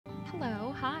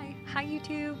Hello, hi. Hi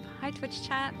YouTube, hi Twitch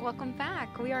chat, welcome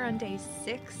back. We are on day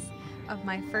 6 of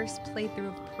my first playthrough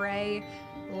of Prey.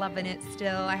 Loving it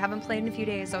still. I haven't played in a few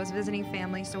days, so I was visiting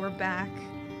family, so we're back.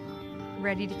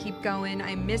 Ready to keep going.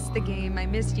 I missed the game, I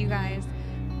missed you guys.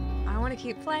 I want to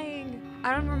keep playing.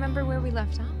 I don't remember where we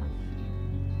left off.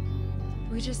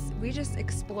 We just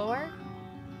explore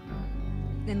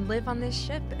and live on this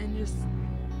ship and just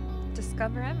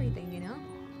discover everything, you know?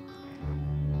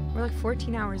 We're like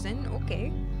 14 hours in,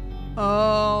 okay.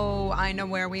 Oh, I know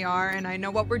where we are and I know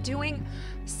what we're doing.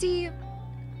 See,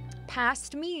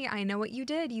 past me, I know what you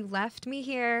did. You left me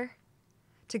here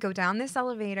to go down this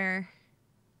elevator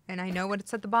and I know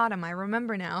what's at the bottom. I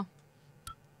remember now.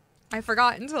 I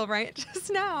forgot until right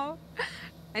just now.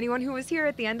 Anyone who was here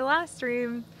at the end of last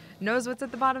stream knows what's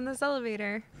at the bottom of this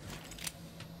elevator.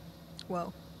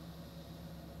 Whoa.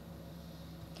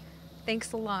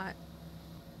 Thanks a lot.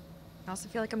 I also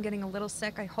feel like I'm getting a little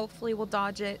sick. I hopefully will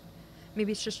dodge it.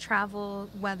 Maybe it's just travel,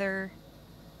 weather,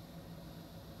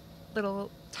 little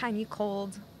tiny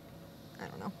cold. I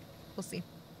don't know. We'll see.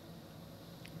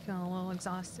 Feeling a little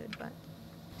exhausted, but.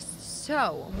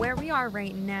 So, where we are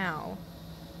right now,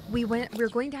 we're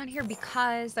going down here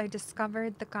because I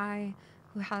discovered the guy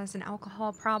who has an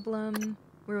alcohol problem.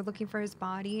 We were looking for his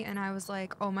body and I was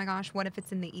like, oh my gosh, what if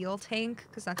it's in the eel tank?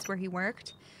 Because that's where he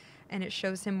worked. And it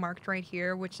shows him marked right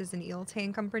here, which is an eel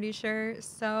tank, I'm pretty sure.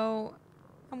 So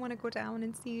I want to go down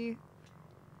and see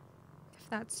if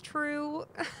that's true.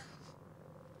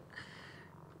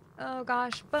 Oh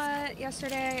gosh, but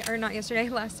yesterday, or not yesterday,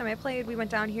 last time I played, we went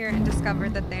down here and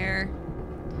discovered that there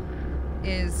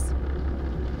is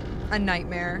a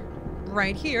nightmare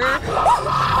right here.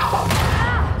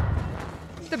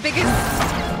 The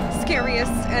biggest,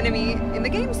 scariest enemy in the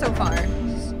game so far.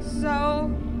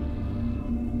 So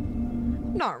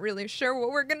not really sure what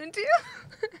we're gonna do.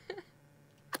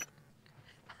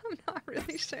 I'm not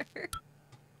really sure.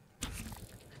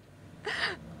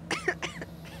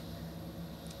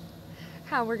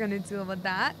 How we're gonna deal with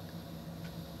that.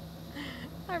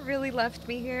 I really left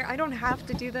me here. I don't have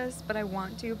to do this, but I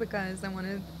want to because I want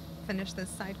to finish this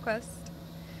side quest.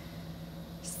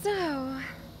 So,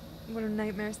 what a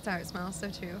nightmare start. Smile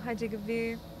so true. Hi Jacob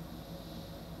V.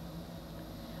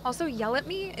 Also, yell at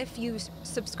me if you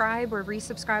subscribe or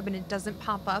resubscribe and it doesn't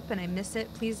pop up and I miss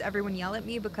it. Please, everyone yell at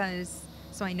me because,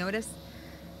 so I notice.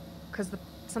 Because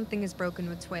something is broken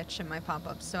with Twitch and my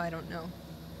pop-ups, so I don't know.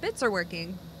 Bits are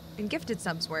working, and gifted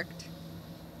subs worked.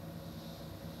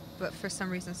 But for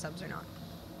some reason, subs are not.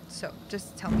 So,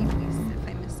 just tell me, please, if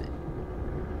I miss it.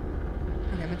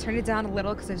 Okay, I'm gonna turn it down a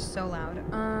little because it's so loud.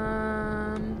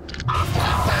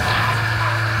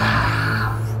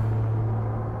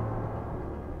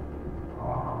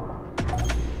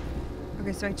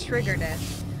 Okay, so I triggered it.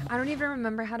 I don't even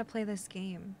remember how to play this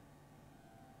game.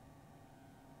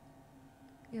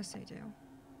 Yes, I do.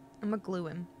 I'm gonna glue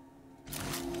him.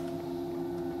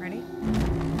 Ready?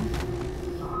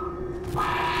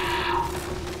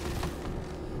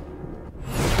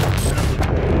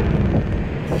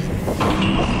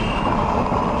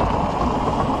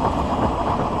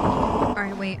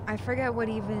 Alright, wait. I forget what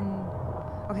even...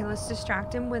 Okay, let's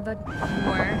distract him with a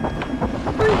war.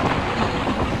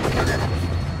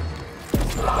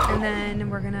 And then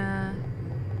we're gonna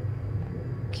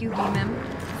Q-beam him.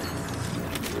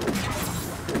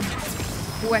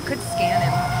 Ooh, I could scan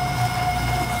him.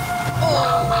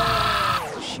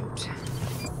 Oh, shoot.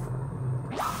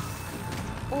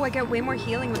 Oh, I get way more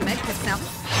healing with medkits now.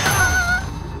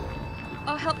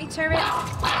 Oh, help me, turret.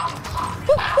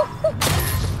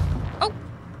 Oh,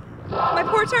 my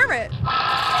poor turret.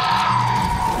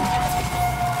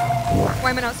 Why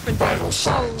am I not sprinting?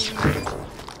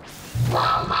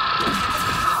 Oh.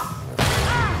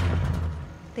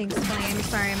 Thanks, Flame.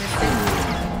 Sorry, I missed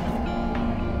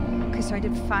it. Okay, so I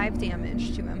did 5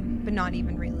 damage to him, but not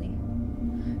even really.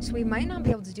 So we might not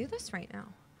be able to do this right now.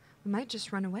 We might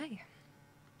just run away.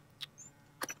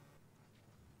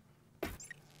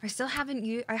 I still haven't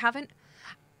used... I haven't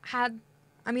had...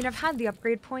 I mean, I've had the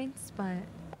upgrade points, but...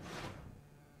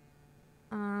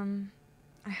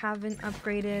 I haven't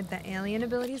upgraded the alien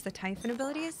abilities, the Typhon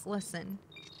abilities. Listen.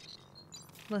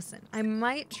 Listen, I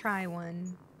might try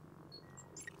one.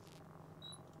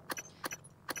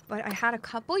 But I had a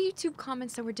couple YouTube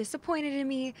comments that were disappointed in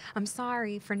me. I'm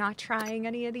sorry for not trying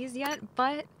any of these yet,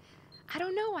 but I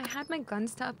don't know. I had my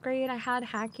guns to upgrade. I had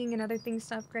hacking and other things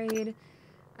to upgrade.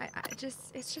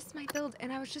 It's just my build.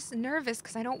 And I was just nervous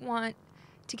because I don't want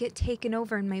to get taken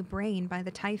over in my brain by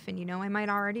the Typhon, you know? I might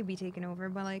already be taken over,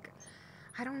 but like,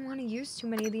 I don't want to use too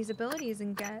many of these abilities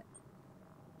and get,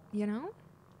 you know?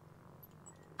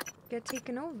 get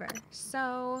taken over.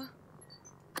 So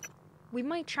we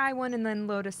might try one and then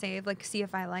load a save, like see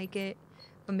if I like it,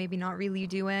 but maybe not really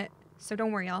do it. So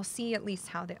don't worry, I'll see at least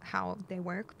how they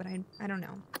work, but I don't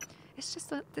know. It's just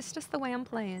the way I'm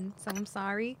playing, so I'm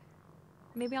sorry.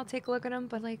 Maybe I'll take a look at them,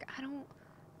 but like I don't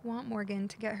want Morgan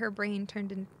to get her brain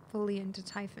turned fully into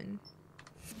Typhon.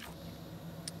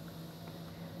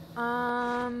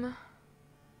 I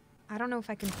don't know if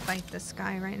I can fight this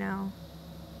guy right now.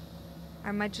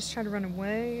 I might just try to run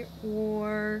away,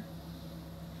 or...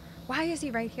 Why is he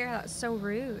right here? That's so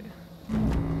rude.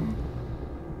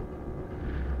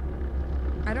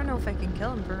 I don't know if I can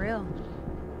kill him for real.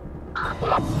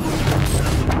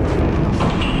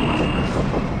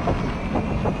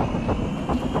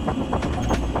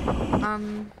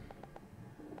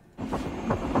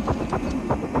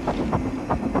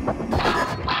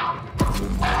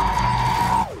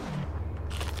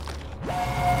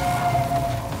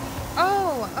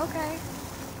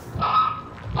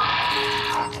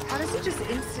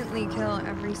 Kill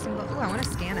every single... Ooh, I want to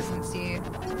scan it and see.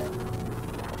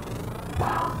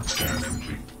 Scan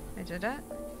complete. I did it.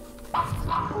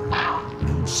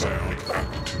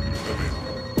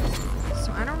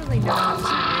 So I don't really know what to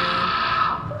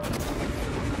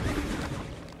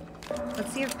do.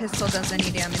 Let's see if pistol does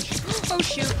any damage. Oh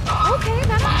shoot. Okay,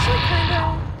 that actually kind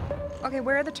of... Okay,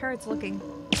 where are the turrets looking?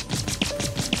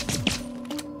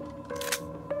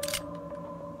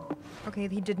 Okay,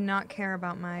 he did not care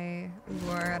about my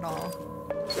lure at all.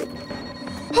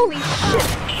 Holy shit!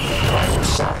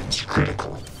 Signs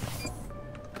critical.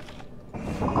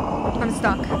 I'm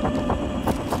stuck.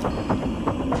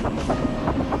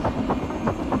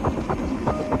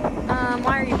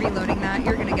 Why are you reloading that?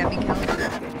 You're gonna get me killed.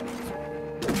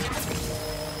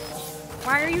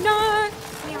 Why are you not?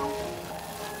 Meow.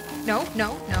 No,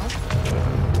 no, no.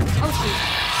 Oh shoot.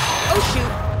 Oh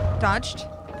shoot. Dodged.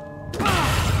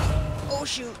 Oh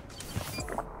shoot.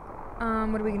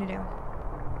 What are we gonna do?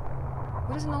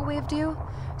 What does null wave do?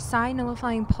 Psi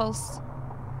nullifying pulse.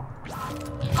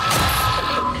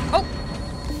 Oh!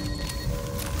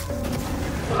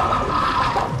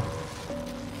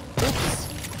 Oops.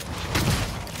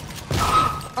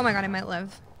 Oh my god, I might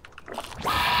live.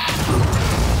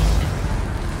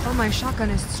 Oh, my shotgun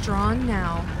is strong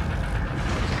now.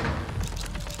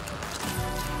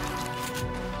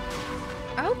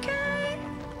 Okay.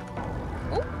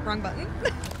 Oh, wrong button.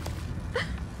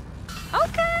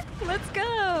 Okay, let's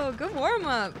go. Good warm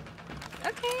up.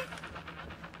 Okay.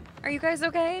 Are you guys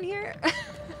okay in here?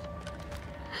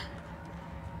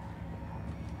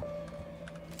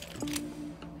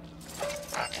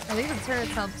 I think the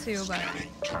turrets help too, but...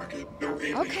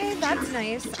 Okay, that's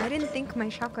nice. I didn't think my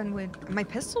shotgun would... My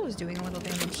pistol was doing a little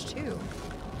damage too.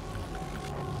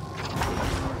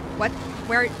 What?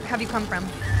 Where have you come from?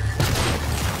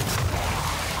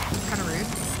 Kind of rude.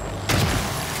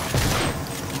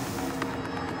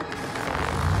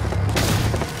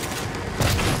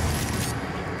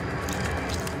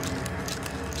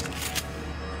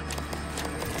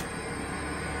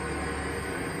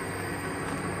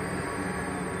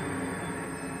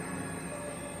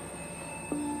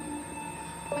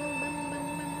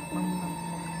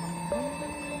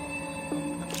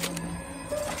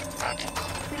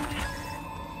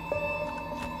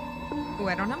 Ooh,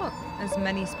 I don't have as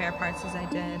many spare parts as I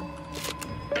did.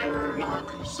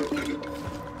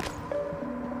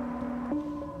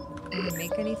 Can I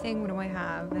make anything? What do I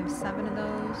have? There's 7 of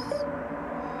those.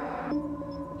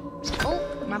 Oh,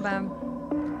 my bad.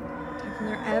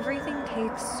 Everything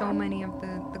takes so many of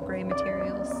the gray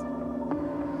materials.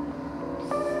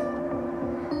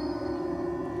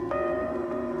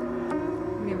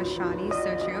 We have a shoddy,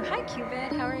 so true. Hi,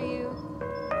 Cupid. How are you?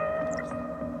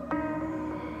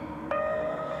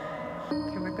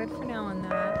 Okay, we're good for now on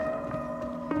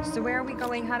that. So where are we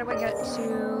going? How do I get to...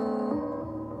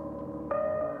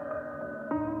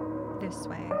 this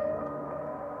way?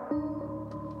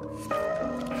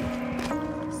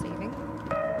 Saving.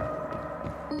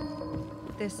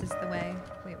 This is the way.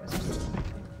 Wait, was there something?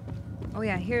 Oh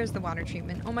yeah, here's the water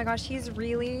treatment. Oh my gosh, he's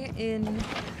really in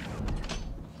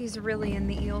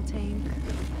the eel tank.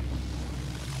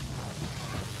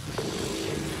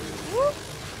 Woo!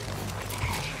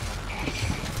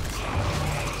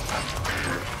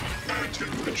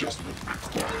 Adjustment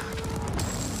required.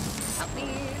 Help me.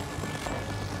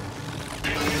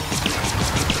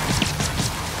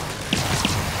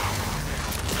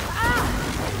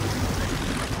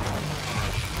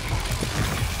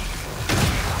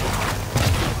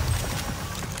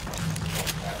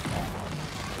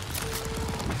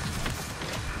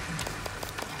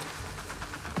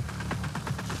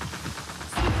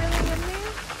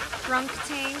 Drunk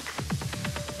tank.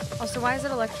 So why is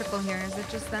it electrical here? Is it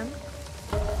just them?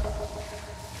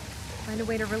 Find a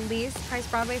way to release Price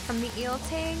Broadway from the eel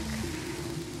tank.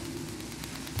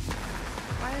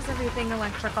 Why is everything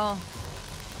electrical?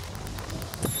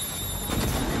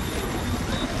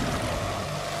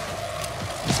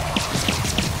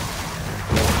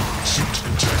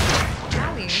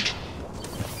 Owie.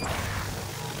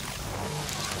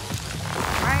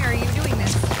 Why are you doing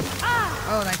this? Ah!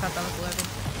 Oh, I thought that was loaded.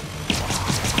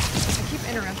 I keep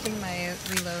interrupting my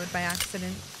reload by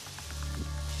accident.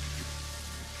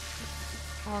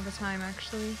 All the time,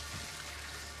 actually.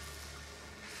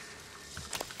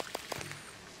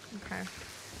 Okay.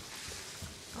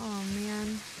 Oh,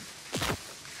 man.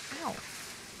 Ow.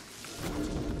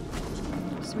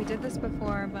 So we did this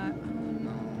before, but... oh,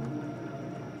 no.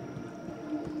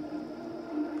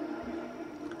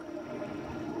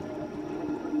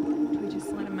 Do we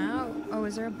just let him out? Oh,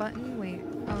 is there a button? Wait.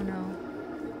 Oh, no.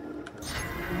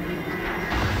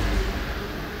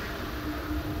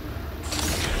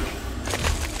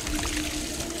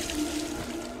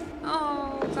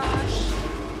 Oh, gosh.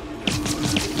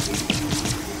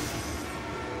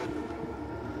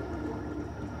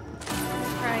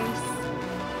 Christ.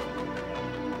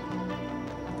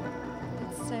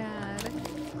 It's sad.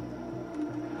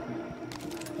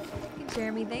 Hey,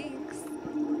 Jeremy, thanks.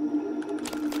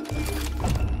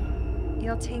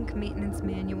 Eel Tank Maintenance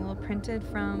Manual, printed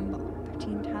from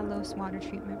 13 Talos Water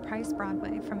Treatment, Price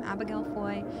Broadway, from Abigail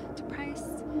Foy to Price.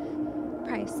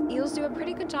 Eels do a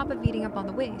pretty good job of eating up all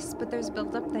the waste, but there's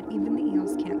buildup that even the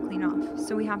eels can't clean off,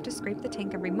 so we have to scrape the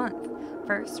tank every month.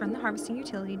 First, run the harvesting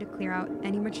utility to clear out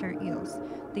any mature eels.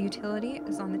 The utility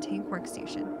is on the tank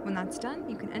workstation. When that's done,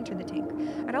 you can enter the tank.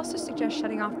 I'd also suggest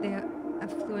shutting off the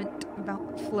effluent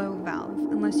flow valve,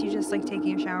 unless you just like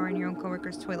taking a shower in your own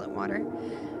coworker's toilet water.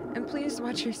 And please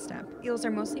watch your step. Eels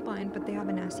are mostly blind, but they have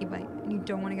a nasty bite, and you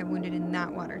don't want to get wounded in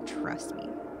that water, trust me.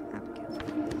 Abigail.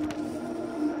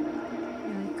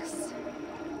 Yikes.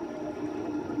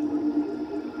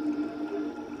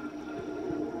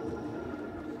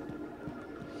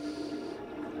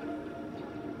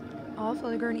 All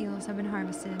full-grown eels have been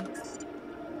harvested.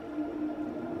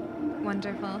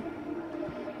 Wonderful.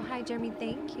 Well, hi, Jeremy.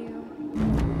 Thank you.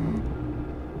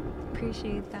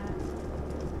 Appreciate that.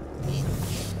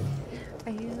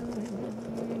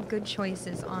 Good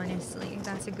choices, honestly.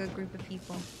 That's a good group of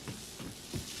people.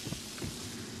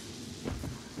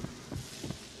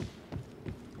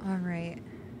 All right.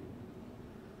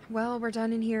 Well, we're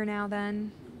done in here now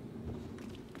then.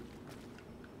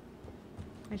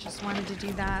 I just wanted to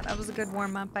do that. That was a good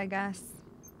warm-up, I guess.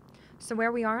 So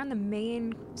where we are on the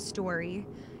main story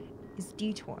is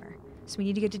Detour. So we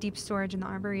need to get to deep storage in the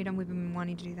Arboretum. We've been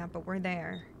wanting to do that, but we're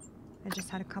there. I just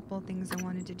had a couple of things I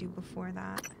wanted to do before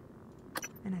that.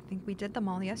 And I think we did them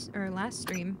all last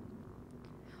stream.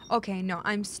 Okay, no,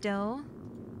 I'm still...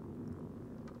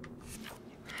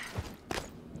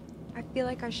 I feel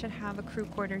like I should have a crew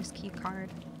quarters key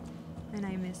card. And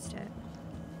I missed it.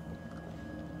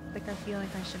 Like, I feel like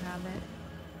I should have it.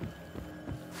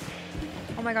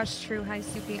 Oh my gosh, true. Hi,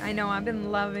 Soupy. I know, I've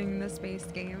been loving the space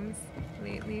games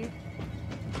lately.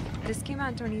 This came out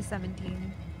in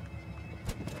 2017.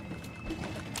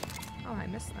 Oh, I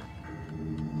missed that.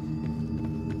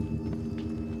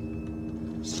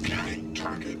 Scanning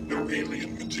target. No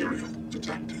alien material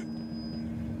detected.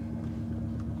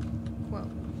 Whoa. I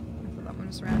thought that one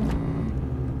was rad.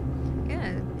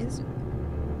 Yeah, it does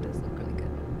look really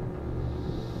good.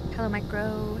 Hello,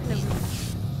 Micro. Hello.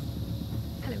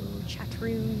 Hello, chat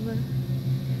room.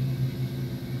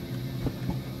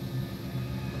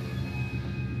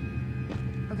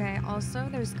 Okay, also,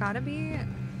 there's gotta be...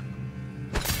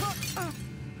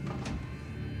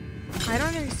 I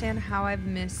don't understand how I've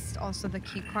missed also the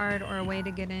key card or a way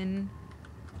to get in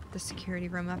the security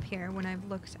room up here when I've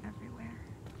looked everywhere.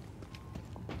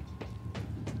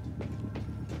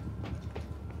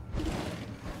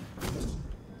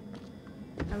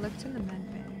 I looked in the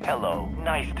med bay. Hello,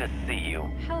 nice to see you.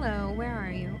 Hello, where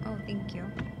are you? Oh, thank you.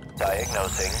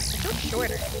 Diagnosing. It looks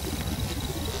shorter.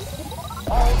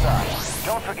 All done.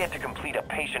 Don't forget to complete a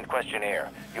patient questionnaire.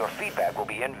 Your feedback will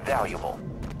be invaluable.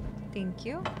 Thank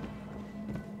you.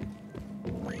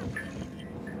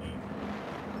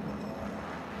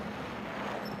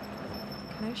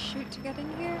 Can I shoot to get in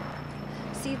here?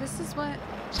 See, this is what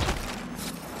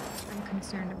I'm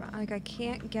concerned about. Like, I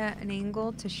can't get an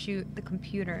angle to shoot the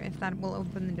computer if that will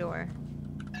open the door.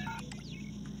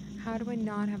 How do I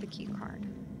not have a key card?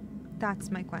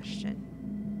 That's my question.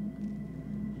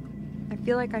 I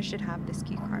feel like I should have this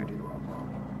key card.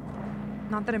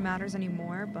 Not that it matters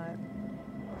anymore, but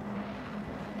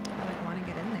I like want to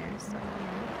get in there, so.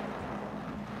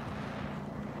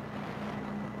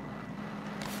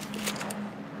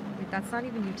 That's not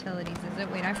even utilities, is it?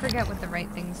 Wait, I forget what the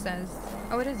right thing says.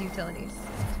 Oh, it is utilities.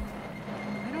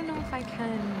 I don't know if I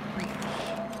can reach.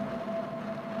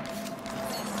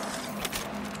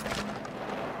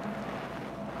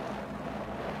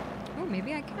 Oh,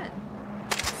 maybe I can.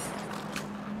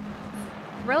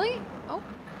 Really? Oh.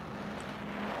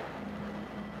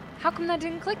 How come that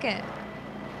didn't click it?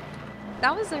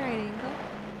 That was the right angle.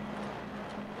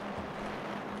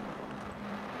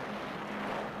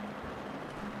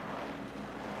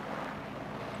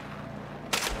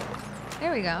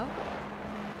 There we go.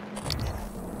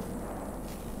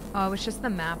 Oh, it's just the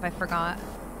map. I forgot.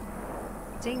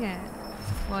 Dang it.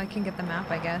 Well, I can get the map,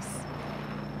 I guess.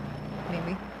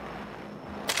 Maybe.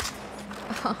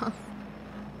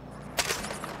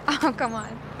 Oh, come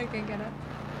on. I can't get it.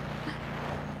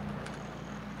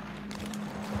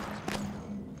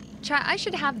 Chat, I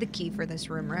should have the key for this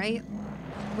room, right?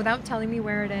 Without telling me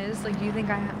where it is. Like, do you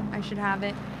think I should have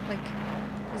it? Like,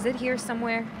 is it here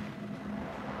somewhere?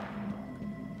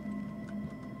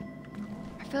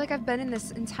 I feel like I've been in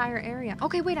this entire area.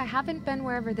 Okay, wait, I haven't been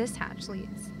wherever this hatch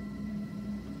leads.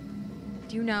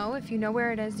 Do you know? If you know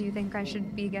where it is, do you think I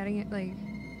should be getting it? Like...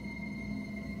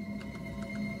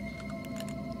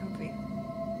 Okay.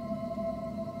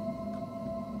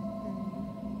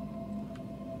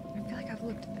 I feel like I've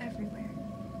looked everywhere.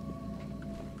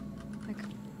 Like,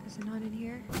 is it not in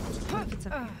here? What if it's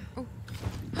up here? Oh.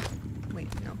 Wait,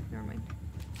 no, never mind.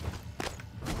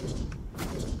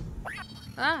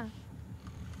 Ah!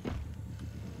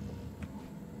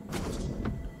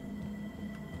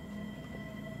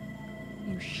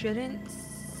 You shouldn't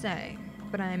say,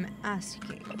 but I'm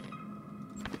asking.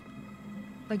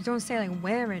 Like, don't say, like,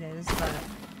 where it is, but...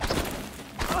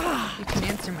 you can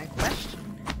answer my question.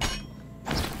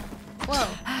 Whoa.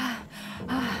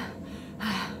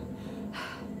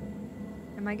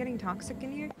 Am I getting toxic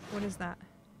in here? What is that?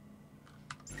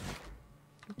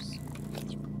 Oops.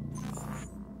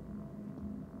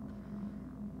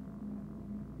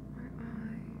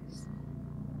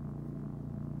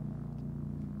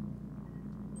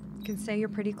 Can say you're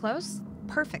pretty close?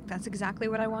 Perfect. That's exactly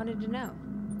what I wanted to know.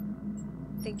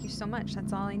 Thank you so much.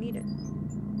 That's all I needed.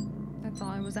 That's all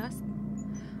I was asking.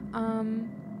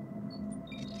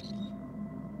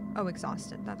 Oh,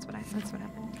 exhausted. That's what happened.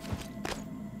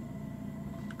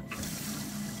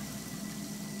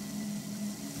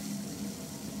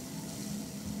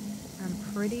 I'm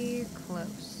pretty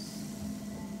close.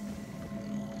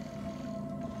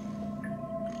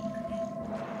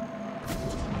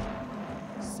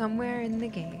 Somewhere in the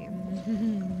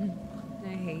game. I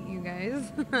hate you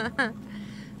guys.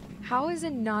 How is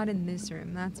it not in this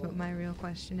room? That's what my real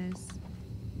question is.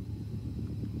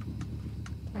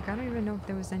 Like, I don't even know if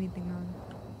there was anything on.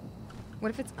 What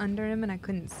if it's under him and I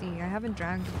couldn't see? I haven't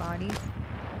dragged the body.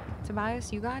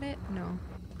 Tobias, you got it? No.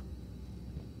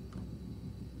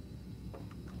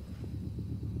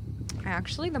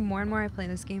 Actually, the more and more I play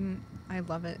this game, I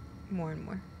love it more and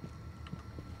more.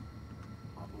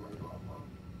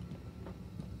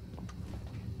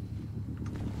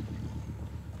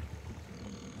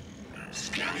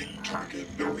 Scanning target.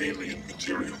 No alien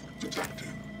material detected.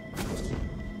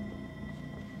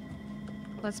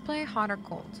 Let's play hot or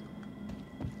cold.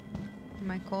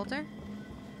 Am I colder?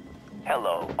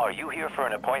 Hello, are you here for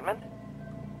an appointment?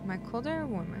 Am I colder or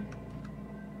warmer?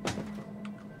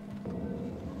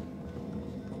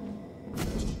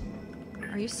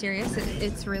 Are you serious?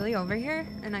 It's really over here?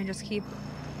 And I just keep...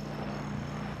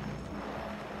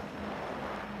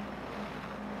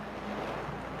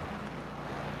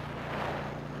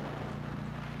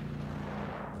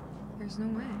 There's no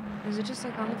way. Is it just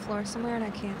like on the floor somewhere and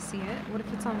I can't see it? What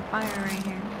if it's on fire right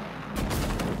here?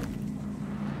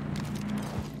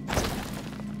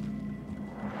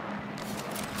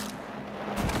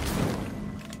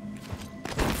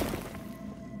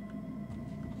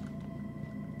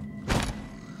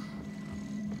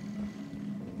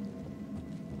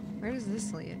 Where does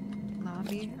this lead?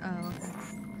 Lobby? Oh, okay.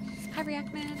 Hi,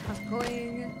 Reactman. How's it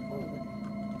going?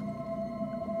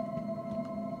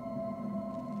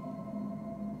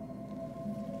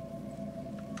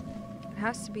 It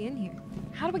has to be in here.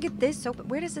 How do I get this open?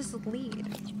 Where does this lead?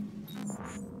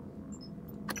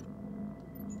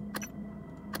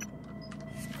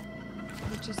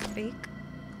 Which is fake?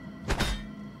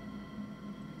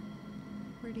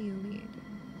 Where do you lead?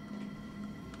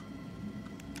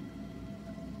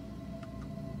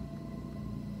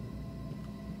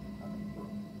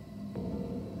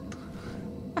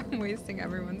 I'm wasting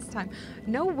everyone's time.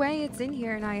 No way it's in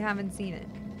here and I haven't seen it.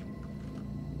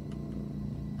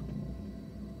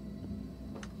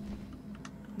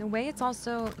 No way it's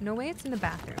in the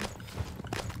bathroom.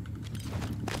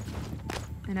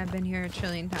 And I've been here a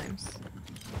trillion times.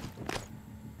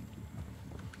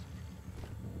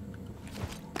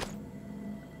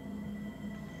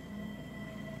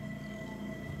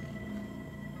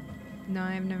 No,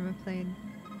 I've never played.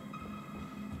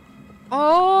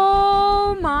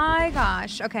 Oh my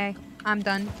gosh. Okay, I'm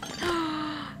done.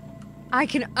 I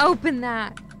can open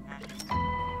that.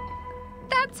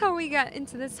 That's how we got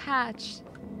into this hatch.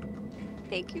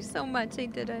 Thank you so much. I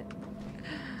did it.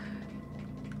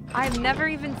 I've never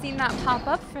even seen that pop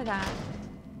up for that.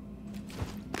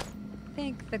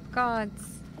 Thank the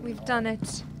gods. We've done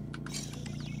it.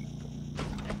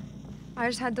 I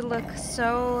just had to look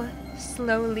so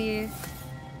slowly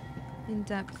in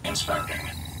depth. Inspecting.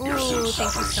 Ooh,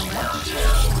 thank you so much.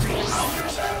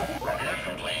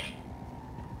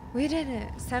 We did it.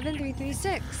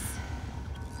 7336.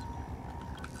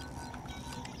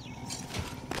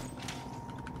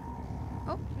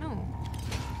 Oh, no.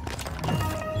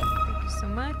 Thank you so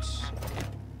much.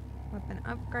 Weapon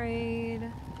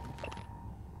upgrade.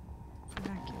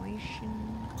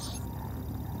 Evacuation.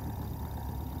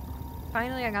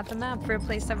 Finally, I got the map for a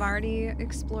place I've already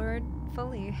explored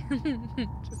fully.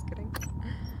 Just kidding.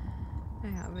 I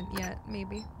haven't yet,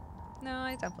 maybe. No,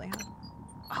 I definitely have.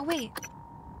 Oh, wait.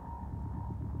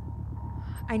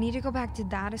 I need to go back to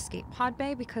that escape pod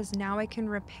bay because now I can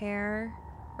repair...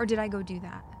 Or did I go do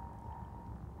that?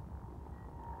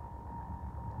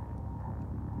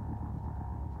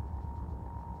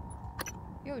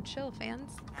 Yo, chill,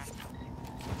 fans.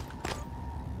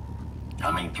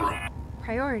 Coming through.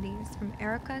 Priorities from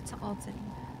Erica to Alton.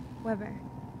 Weber,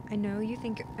 I know you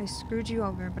think I screwed you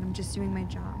over, but I'm just doing my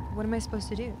job. What am I supposed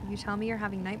to do? You tell me you're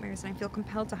having nightmares and I feel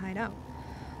compelled to hide out.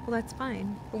 Well, that's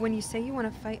fine. But when you say you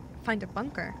want to find a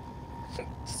bunker,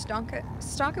 stock it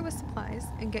with supplies,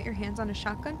 and get your hands on a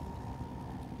shotgun?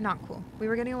 Not cool. We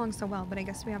were getting along so well, but I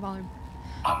guess we have all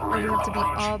our... we have to be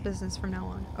all business from now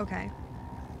on. Okay.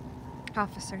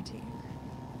 Officer T.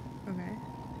 Okay.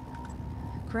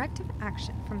 Corrective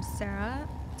action from Sarah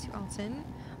to Alton.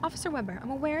 Officer Weber,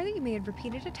 I'm aware that you made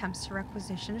repeated attempts to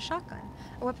requisition a shotgun,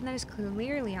 a weapon that is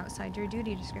clearly outside your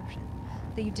duty description.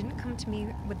 That you didn't come to me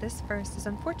with this first is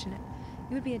unfortunate.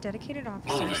 You would be a dedicated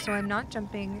officer, so I'm not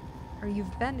jumping, or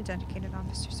you've been a dedicated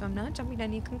officer, so I'm not jumping to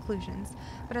any conclusions,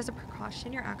 but as a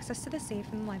precaution, your access to the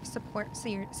safe and life support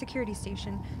security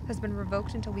station has been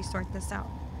revoked until we sort this out.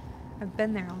 I've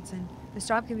been there, Alton. This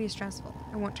job can be stressful.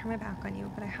 I won't turn my back on you,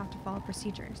 but I have to follow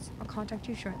procedures. I'll contact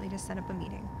you shortly to set up a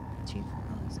meeting. Chief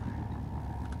Elazar.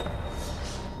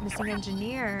 Missing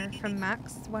engineer from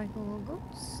Max Weigel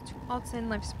Goats to Alton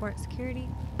Life Support Security.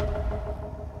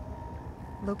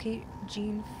 Locate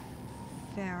Jean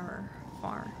Farr.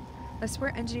 Life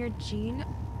Support Engineer Jean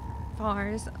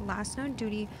Farr's last known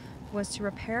duty was to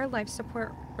repair life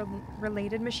support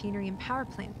related machinery and power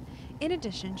plant. In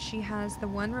addition, she has the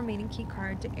one remaining key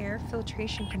card to air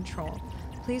filtration control.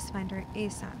 Please find her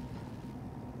ASAP.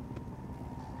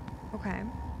 Okay.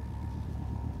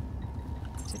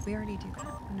 Did we already do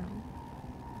that? No.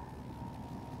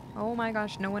 Oh my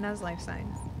gosh, no one has life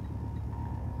signs.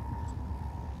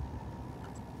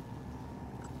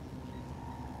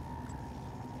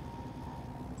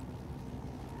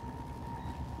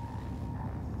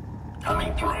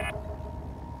 Coming through.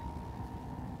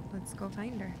 Let's go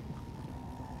find her.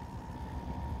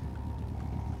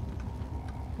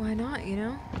 Why not, you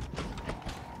know?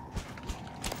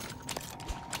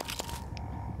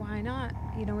 Why not?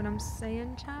 You know what I'm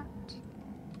saying, chat?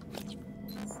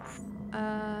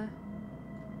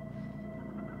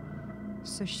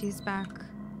 So she's back.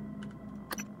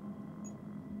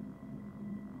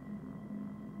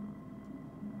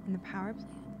 In the power plant?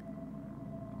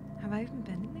 Have I even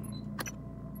been in there?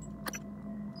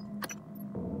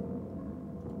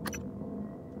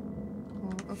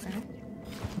 Well, okay.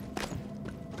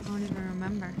 I don't even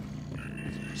remember.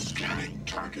 Scanning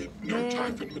target. No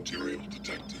type of material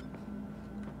detected.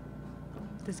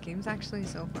 This game's actually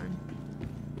so fun.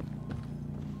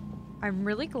 I'm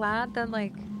really glad that,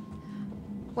 like,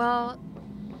 well,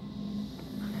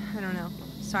 I don't know.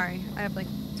 Sorry, I have like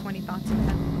 20 thoughts in my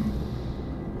head.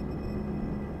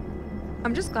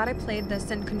 I'm just glad I played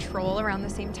this and Control around the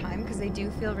same time because they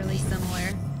do feel really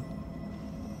similar.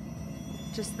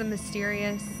 Just the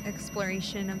mysterious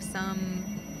exploration of some,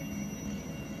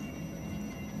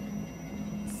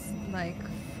 like,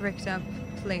 fricked up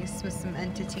place with some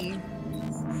entity.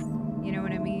 You know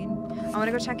what I mean? I want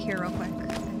to go check here real quick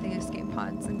at the escape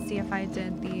pods and see if I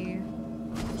did the...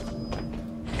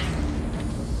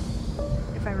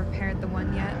 if I repaired the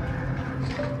one yet.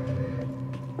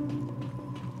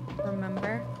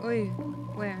 Remember? Oy,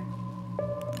 where?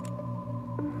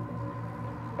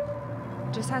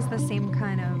 Just has the same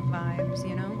kind of vibes,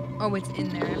 you know? Oh, it's in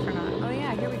there. I forgot. Oh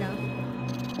yeah, here we go.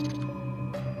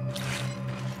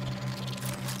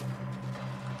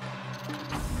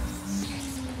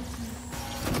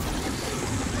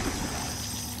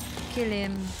 Kill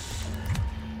him.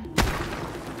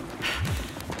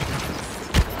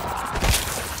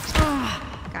 Oh,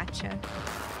 gotcha.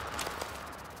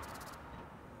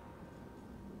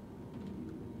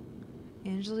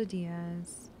 Angela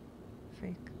Diaz.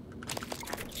 Freak.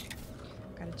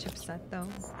 Got a chipset though.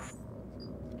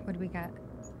 What do we got?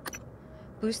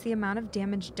 Boost the amount of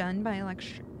damage done by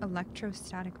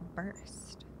electrostatic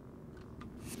burst.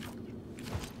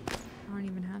 I don't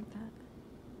even have that.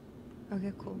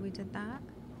 Okay, cool. We did that.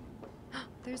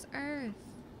 There's Earth.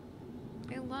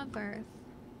 I love Earth.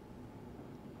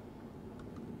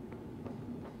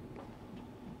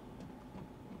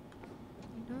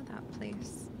 I know that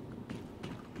place.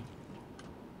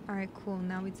 Alright, cool.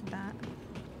 Now we did that.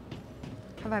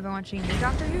 Have I been watching any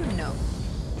Doctor Who? No.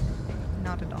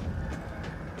 Not at all.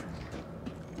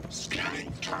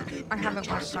 Scanning target. I haven't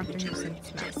watched Doctor Who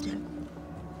since Matt Smith.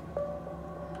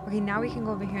 Okay, now we can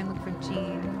go over here and look for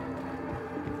Jean.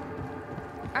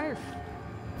 Arf!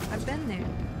 I've been there.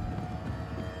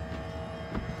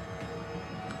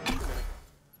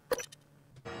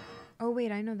 Oh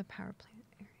wait, I know the power plant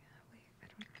area. Wait, I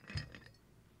don't know.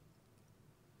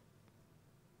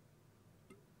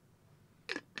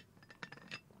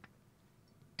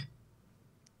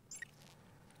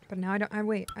 But now I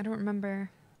don't remember.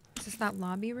 Is this that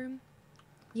lobby room?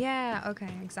 Yeah, okay,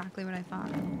 exactly what I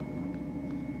thought.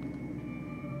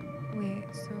 Wait,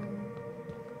 so...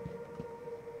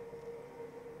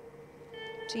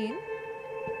 Jean?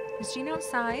 Is Jean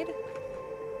outside?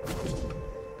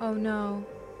 Oh no.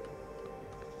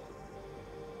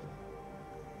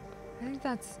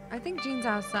 I think Jean's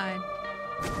outside.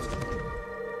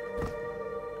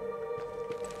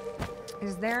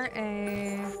 Is there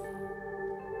a...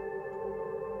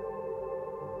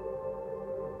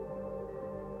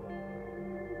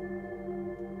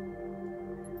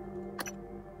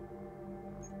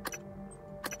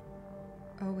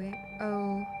 Oh wait,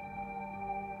 oh.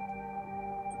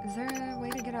 Is there a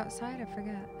way to get outside? I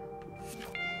forget.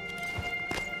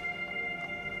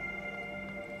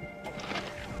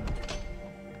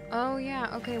 Oh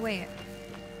yeah, okay, wait.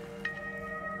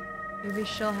 Maybe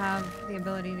she'll have the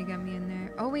ability to get me in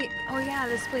there. Oh wait, oh yeah,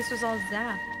 this place was all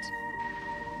zapped.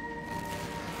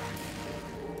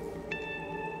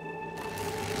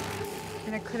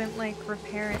 And I couldn't like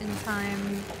repair it in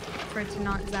time for it to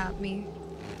not zap me.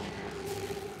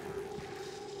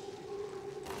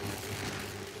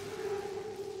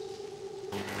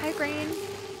 Hi Grain.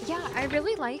 Yeah, I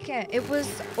really like it. It was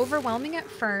overwhelming at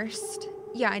first.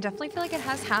 Yeah, I definitely feel like it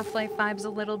has Half-Life vibes a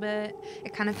little bit.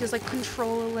 It kind of feels like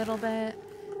Control a little bit.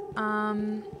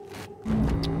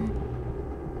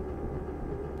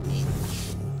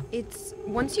 It's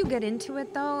once you get into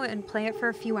it though and play it for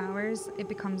a few hours, it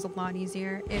becomes a lot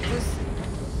easier.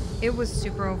 It was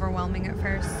super overwhelming at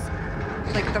first.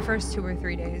 Like the first 2 or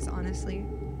 3 days, honestly.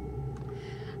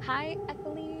 Hi,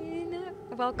 Etheline.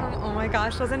 Welcome. Oh my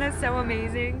gosh, wasn't it so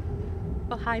amazing?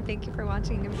 Well, hi, thank you for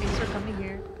watching and thanks for coming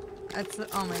here.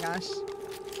 Oh my gosh.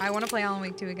 I want to play Alan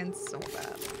Wake 2 again so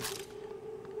bad.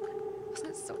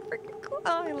 Wasn't it so freaking cool?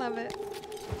 Oh, I love it.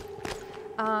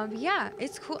 Yeah,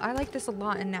 it's cool. I like this a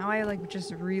lot, and now I like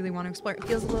just really want to explore. It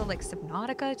feels a little like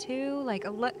Subnautica too, like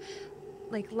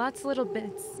lots of little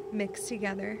bits mixed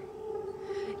together.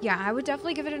 Yeah, I would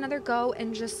definitely give it another go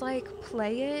and just like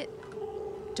play it.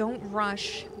 Don't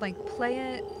rush. Like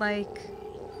play it like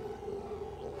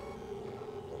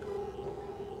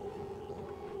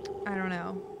I don't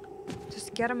know.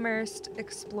 Just get immersed,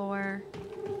 explore,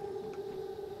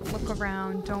 look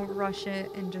around, don't rush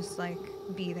it, and just like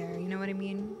be there. You know what I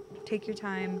mean? Take your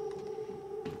time.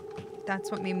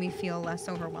 That's what made me feel less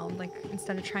overwhelmed. Like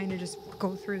instead of trying to just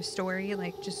go through the story,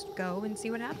 like just go and see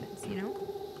what happens, you know?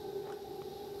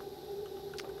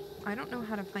 I don't know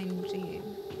how to find Jean.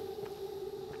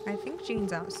 I think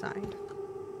Jean's outside.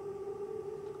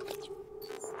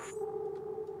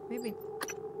 Maybe.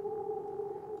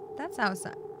 That's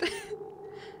outside.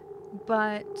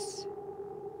 But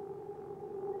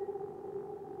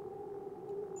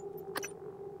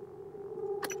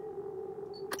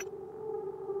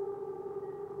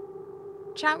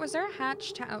chat, was there a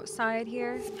hatch to outside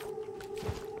here?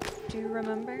 Do you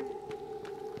remember?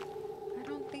 I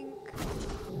don't think.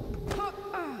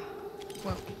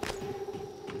 Whoa.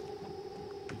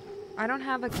 I don't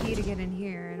have a key to get in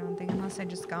here, I don't think, unless I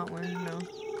just got one, no.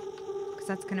 Because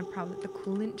that's gonna probably, the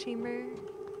coolant chamber.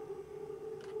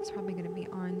 It's probably gonna be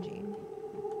on Jean.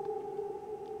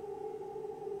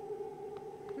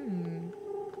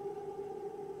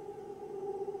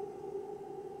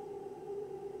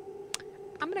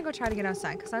 gonna go try to get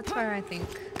outside, because that's where I think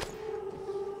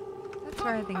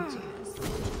she is.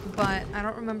 But I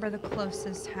don't remember the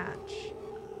closest hatch.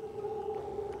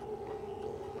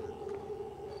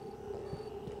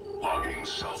 Logging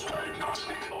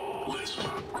self-diagnostic. List.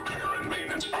 Repair and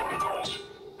maintenance protocols.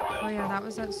 Oh yeah, that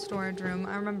was that storage room.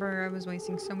 I remember I was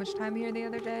wasting so much time here the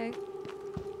other day.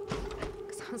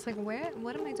 Because I was like,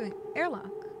 what am I doing?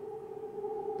 Airlock.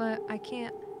 But I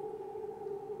can't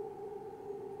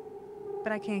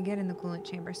get in the coolant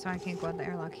chamber, so I can't go out the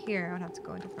airlock here. I would have to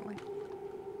go a different way.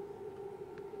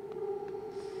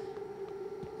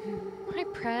 Hi,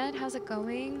 Pred. How's it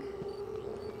going?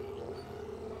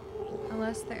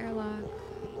 Unless the airlock.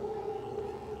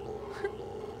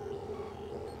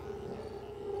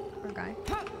 Poor guy.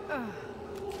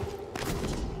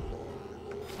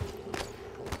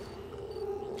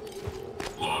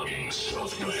 Logging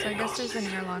self-diagnostic. Okay, so I guess there's an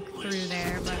airlock through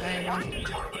there, but I don't.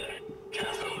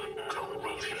 Cathode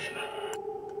corrosion.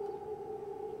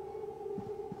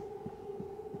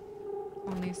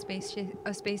 Only a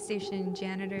space station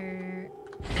janitor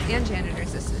and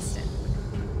janitor's assistant.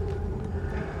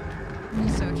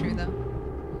 So true, though.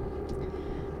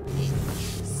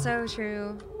 So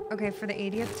true. Okay, for the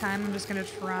 80th time, I'm just gonna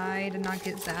try to not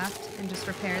get zapped and just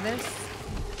repair this.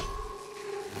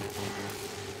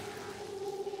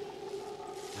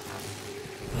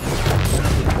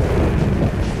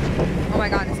 Oh my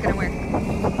god, it's gonna work.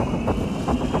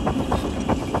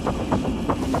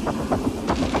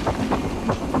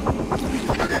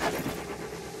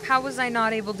 How was I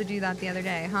not able to do that the other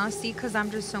day, huh? See, because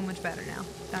I'm just so much better now.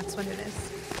 That's what it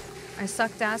is. I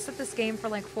sucked ass at this game for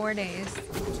like 4 days,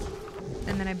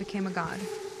 and then I became a god.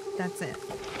 That's it.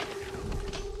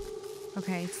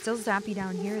 Okay, it's still zappy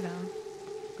down here, though.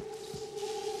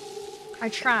 I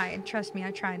tried. Trust me,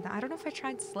 I tried that. I don't know if I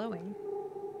tried slowing.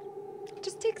 It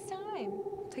just takes time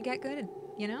to get good,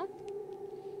 you know?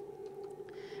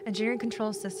 Engineering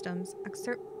Control Systems.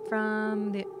 Excerpt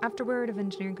from the Afterword of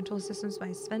Engineering Control Systems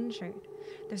by Sven Scherd.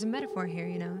 There's a metaphor here,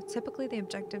 you know. Typically, the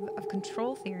objective of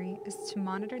control theory is to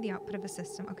monitor the output of a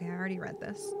system. Okay, I already read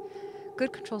this.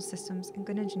 Good control systems and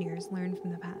good engineers learn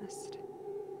from the past.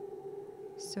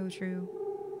 So true.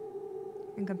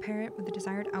 And compare it with the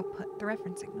desired output, the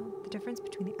reference signal. The difference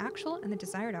between the actual and the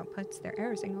desired outputs, their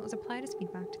error signal, is applied as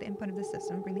feedback to the input of the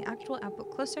system, bring the actual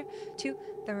output closer to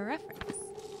the reference.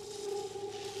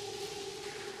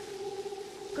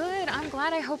 Good, I'm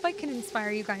glad. I hope I can inspire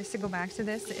you guys to go back to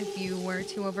this if you were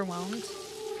too overwhelmed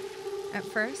at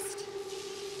first.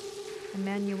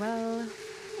 Emmanuel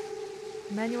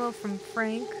from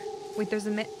Frank. Wait, there's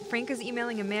a Frank is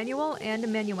emailing Emmanuel and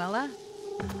Emanuela.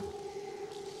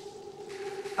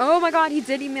 Oh my god, he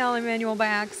did email Emmanuel by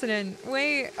accident.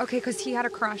 Wait, okay, because he had a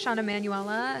crush on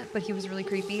Emanuela, but he was really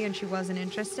creepy and she wasn't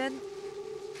interested.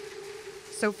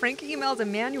 So Frank emailed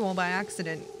Emmanuel by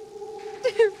accident.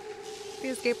 The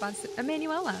escape pods.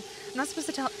 Emanuela. I'm not supposed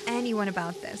to tell anyone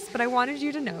about this, but I wanted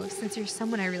you to know, since you're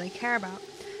someone I really care about.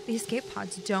 The escape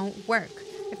pods don't work.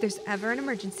 If there's ever an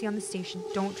emergency on the station,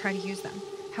 don't try to use them.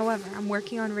 However, I'm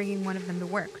working on rigging one of them to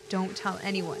work. Don't tell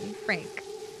anyone. Frank.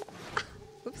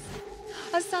 Oops.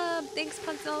 What's up? Thanks,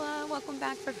 Pudzilla. Welcome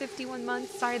back for 51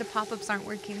 months. Sorry the pop-ups aren't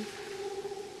working.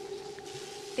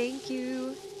 Thank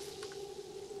you.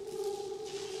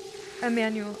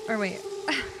 Emmanuel. Or wait.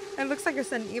 It looks like I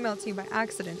sent an email to you by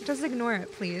accident. Just ignore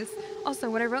it, please.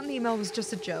 Also, what I wrote in the email was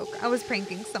just a joke. I was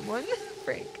pranking someone.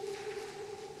 Frank.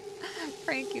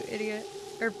 Frank, you idiot.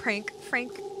 Or Frank,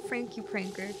 you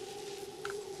pranker.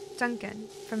 Duncan,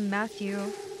 from Matthew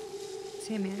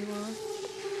to Emmanuel.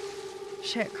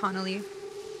 Shit, Connolly.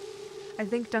 I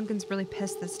think Duncan's really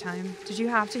pissed this time. Did you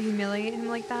have to humiliate him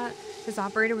like that? His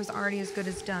operator was already as good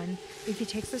as done. If he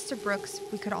takes this to Brooks,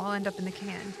 we could all end up in the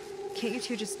can. Can't you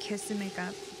two just kiss and make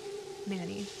up?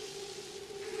 Manny.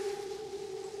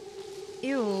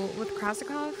 Ew, with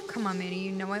Krasikov? Come on, Manny,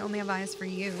 you know I only have eyes for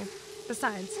you.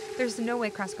 Besides, there's no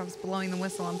way Krasikov's blowing the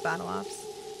whistle on Battle Ops.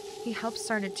 He helped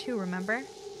start it too, remember?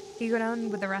 He go down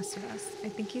with the rest of us. I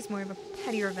think he's more of a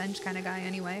petty revenge kind of guy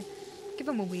anyway. Give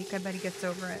him a week, I bet he gets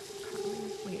over it.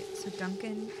 Wait, so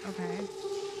Duncan? Okay.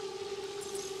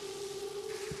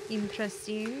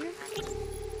 Interesting.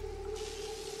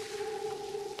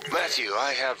 Matthew,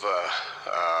 I have a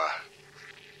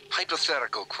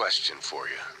hypothetical question for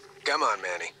you. Come on,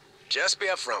 Manny. Just be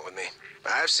upfront with me.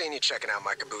 I've seen you checking out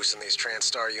my caboose in these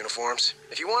TranStar uniforms.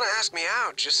 If you want to ask me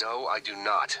out, just... No, I do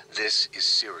not. This is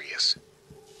serious.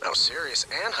 Oh, serious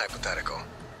and hypothetical.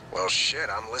 Well, shit,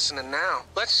 I'm listening now.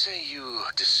 Let's say you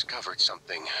discovered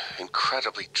something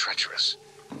incredibly treacherous.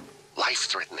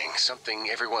 Life-threatening, something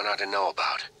everyone ought to know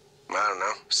about. I don't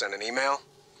know. Send an email?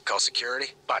 Call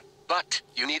security? But but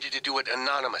you needed to do it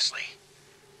anonymously.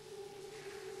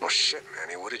 Well, shit,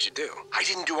 Manny, what did you do? I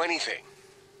didn't do anything.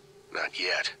 Not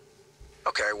yet.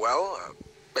 Okay, well,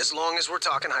 as long as we're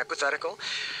talking hypothetical,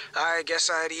 I guess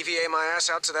I'd EVA my ass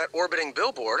out to that orbiting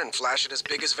billboard and flash it as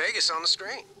big as Vegas on the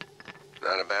screen.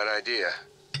 Not a bad idea.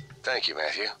 Thank you,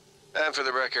 Matthew. And for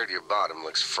the record, your bottom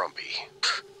looks frumpy.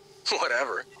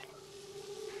 Whatever.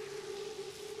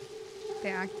 They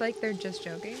act like they're just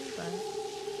joking, but...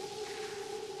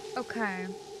 Okay.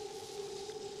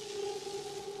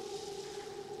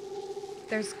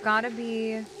 There's gotta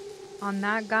be... On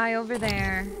that guy over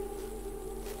there,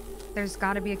 there's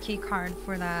gotta be a key card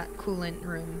for that coolant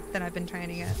room that I've been trying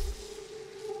to get.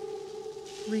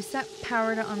 Reset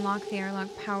power to unlock the airlock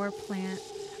power plant.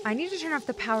 I need to turn off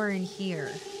the power in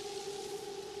here.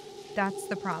 That's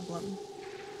the problem.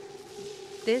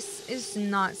 This is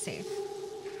not safe.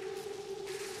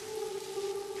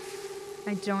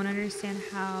 I don't understand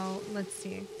how... Let's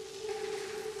see.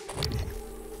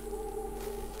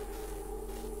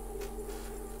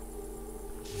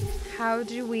 How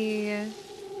do we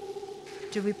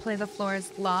play the floor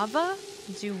as lava?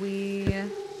 Do we...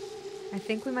 I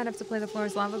think we might have to play the floor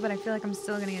as lava, but I feel like I'm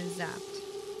still gonna get zapped.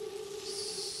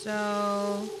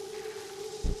 So...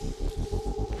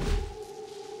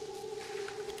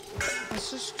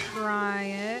 let's just try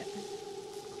it.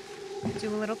 Do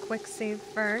a little quick save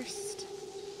first.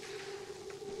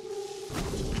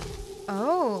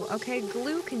 Oh, okay,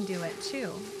 glue can do it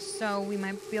too. So we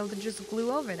might be able to just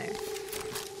glue over there.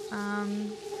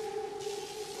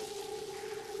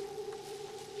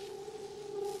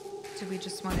 Do we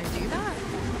just want to do that?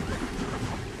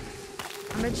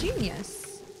 I'm a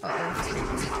genius.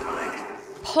 Uh-oh.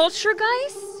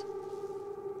 Poltergeist?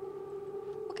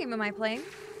 What game am I playing?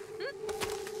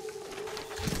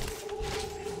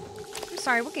 I'm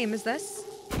sorry, what game is this?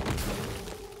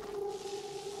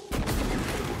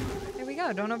 There we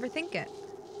go, don't overthink it.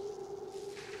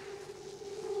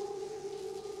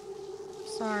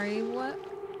 Sorry, what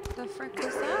the frick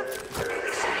was that?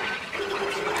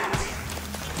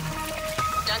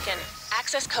 Duncan,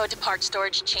 access code to part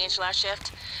storage changed last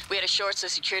shift. We had a short, so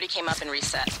security came up and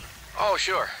reset. Oh,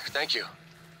 sure. Thank you.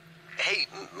 Hey,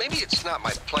 maybe it's not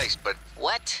my place, but...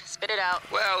 What? Spit it out.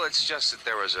 Well, it's just that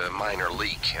there was a minor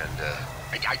leak, and,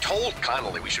 I told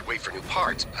Connolly we should wait for new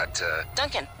parts, but,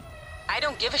 Duncan, I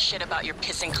don't give a shit about your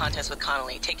pissing contest with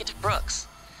Connolly. Take it to Brooks.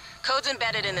 Code's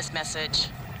embedded in this message.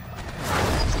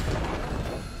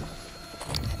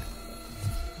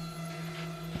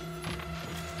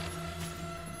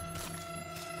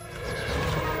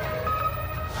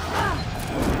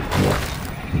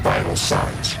 Vital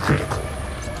signs critical.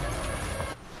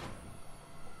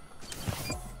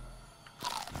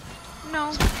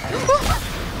 No.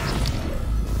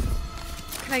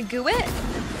 Can I goo it?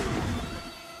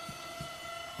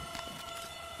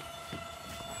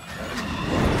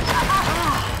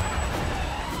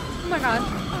 Oh my god.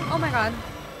 Oh my god.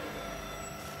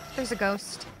 There's a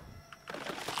ghost.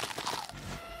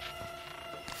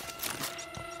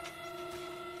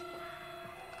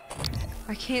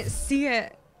 I can't see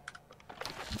it.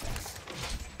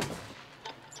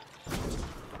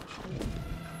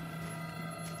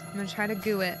 I'm gonna try to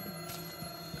goo it.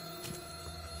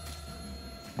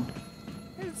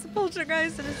 It's a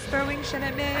poltergeist and it's throwing shit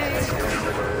at me.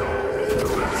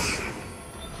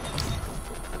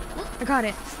 I got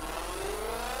it.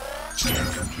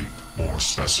 Scan complete. More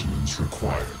specimens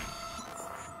required.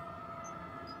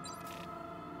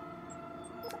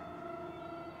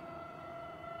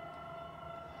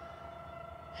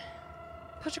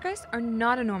 Poltergeists are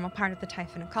not a normal part of the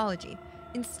Typhon ecology.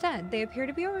 Instead, they appear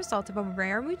to be a result of a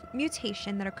rare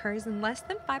mutation that occurs in less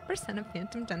than 5% of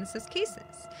Phantom Genesis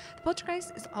cases. The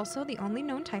poltergeist is also the only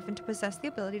known Typhon to possess the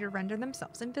ability to render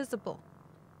themselves invisible.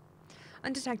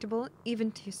 Undetectable, even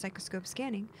to psychoscope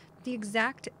scanning, the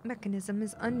exact mechanism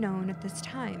is unknown at this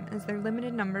time, as their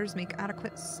limited numbers make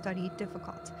adequate study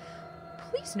difficult.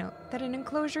 Please note that an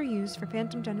enclosure used for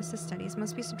Phantom Genesis studies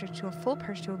must be subject to a full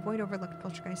purge to avoid overlooked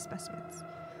poltergeist specimens.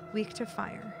 Weak to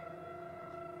fire.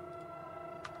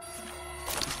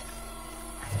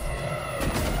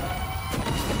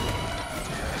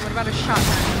 What about a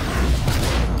shotgun?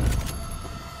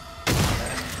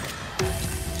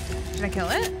 Did I kill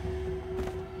it?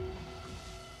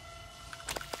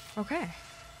 Okay.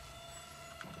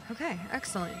 Okay,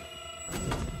 excellent.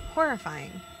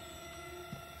 Horrifying.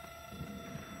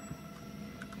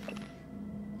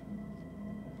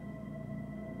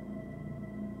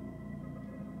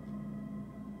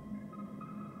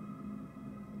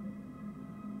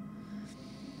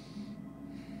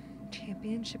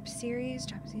 Championship Series.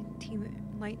 Team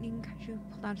Lightning Kaiju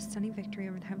pulled out a stunning victory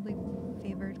over the heavily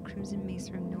favored Crimson Mace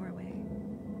from Norway.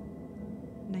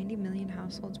 90 million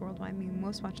households worldwide, meaning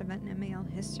most watched event in MAL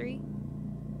history.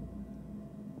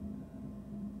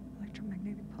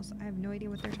 Electromagnetic pulse. I have no idea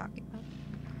what they're talking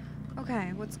about.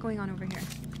 Okay, what's going on over here?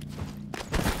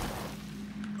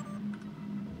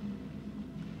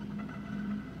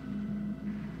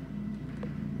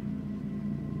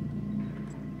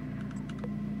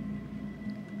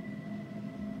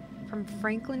 From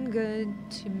Franklin Good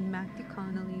to Matthew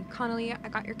Connolly. Connolly, I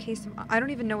got your case of... I don't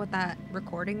even know what that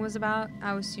recording was about.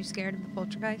 I was too scared of the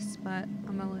poltergeist, but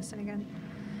I'm gonna listen again.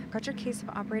 Got your case of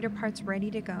operator parts ready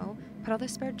to go. Put all the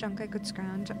spare junk I could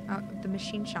scrounge out of the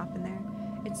machine shop in there.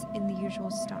 It's in the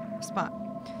usual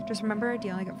spot. Just remember our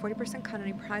deal. I get 40% cut on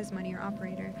any prize money or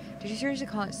operator. Did you seriously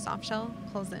call it soft shell?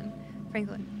 Close in.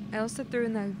 Franklin, I also threw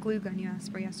in the glue gun you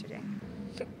asked for yesterday.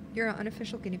 You're an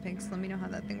unofficial guinea pig, so let me know how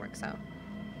that thing works out.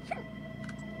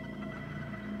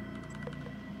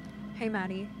 Hey,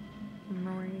 Maddie. I'm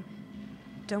Rory.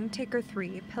 Dome Taker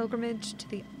 3. Pilgrimage to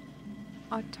the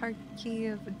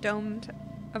autarky of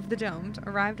the Domed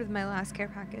arrived with my last care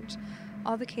package.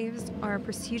 All the caves are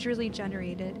procedurally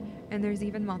generated, and there's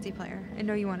even multiplayer. I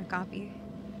know you want a copy.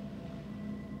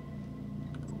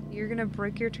 You're gonna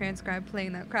break your transcribe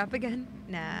playing that crap again?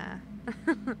 Nah.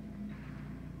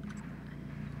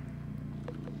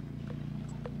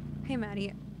 Hey,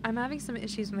 Maddie. I'm having some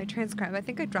issues with my transcribe. I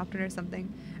think I dropped it or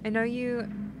something. I know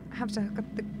you have to hook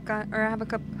up the guy, or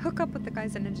hook up with the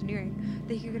guys in engineering.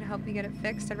 Think you could help me get it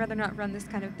fixed? I'd rather not run this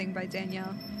kind of thing by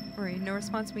Danielle. Rory, no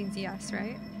response means yes,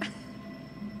 right?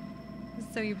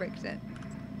 So you bricked it.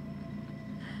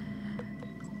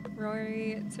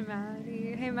 Rory to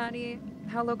Maddie. Hey, Maddie.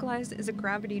 How localized is a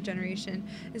gravity generation?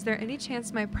 Is there any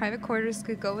chance my private quarters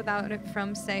could go without it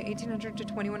from, say, 1800 to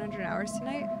 2100 hours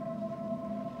tonight?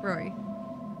 Rory.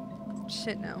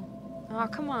 Shit, no. Oh,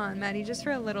 come on, Maddie, just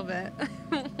for a little bit.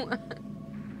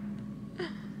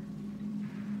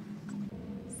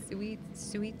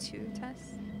 Sweet 2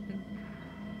 test?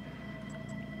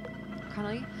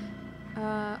 Connolly?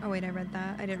 Oh wait, I read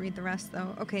that. I didn't read the rest,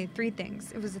 though. Okay, 3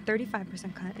 things. It was a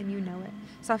 35% cut, and you know it.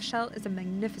 Soft Shell is a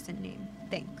magnificent name.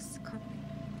 Thanks. Connolly.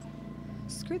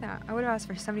 Screw that. I would have asked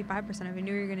for 75% if I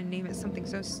knew you were going to name it something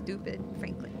so stupid,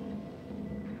 frankly.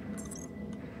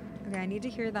 Okay, I need to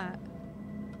hear that.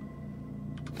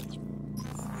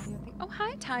 Oh,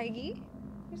 hi, Tiggy.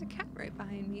 There's a cat right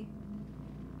behind me.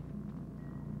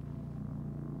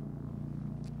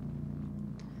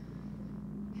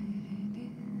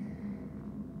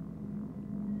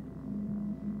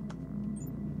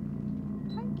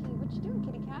 Tiggy, what you doing,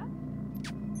 kitty cat?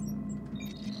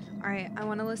 Alright, I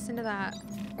want to listen to that.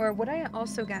 Or what I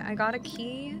also get, I got a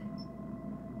key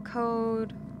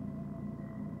code.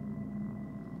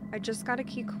 I just got a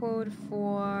key code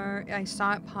for, I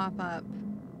saw it pop up.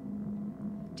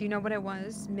 Do you know what it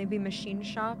was? Maybe machine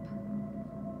shop?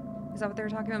 Is that what they were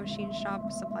talking about? Machine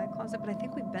shop, supply closet? But I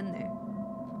think we've been there.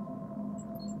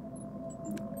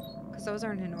 Because those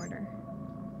aren't in order.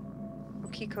 Oh,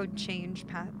 key code change,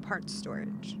 parts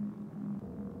storage.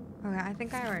 Okay, I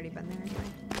think I already been there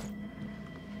anyway.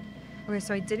 Okay,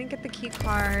 so I didn't get the key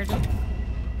card.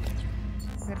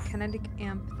 I got a kinetic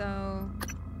amp though.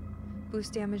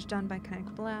 Boost damage done by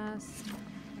kinetic blast.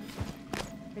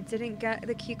 I didn't get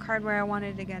the key card where I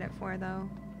wanted to get it for though.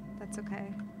 That's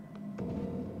okay.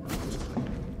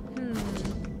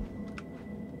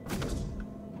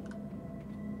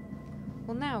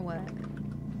 Well, now what?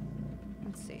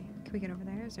 Let's see. Can we get over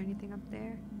there? Is there anything up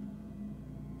there?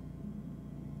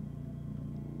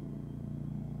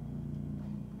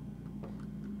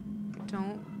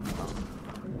 Don't fall.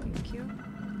 Thank you.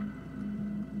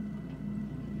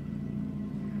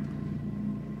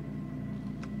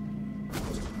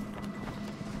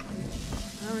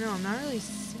 I don't know, I'm not really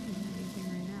seeing anything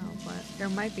right now, but there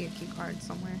might be a key card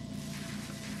somewhere.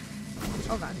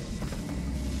 Oh god.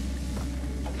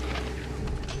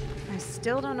 I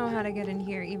still don't know how to get in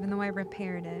here, even though I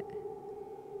repaired it.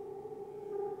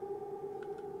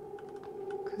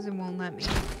 Because it won't let me.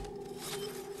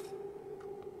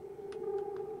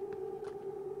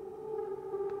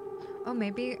 Oh,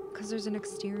 maybe because there's an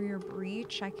exterior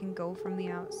breach, I can go from the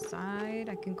outside.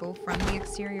 I can go from the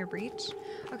exterior breach.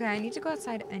 Okay, I need to go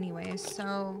outside anyway,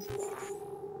 so...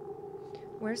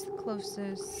 Where's the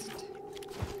closest...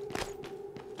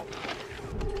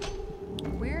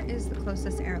 Where is the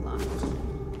closest airlock?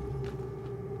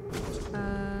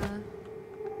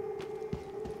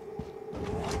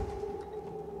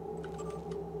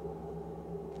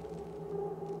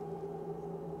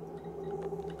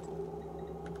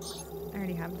 I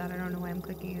already have that. I don't know why I'm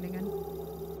clicking it again.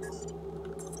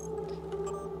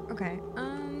 Okay,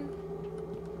 I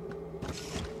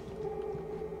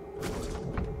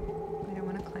don't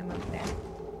want to climb up there.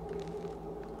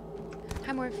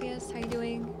 Hi Morpheus, how you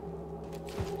doing?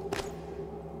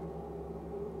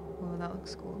 Oh, that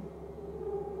looks cool.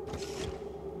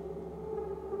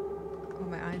 Oh,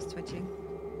 my eye's twitching.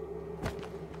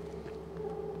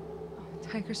 Oh,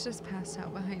 Tiger's just passed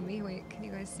out behind me. Wait, can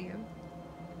you guys see him?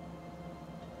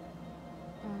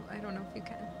 Oh, I don't know if you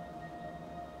can.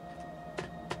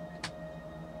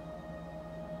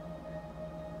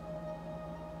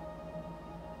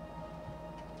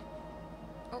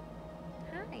 Oh,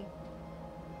 hi.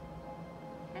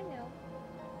 Hello.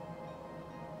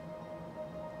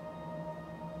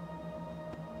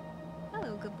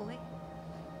 Hello, good boy.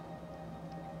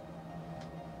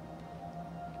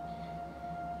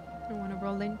 I want to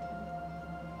roll in.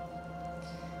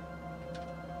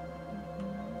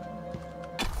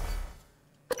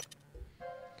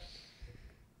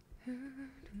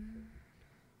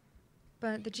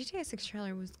 But the GTA 6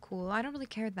 trailer was cool. I don't really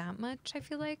care that much, I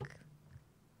feel like,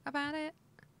 about it.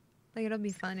 Like, it'll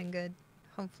be fun and good.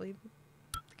 Hopefully,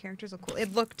 the characters are cool.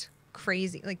 It looked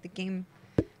crazy. Like, the game,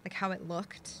 like, how it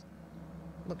looked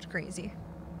crazy.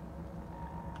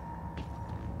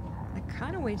 Like,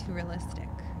 kind of way too realistic.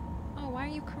 Oh, why are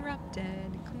you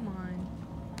corrupted? Come on.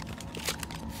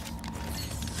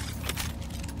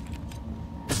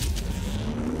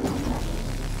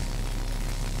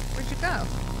 Where'd you go?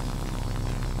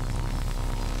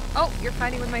 Oh, you're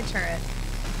fighting with my turret.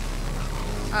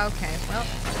 Okay, well.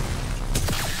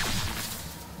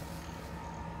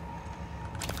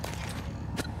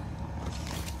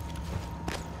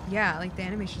 Yeah, like the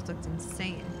animation looked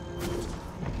insane.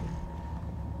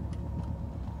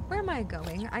 Where am I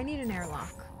going? I need an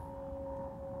airlock.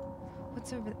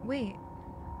 What's over wait.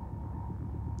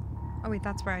 Oh wait,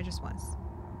 that's where I just was.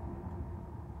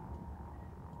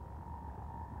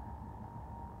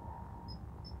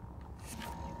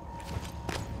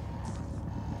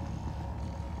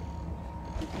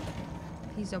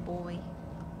 He's a boy.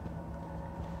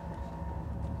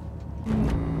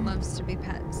 Loves to be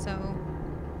pet, so...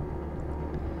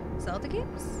 Zelda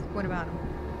games? What about him?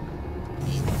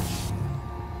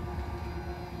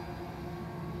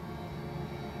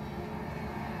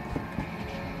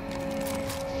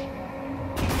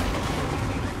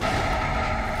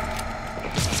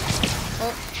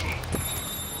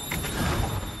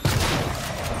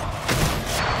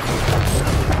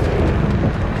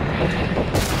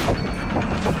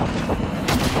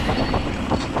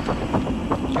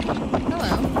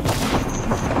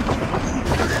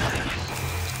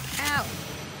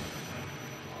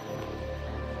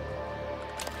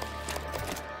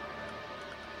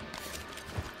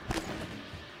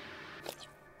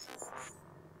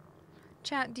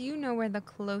 Chat, do you know where the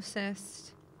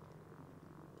closest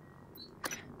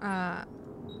hatch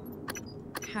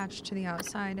to the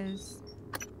outside is?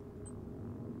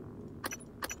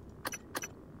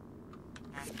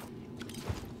 I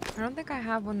don't think I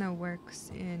have one that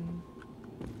works in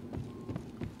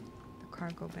the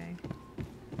cargo bay.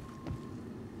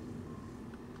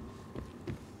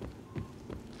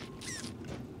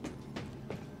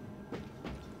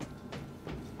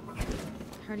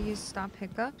 How do you stop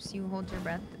hiccups? You hold your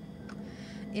breath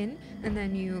in, and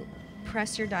then you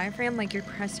press your diaphragm like you're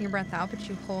pressing your breath out, but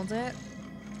you hold it.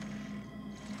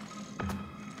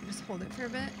 Just hold it for a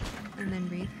bit, and then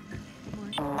breathe.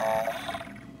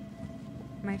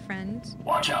 My friend,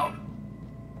 watch out.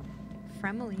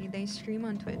 Fremily, they stream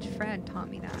on Twitch. Fred taught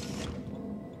me that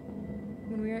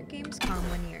when we were at Gamescom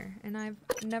one year, and I've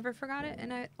never forgot it,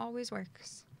 and it always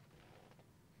works.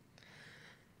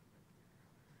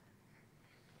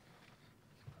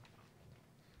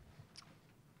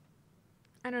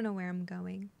 I don't know where I'm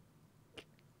going.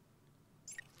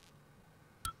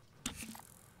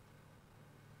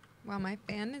 Wow, my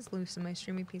fan is loose in my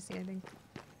streaming PC, I think.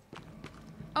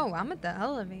 Oh, I'm at the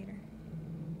elevator.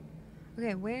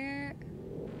 Okay, where...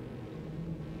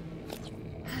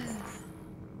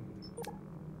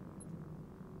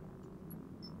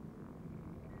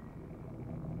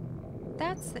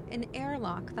 That's an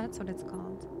airlock. That's what it's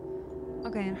called.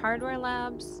 Okay, in Hardware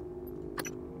Labs...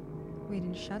 Wait,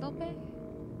 in Shuttle Bay?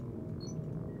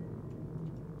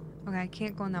 Okay, I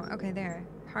can't go in that way. Okay, there.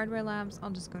 Hardware Labs. I'll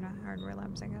just go to Hardware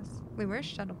Labs, I guess. Wait, where's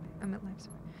Shuttle Bay? I'm at Life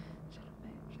Support. Shuttle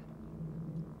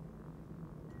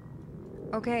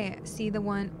Bay. Okay, see the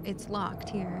one? It's locked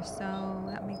here, so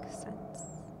that makes sense.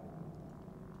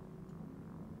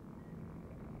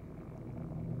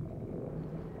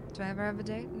 Do I ever have a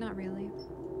date? Not really.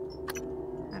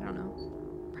 I don't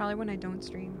know. Probably when I don't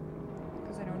stream.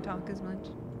 Because I don't talk as much.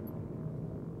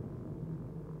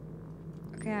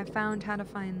 Okay, I found how to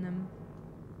find them.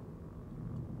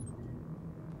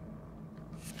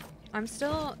 I'm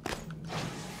still...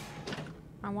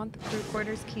 I want the crew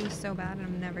quarters key so bad and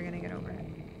I'm never gonna get over it.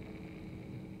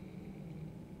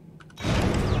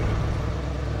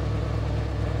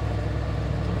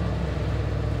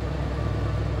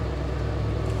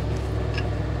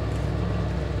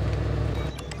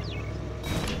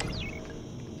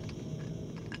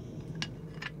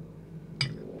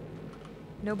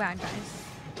 No bad guys.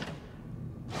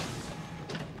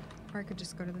 Or I could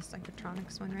just go to the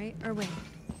psychotronics one, right? Or wait.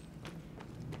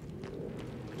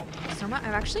 Soma?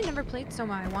 I've actually never played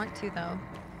Soma. I want to, though.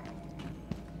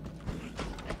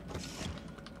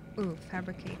 Ooh,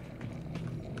 fabricate.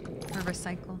 Or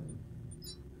recycle.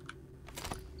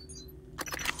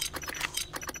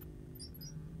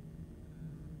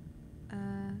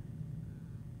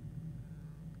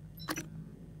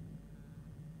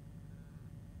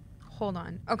 Hold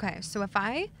on. Okay, so if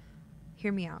I...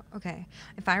 Hear me out. Okay.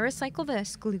 If I recycle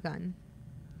this glue gun,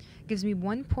 it gives me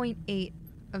 1.8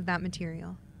 of that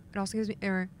material. It also gives me...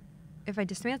 Or if I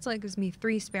dismantle it, it gives me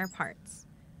 3 spare parts.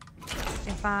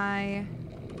 If I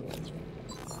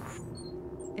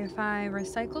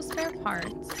recycle spare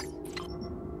parts...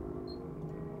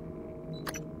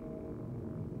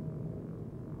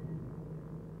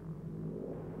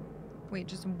 Wait,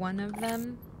 just one of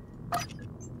them?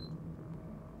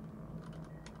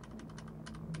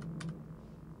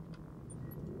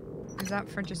 Is that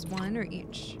for just one or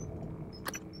each?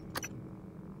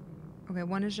 Okay,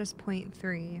 one is just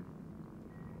 0.3.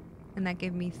 And that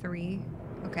gave me 3.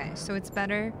 Okay, so it's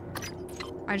better.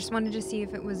 I just wanted to see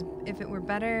if it were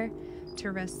better to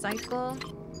recycle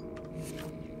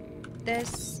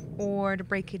this or to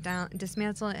break it down,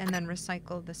 dismantle it, and then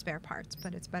recycle the spare parts.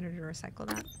 But it's better to recycle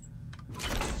that.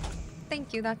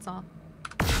 Thank you, that's all.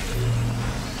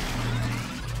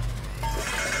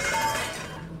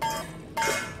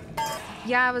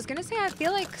 Yeah, I was gonna say I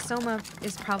feel like Soma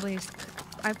is probably...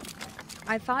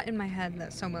 I thought in my head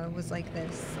that Soma was like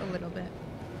this a little bit.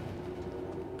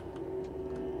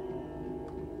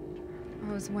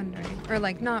 I was wondering. Or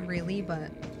like, not really,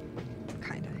 but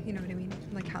kinda. You know what I mean?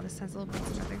 Like how this has little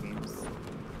bits in other games.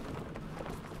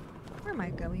 Where am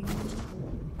I going?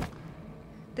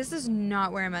 This is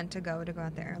not where I meant to go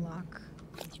out the airlock.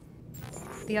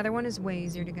 The other one is way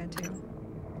easier to get to.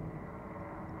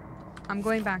 I'm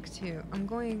going back to...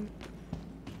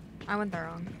 I went there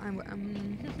wrong.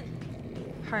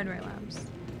 Hardware labs.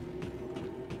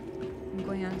 I'm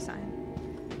going outside.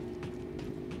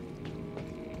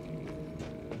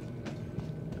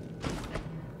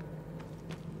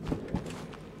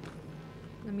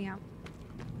 Let me out.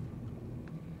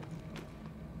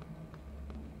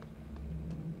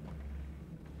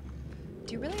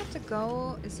 Do you really have to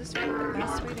go? Is this really the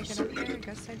best way to get up here? I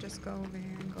guess I just go over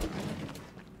here and go right.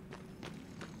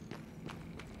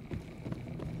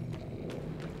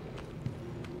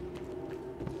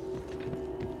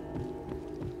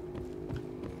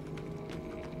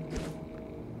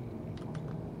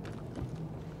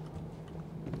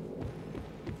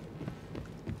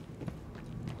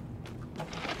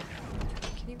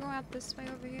 This way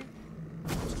over here?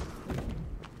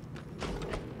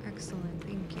 Excellent,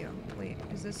 thank you. Wait,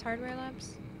 is this hardware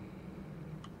labs?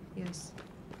 Yes.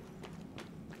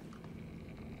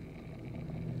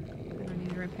 I don't need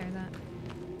to repair that.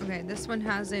 Okay, this one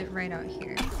has it right out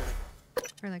here.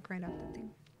 Or like right out the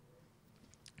thing.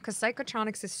 Because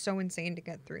psychotronics is so insane to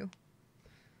get through.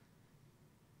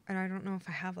 And I don't know if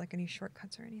I have like any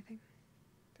shortcuts or anything.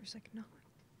 There's like no.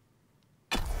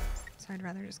 So I'd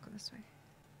rather just go this way.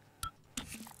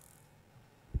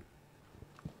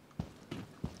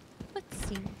 Let's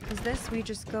see, because this we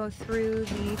just go through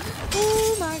the...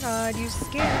 Oh my god, you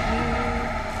scared me.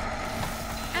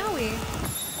 Owie.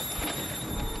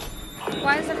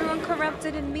 Why is everyone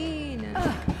corrupted and mean?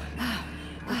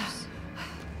 Oops.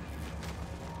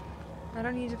 I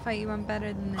don't need to fight you, I'm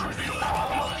better than this.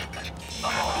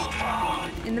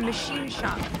 In the machine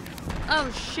shop. Oh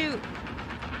shoot.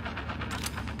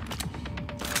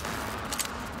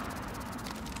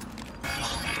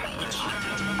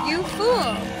 You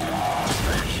fool!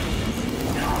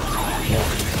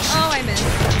 Oh, I missed.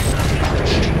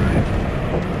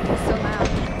 It's so loud.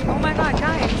 Oh my god,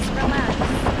 guys, relax.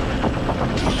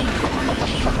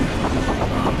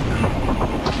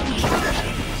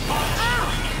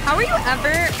 How are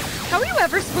you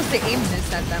ever supposed to aim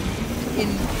this at them?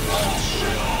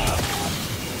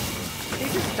 They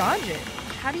just dodge it.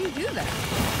 How do you do that?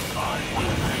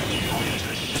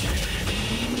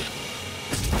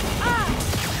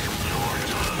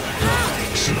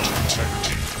 Exit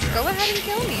detected. Go ahead and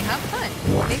kill me. Have fun.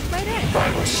 Make my day.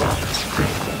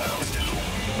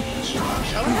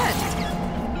 Go ahead.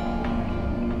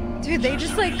 Dude, they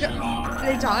just like,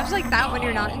 they dodge like that when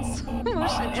you're not in slow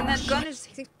motion. And that gun is,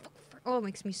 oh, it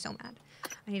makes me so mad.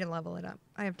 I need to level it up.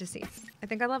 I have to see. I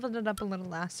think I leveled it up a little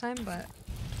last time, but.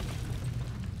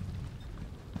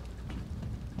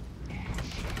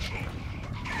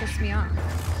 Piss me off.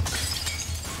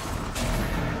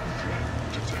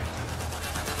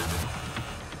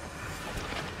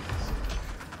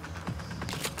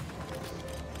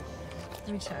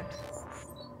 Let me check.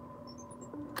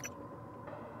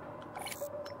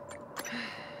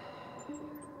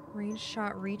 Range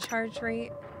shot recharge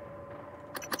rate.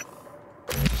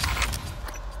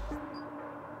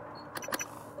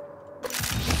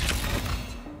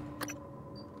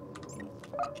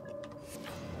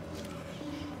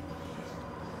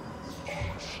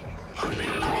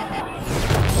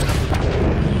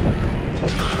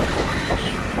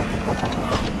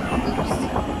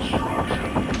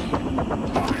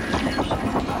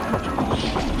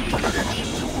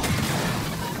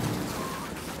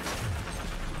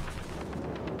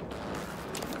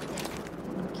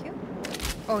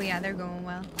 Oh yeah, they're going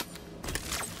well.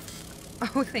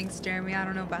 Oh, thanks, Jeremy. I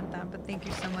don't know about that, but thank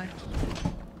you so much.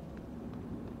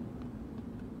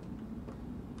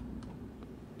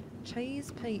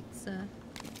 Cheese pizza.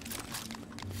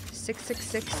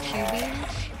 666 Q-beam.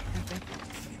 Epic.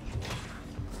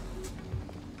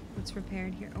 What's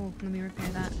repaired here? Oh, let me repair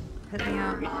that. Hit me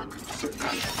out.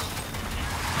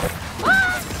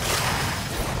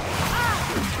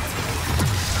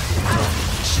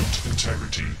 Suit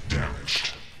integrity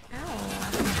damaged.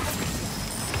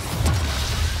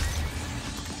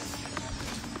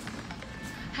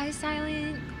 Hi,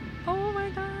 Silent. Oh my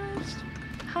gosh.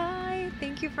 Hi.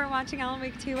 Thank you for watching Alan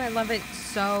Wake 2. I love it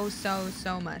so, so,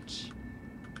 so much.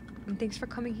 And thanks for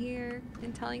coming here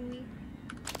and telling me.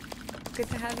 Good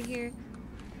to have you here.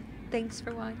 Thanks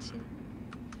for watching.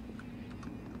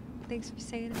 Thanks for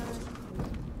saying hi.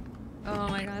 Oh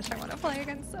my gosh, I want to play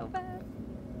again so bad.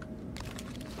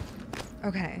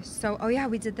 Okay, so, oh yeah,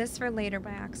 we did this for later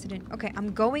by accident. Okay,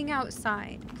 I'm going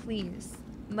outside. Please,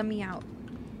 let me out.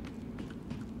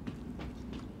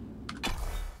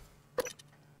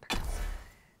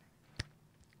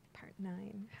 Part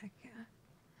 9, heck yeah.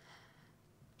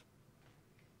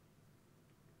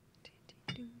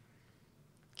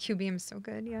 Q-beam is so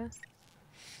good, yeah.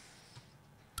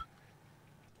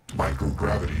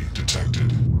 Microgravity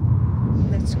detected.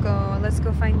 Let's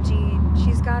go find Jean.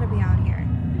 She's gotta be out here.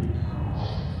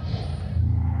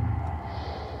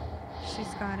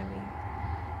 She's gotta be.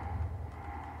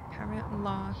 Parent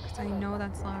locked. I know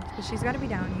that's locked, but she's gotta be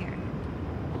down here.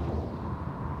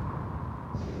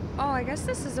 Oh, I guess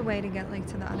this is a way to get like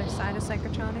to the other side of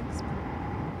Psychotronics.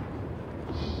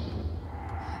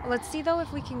 Let's see though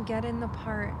if we can get in the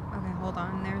part. Okay, hold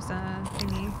on. There's a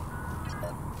thingy.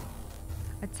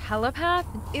 A telepath?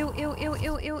 Ew, ew, ew,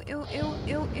 ew, ew, ew, ew,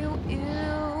 ew, ew, ew.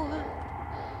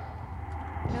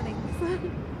 No thanks.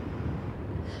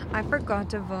 I forgot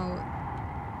to vote.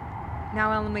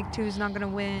 Now Alan Wake 2 is not gonna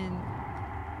win.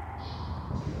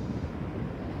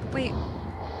 Wait.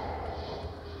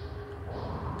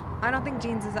 I don't think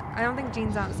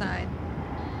Jean's outside.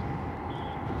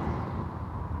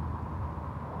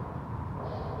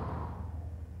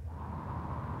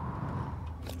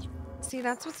 See,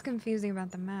 that's what's confusing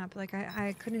about the map. Like,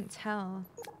 I couldn't tell.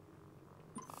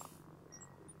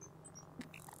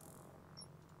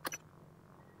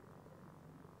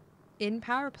 In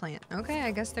power plant. Okay,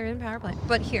 I guess they're in power plant.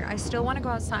 But here, I still want to go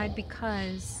outside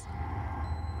because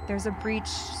there's a breach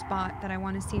spot that I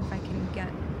want to see if I can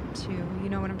get to. You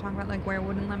know what I'm talking about? Like, where it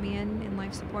wouldn't let me in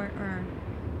life support or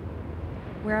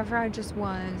wherever I just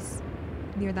was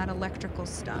near that electrical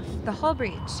stuff. The hull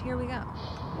breach. Here we go.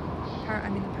 The power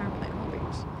plant hull breach.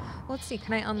 Well, let's see.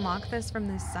 Can I unlock this from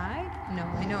this side? No,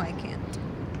 I know I can't.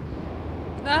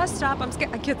 Ah, stop. I'm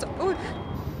scared. I can't. Oh.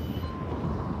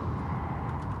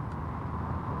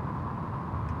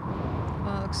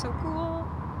 Oh, it looks so cool.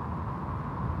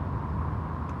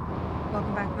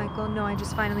 Welcome back, Michael. No, I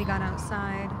just finally got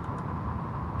outside.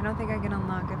 I don't think I can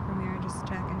unlock it from here. Just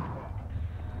checking.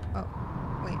 Oh,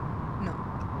 wait. No.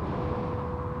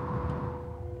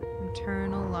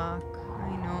 Internal lock.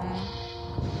 I know.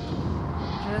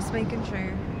 Just making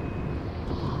sure.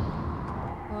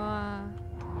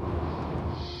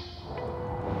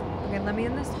 Okay, let me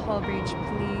in this hull breach,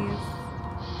 please.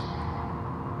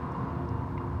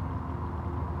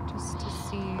 Just to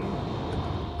see.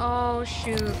 Oh,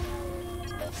 shoot.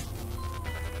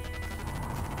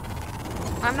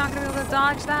 I'm not gonna be able to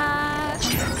dodge that.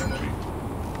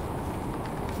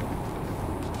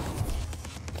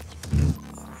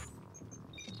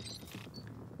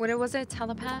 What was it?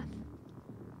 Telepath?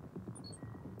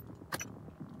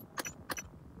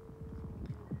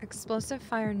 Explosive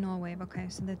fire null wave. Okay,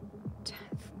 so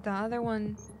the other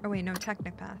one. Oh wait, no,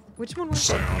 Technopath. Which one was?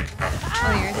 Psionic path.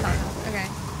 Oh, you're telepath. Okay.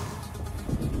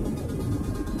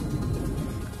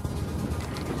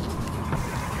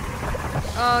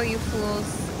 Oh, you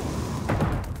fools.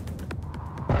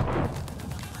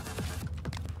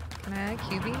 Can I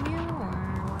QB you or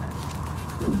what?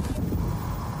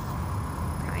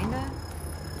 Kinda.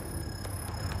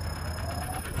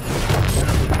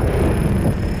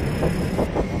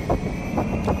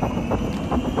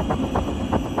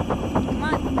 Come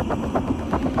on.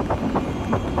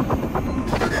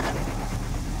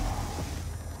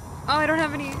 Oh, I don't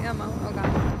have any ammo. Oh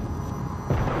god.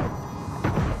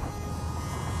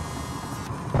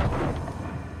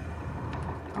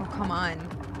 Oh, come on.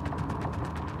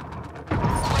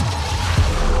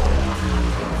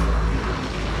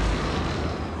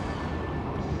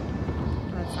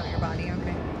 That's not your body,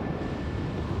 okay.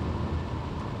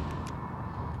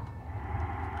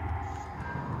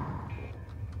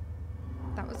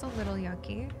 That was a little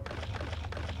yucky.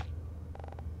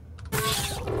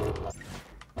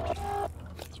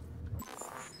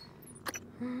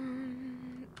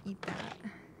 Eat that. Do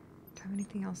I have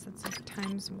anything else that's like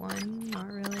 ×1? Not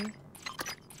really.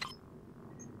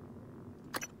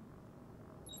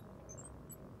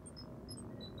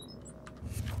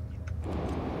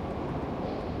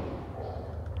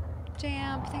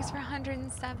 Jam, thanks for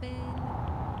 107.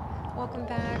 Welcome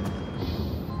back.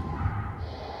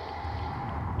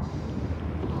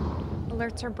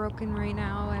 Alerts are broken right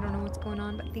now. I don't know what's going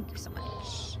on, but thank you so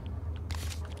much.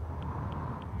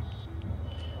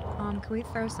 Can we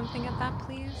throw something at that,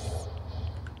 please?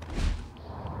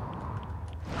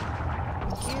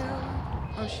 Thank you.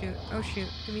 Oh shoot, oh shoot.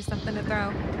 Give me something to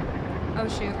throw. Oh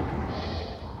shoot.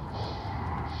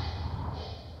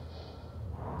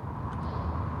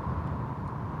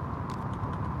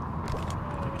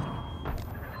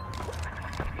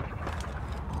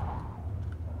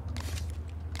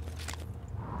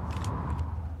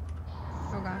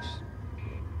 Oh gosh.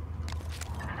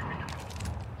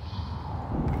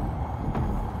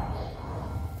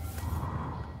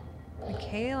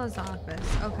 Michaela's office.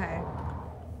 Okay.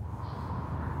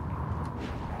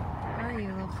 Where are you,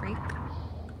 little freak?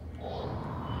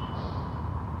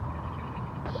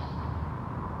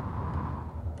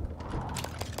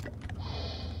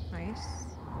 Nice.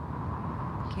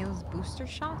 Michaela's booster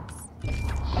shots?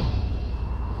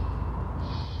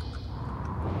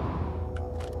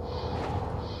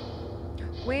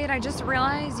 Wait, I just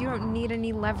realized you don't need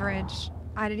any leverage.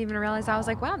 I didn't even realize. I was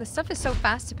like, wow, this stuff is so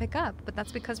fast to pick up. But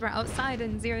that's because we're outside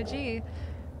in 0G.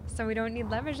 So we don't need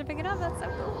leverage to pick it up. That's so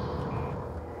cool.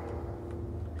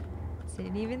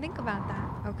 Didn't even think about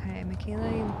that. Okay,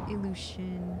 Michaela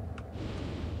Illusion.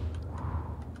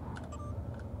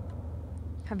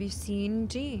 Have you seen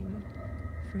Jean?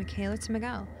 From Michaela to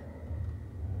Miguel.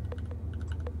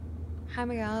 Hi,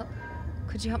 Miguel.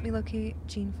 Could you help me locate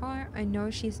Jean Farr? I know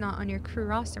she's not on your crew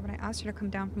roster, but I asked her to come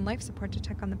down from life support to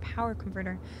check on the power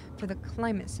converter for the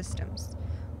climate systems.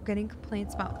 I'm getting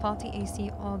complaints about faulty AC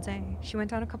all day. She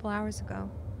went down a couple hours ago,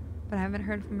 but I haven't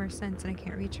heard from her since, and I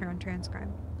can't reach her on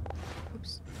transcribe.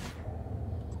 Oops.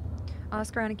 I'll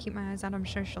ask around and keep my eyes out. I'm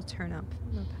sure she'll turn up.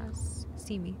 Lopez,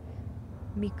 see me.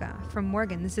 Mika, from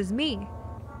Morgan. This is me.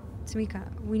 Tamika,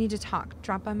 we need to talk.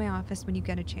 Drop by my office when you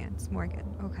get a chance. Morgan,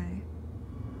 okay.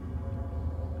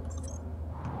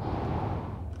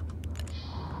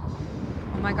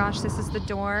 Oh my gosh, this is the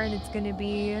door, and it's gonna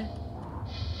be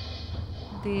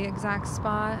the exact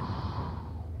spot.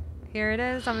 Here it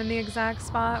is. I'm in the exact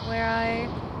spot where I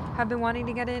have been wanting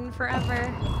to get in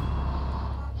forever.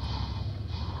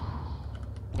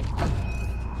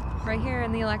 Right here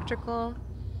in the electrical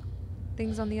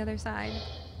things on the other side.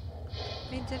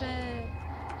 I did it.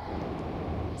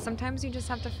 Sometimes you just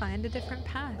have to find a different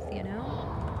path, you know?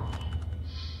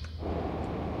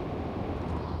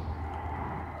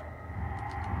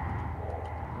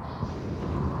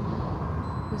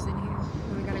 Who's in here?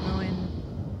 Oh, we gotta go in.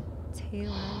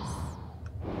 Taylor's.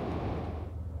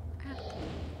 Ah,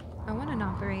 I want an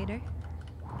operator.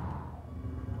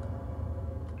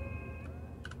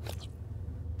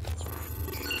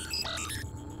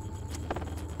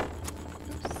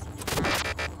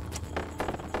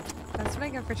 That's what I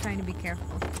get for trying to be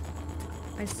careful.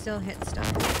 I still hit stuff.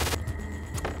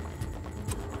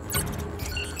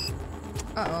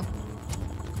 Uh-oh.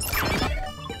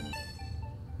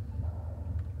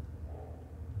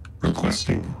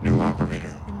 Requesting new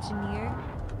operator. Engineer.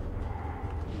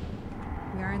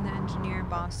 We are in the engineer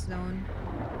boss zone.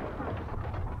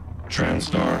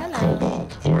 TranStar Hello.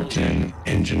 Cobalt 410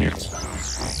 Engineer.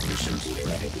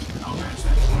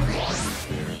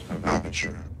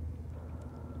 Aperture.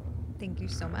 Thank you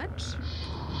so much.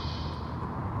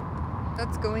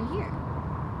 Let's go in here.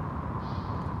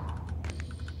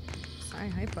 Sorry,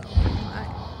 hypo. My.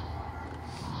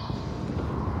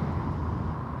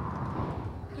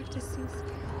 I have to see.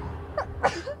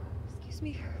 Excuse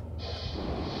me.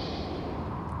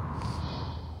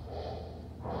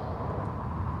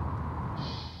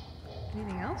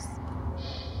 Anything else?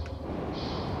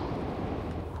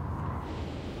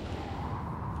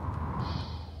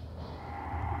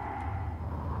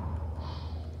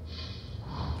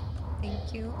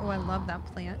 Thank you. Oh, I love that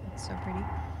plant. It's so pretty.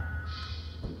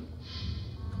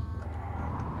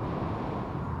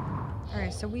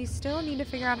 Alright, so we still need to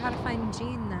figure out how to find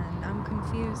Jean then. I'm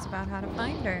confused about how to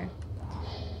find her.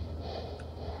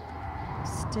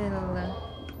 Still.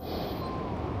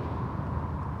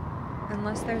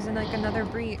 Unless there's like another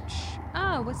breach.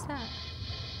 Oh, what's that?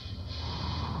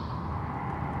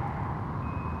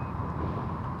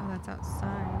 Oh, that's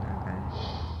outside. Okay.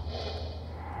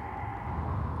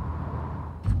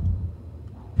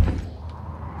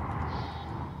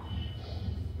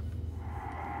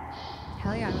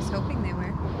 Hell yeah, I was hoping they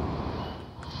were.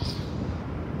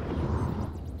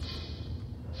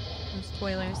 No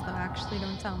spoilers though, actually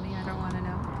don't tell me, I don't want to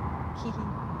know.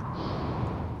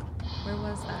 Where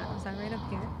was that? Was that right up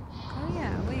here? Oh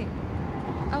yeah, wait.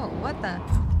 Oh, what the?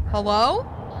 Hello?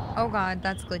 Oh god,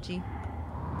 that's glitchy.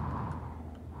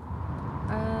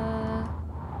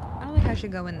 I don't think I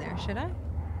should go in there, should I?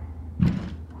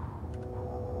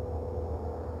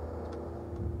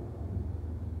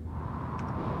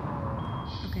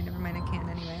 Okay, never mind, I can't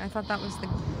anyway. I thought that was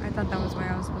where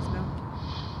I was supposed to go.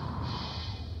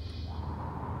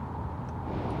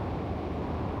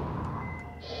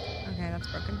 Okay, that's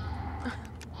broken.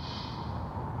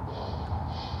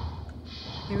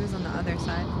 He was on the other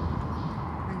side.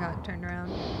 I got turned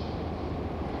around.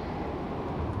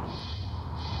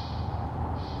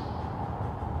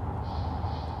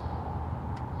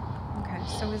 Okay,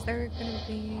 so is there gonna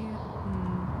be...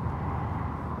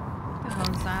 What the hell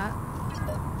is that?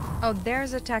 Oh,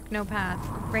 there's a technopath.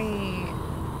 Great.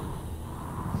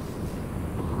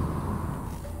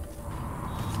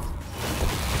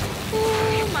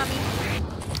 Ooh, mommy.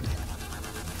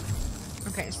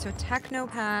 Okay, so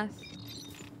technopath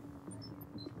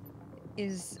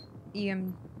is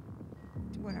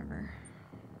whatever.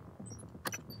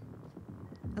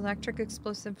 Electric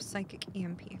explosive psychic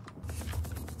EMP.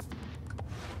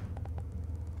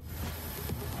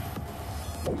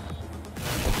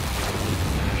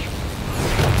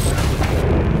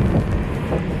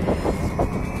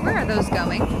 Where are those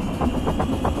going?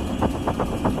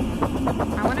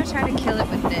 I want to try to kill it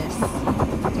with this.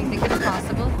 Do you think it's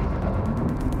possible?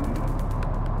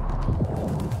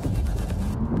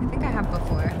 I think I have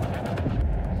before.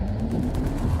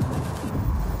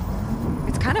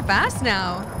 It's kind of fast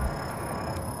now.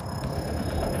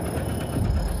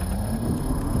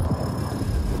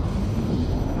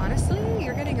 Honestly,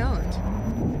 you're getting owned.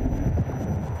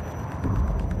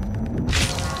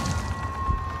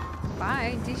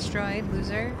 Bye, destroyed,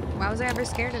 loser. Why was I ever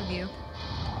scared of you?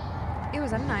 Ew,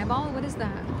 is that an eyeball? What is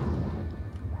that?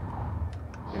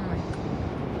 Never mind.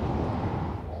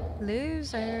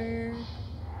 Loser.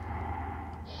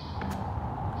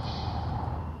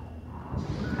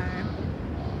 Okay.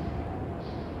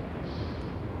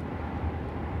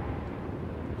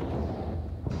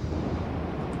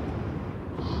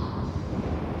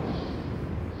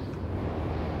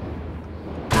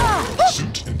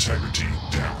 Suit integrity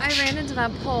damaged. I ran into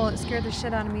that pole. It scared the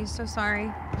shit out of me. So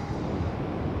sorry.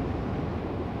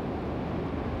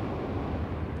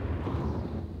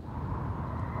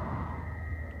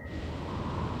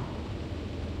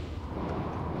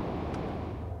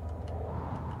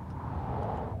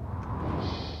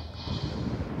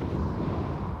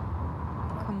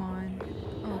 Come on.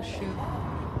 Oh shoot.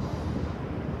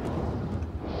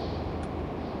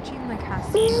 Jean like has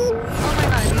to. Oh my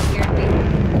god, you scared me.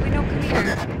 Wait, no, come here.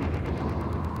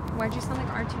 Why'd you sound like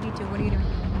R2-D2? What are you doing?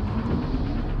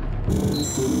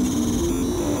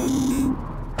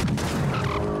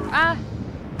 Ah!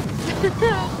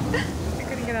 I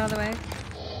couldn't get out of the way.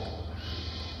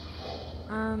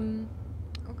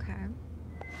 Okay.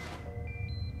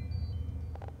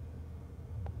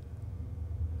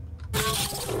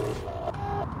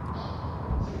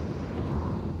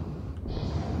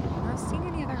 I'm not seeing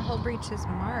any other hull breaches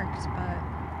marked, but...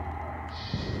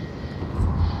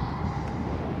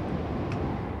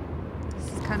 This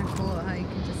is kind of cool how you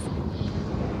can just...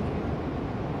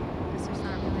 Guess there's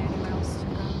not really anywhere else to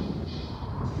go.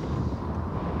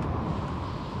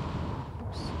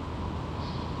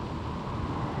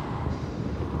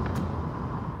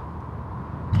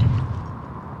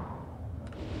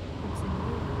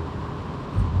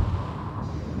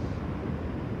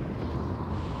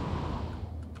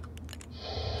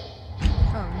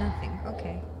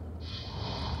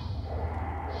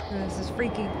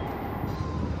 freaky.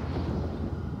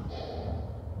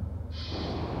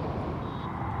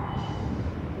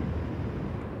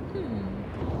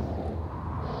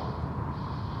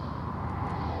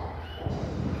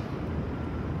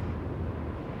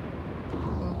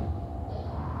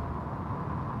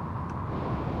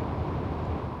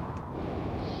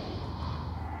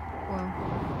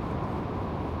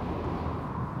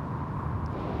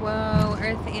 Whoa,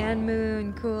 Earth and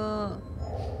Moon, cool.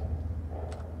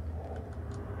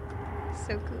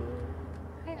 So cool.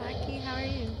 Hi Aki, how are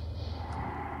you?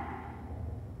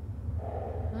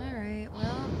 Alright,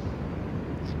 well,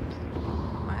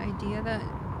 my idea that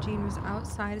Jean was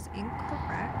outside is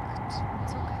incorrect.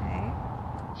 It's okay.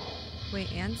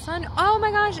 Wait, Anson? Oh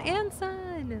my gosh,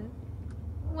 Anson!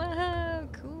 Whoa,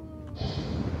 cool.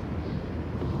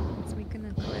 Let's make an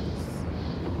eclipse.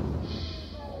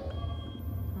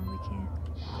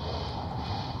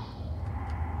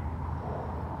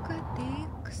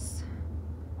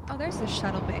 Oh, there's the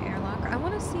Shuttle Bay airlock. I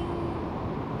want to see...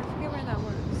 I forget where that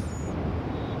was.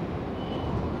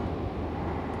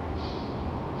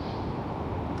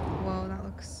 Whoa, that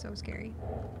looks so scary.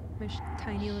 My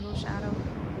tiny little shadow.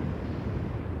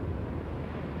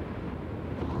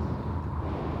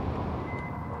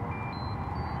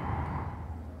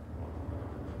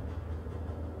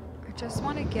 I just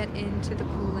want to get into the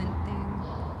coolant thing.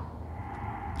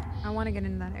 I want to get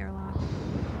into that airlock.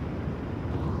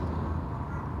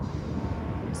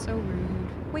 So rude.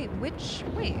 Wait, which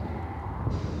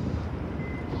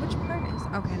part is...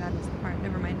 Okay, that is the part.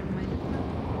 Never mind, never mind.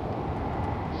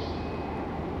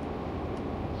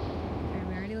 Okay,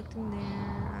 we already looked in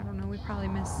there. I don't know, we probably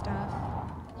missed stuff.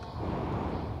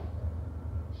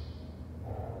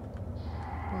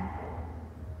 Whoa.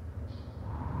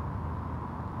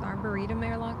 The Arboretum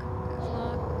airlock is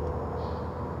locked.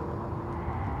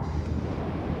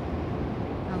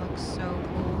 That looks so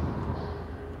cool.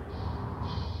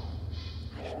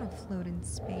 Float in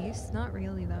space. Not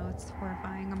really though, it's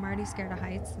horrifying. I'm already scared of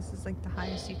heights. This is like the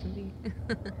highest you can be.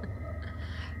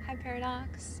 Hi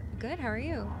Paradox. Good, how are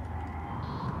you?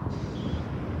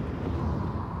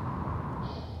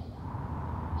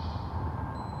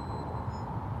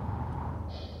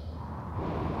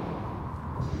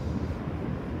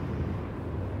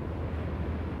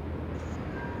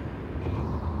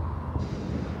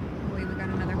 Oh wait, we got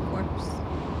another corpse.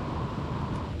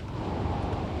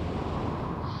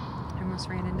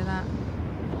 Ran into that.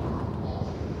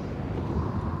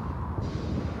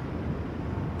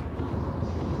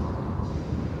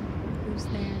 Who's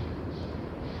there?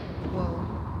 Whoa.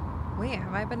 Wait,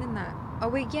 have I been in that? Oh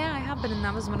wait, yeah, I have been in.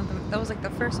 That was one of the. That was like the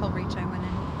first whole reach I went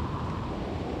in.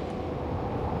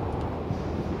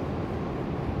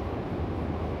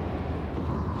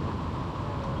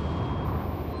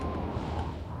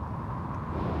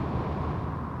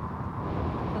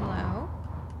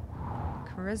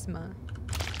 Charisma.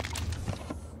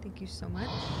 Thank you so much.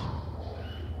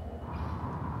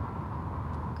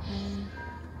 Okay.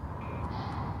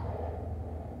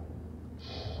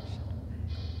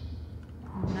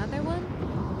 Another one?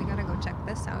 Oh, we gotta go check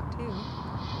this out too.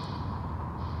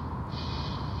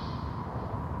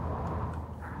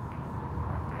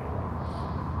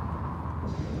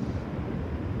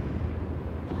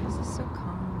 Why is this so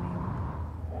calming?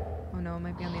 Oh no, it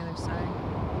might be on the other side.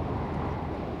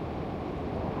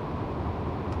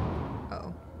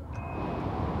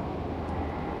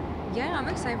 Yeah, I'm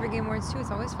excited for Game Awards too.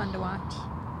 It's always fun to watch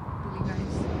with you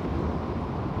guys.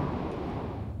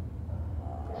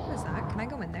 What is that? Can I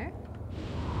go in there?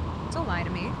 Don't lie to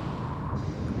me. I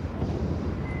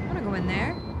want to go in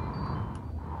there.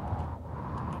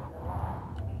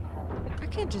 I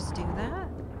can't just do that.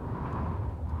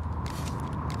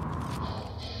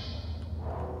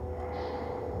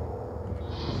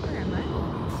 Where am I?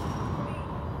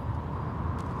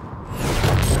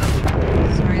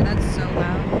 Sorry, that's so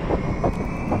loud.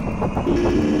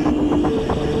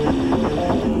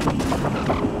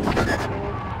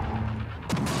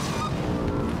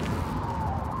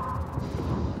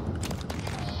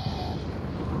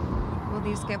 Well,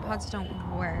 these escape pods don't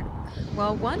work.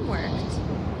 Well, one worked.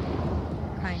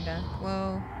 Kinda.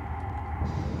 Well,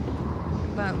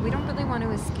 but we don't really want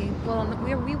to escape. Well,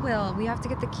 we will. We have to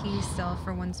get the key still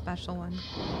for one special one.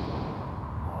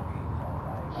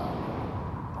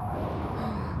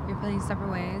 You're playing separate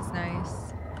ways.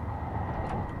 Nice.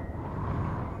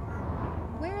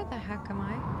 Where the heck am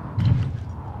I?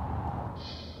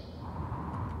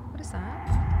 What is that?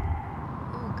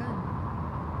 Oh, a gun.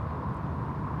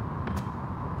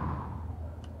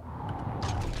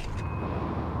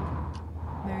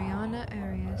 Mariana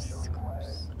Arias.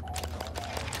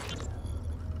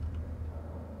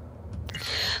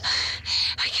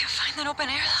 an open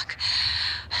airlock.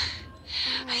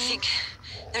 I think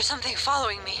there's something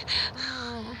following me.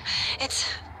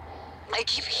 I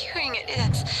keep hearing it.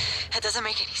 It doesn't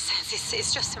make any sense.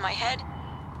 It's just in my head.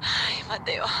 Ay,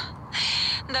 Mateo.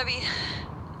 David,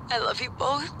 I love you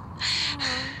both.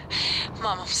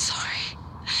 Mom, I'm sorry.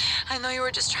 I know you were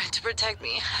just trying to protect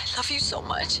me. I love you so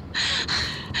much.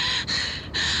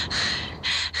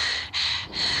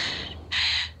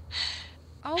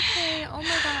 Okay, oh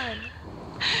my god.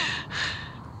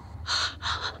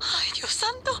 Ay, Dios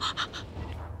santo.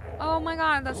 Oh my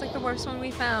god, that's like the worst one we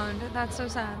found. That's so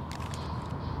sad.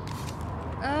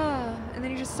 Ugh, and then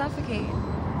you just suffocate.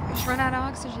 You just run out of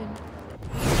oxygen.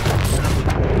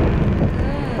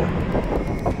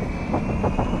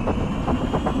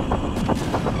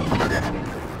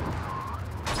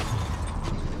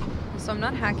 So I'm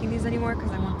not hacking these anymore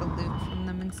because I want the loot from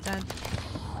them instead.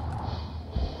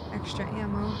 Extra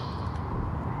ammo.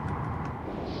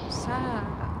 Sad.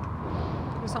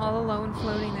 Just all alone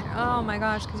floating there. Oh my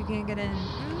gosh, because you can't get in.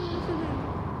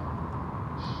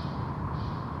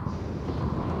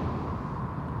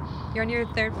 You're on your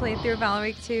third playthrough of Alan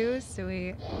Wake 2?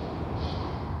 Sweet. I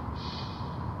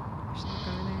should look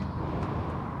over there.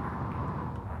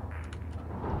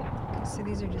 Okay, so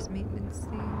these are just maintenance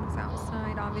things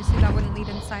outside. Obviously that wouldn't lead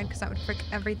inside because that would frick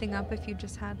everything up if you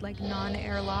just had like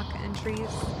non-airlock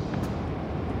entries.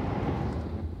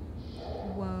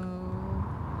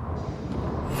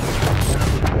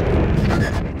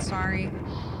 Sorry.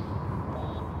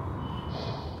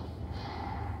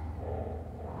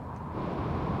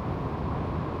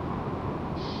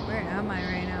 Where am I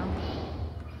right now?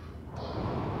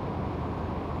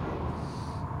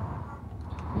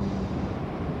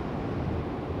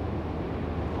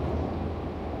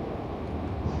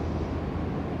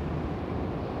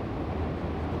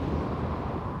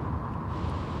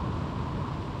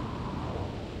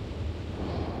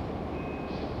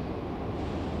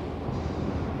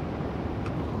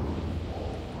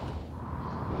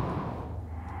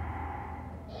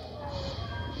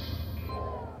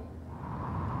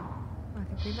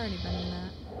 We've already been in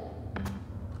that.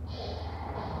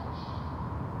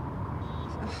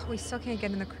 Ugh, we still can't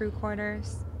get in the crew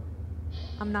quarters.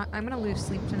 I'm gonna lose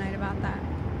sleep tonight about that.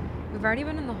 We've already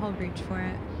been in the hull breach for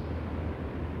it.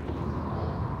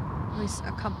 At least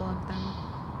a couple of them.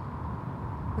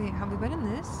 Wait, have we been in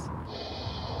this?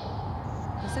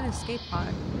 It's an escape pod.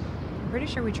 I'm pretty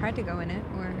sure we tried to go in it,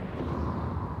 or...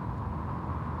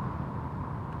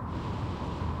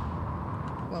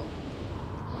 Whoa.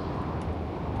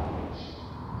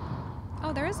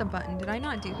 Oh, there is a button. Did I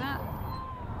not do that?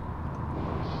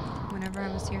 Whenever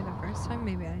I was here the first time?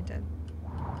 Maybe I did.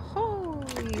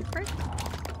 Holy frick.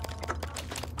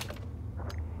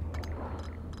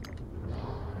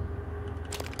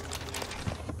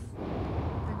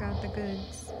 I got the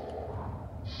goods.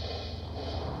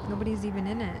 Nobody's even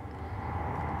in it.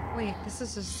 Wait, this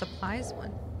is a supplies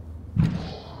one.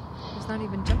 There's not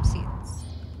even jump seats.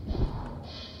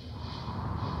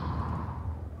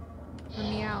 Let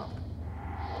me out.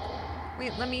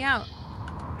 Wait, let me out.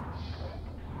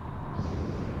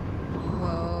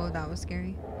 Whoa, that was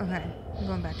scary. Okay, I'm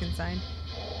going back inside.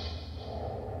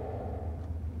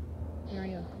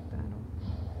 Area battle.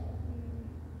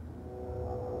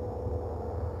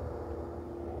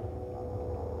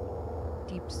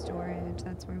 Deep storage,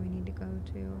 that's where we need to go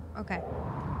to. Okay.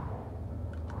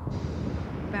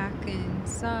 Back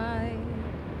inside.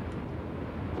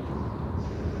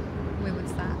 Wait,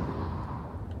 what's that?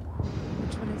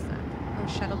 Which one is that? Oh,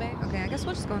 Shuttle Bay? Okay, I guess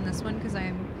we'll just go on this one because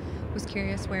I was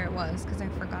curious where it was because I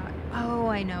forgot. Oh,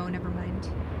 I know. Never mind.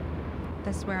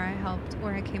 That's where I helped,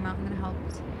 or I came out and then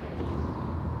helped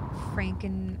Frank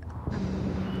and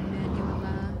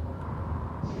Manuela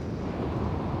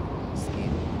escape.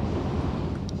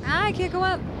 Ah, I can't go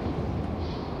up.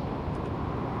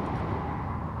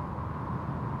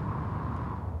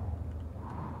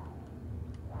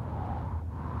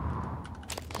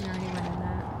 We already went in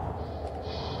that.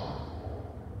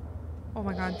 Oh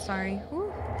my god, sorry.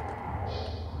 Whew.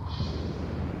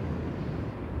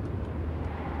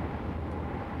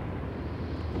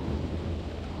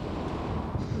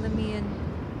 Let me in.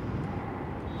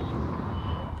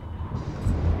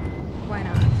 Why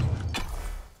not?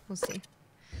 We'll see.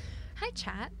 Hi,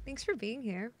 chat. Thanks for being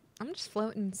here. I'm just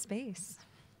floating in space.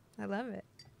 I love it.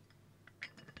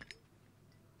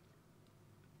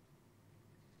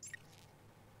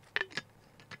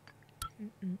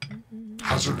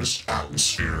 Hazardous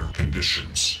atmosphere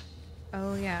conditions.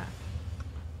 Oh, yeah.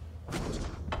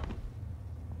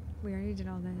 We already did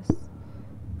all this.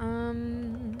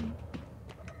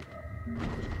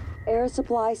 Air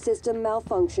supply system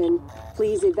malfunction.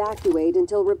 Please evacuate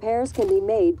until repairs can be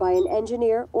made by an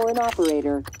engineer or an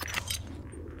operator.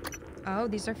 Oh,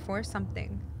 these are for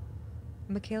something.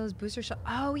 Michaela's booster shot.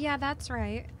 Oh, yeah, that's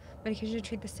right. Medication to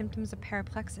treat the symptoms of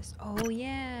paraplexis. Oh,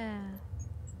 yeah.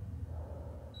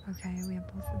 Okay, we have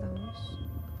both of those.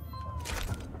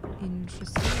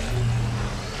 Interesting.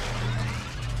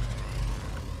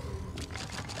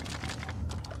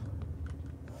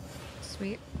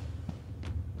 Sweet.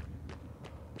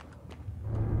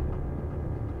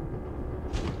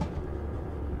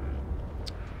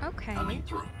 Okay.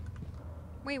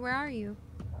 Wait, where are you?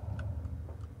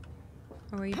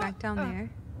 Or are you back down there?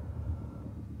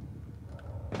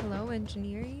 Hello,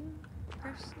 engineering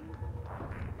person?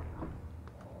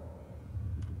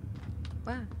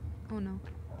 Wow. Oh no.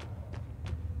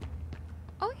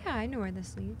 Oh yeah, I know where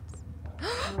this leads.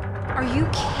 Are you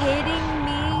kidding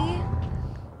me?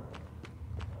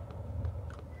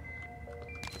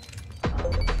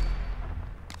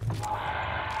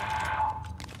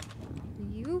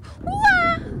 You?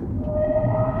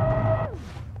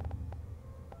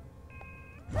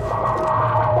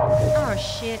 Oh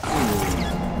shit.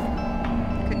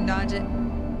 Couldn't dodge it.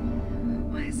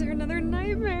 Why is there another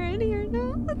nightmare in here?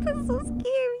 No, that's so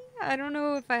scary. I don't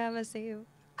know if I have a save.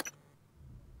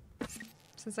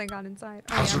 Since I got inside.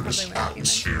 Oh, Hazardous yeah,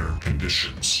 atmosphere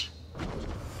conditions.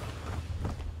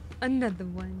 Another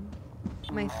one.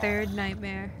 My third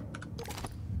nightmare.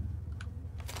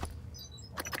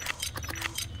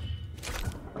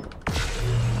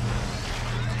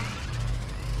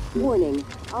 Warning,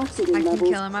 oxygen I can levels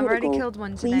kill him. I've already critical. killed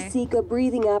one today. Please seek a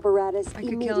breathing apparatus I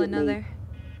could immediately. kill another.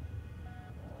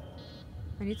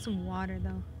 I need some water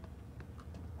though.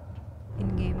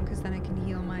 In game, because then I can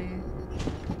heal my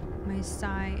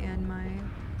Psy and my.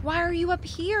 Why are you up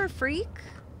here, freak?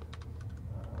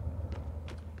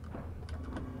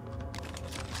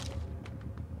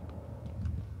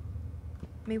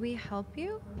 May we help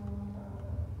you?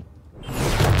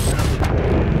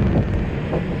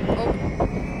 Oh.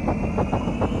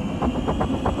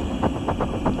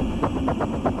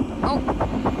 Oh.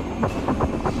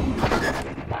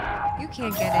 You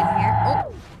can't get in here.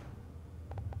 Oh.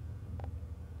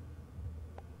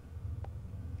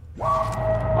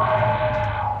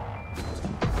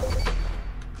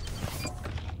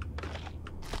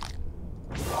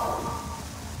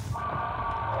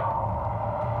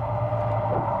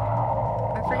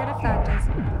 I forget if that does.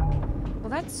 Will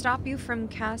that stop you from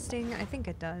casting? I think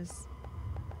it does.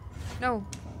 No.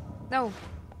 No.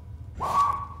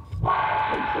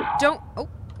 Don't. Oh.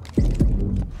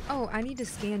 Oh, I need to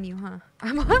scan you, huh?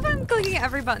 I'm clicking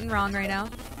every button wrong right now.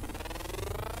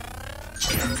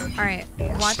 Alright,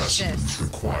 watch this.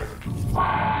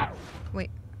 Wait.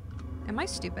 Am I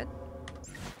stupid?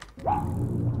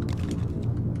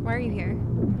 Why are you here?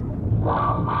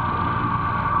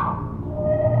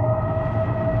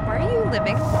 Why are you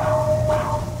living?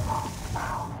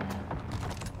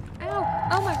 Ow!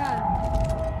 Oh my god.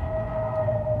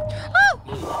 Oh!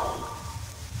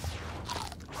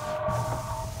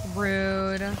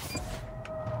 Rude.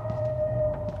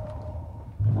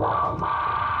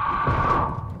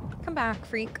 Come back,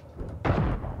 freak.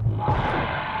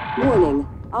 Warning,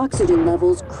 oxygen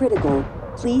levels critical.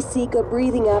 Please seek a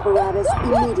breathing apparatus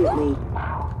immediately.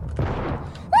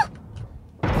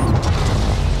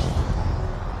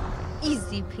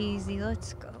 Easy peasy,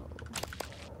 let's go.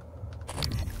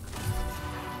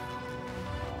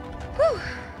 Whew.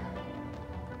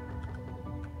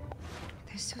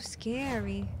 They're so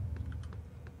scary.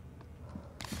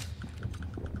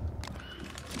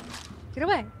 Get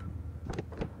away.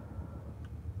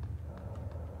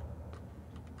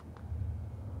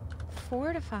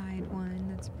 Fortified one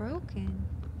that's broken.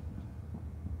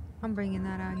 I'm bringing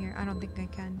that out here. I don't think I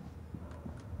can.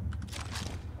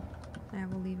 I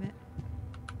will leave it.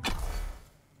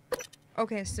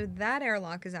 Okay, so that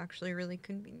airlock is actually really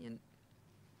convenient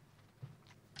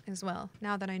as well,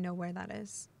 now that I know where that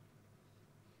is.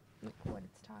 Look what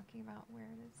it's talking about, where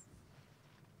it is.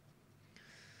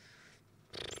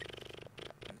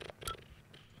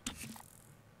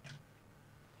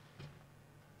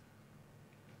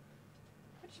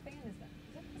 Which fan is that?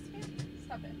 Is that this fan?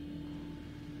 Stop it.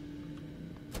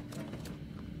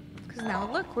 Because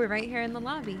now look, we're right here in the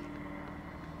lobby.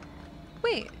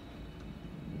 Wait.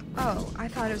 Oh, I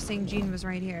thought it was saying Jean was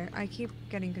right here. I keep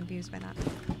getting confused by that.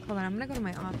 Hold on, I'm gonna go to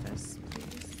my office,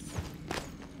 please.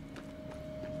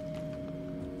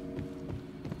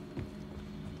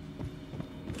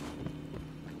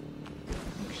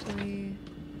 Actually,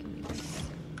 give me this.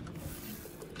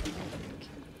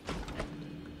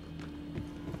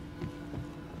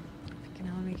 Freaking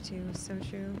hell, make two. so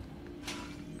true.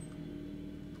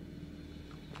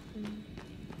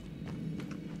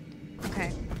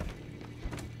 Okay.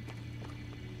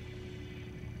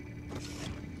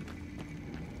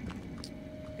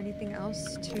 Anything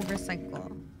else to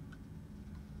recycle?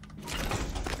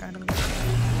 Gotta look.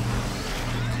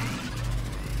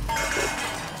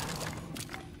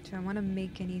 Do I want to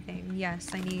make anything? Yes,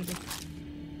 I need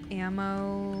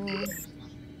ammo.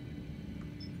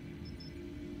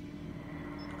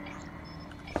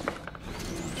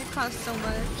 It costs so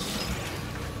much.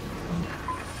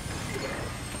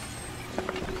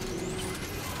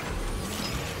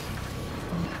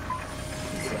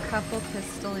 Just a couple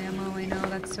pistol ammo. I know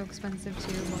that's so expensive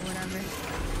too, but whatever.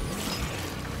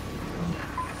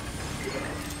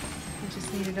 I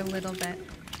just needed a little bit.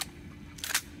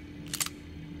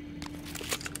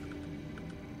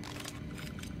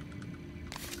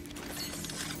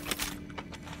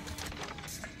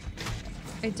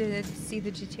 I did see the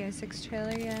GTA 6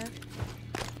 trailer, yeah.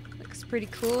 Looks pretty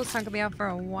cool. It's not gonna be out for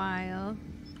a while.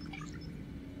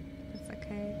 That's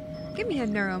okay. Give me a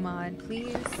neuromod,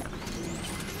 please.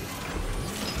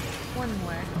 One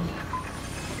more.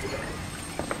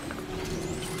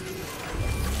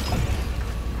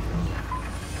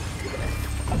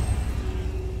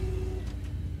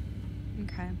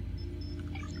 Okay.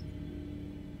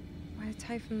 Why did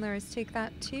Typhon Lures take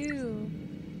that too?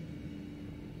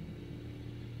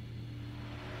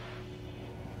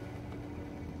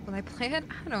 Will I play it?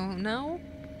 I don't know.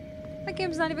 That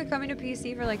game's not even coming to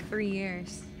PC for like 3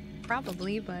 years.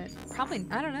 Probably, but probably,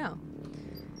 I don't know.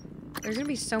 There's gonna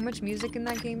be so much music in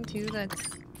that game too that's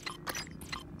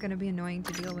gonna be annoying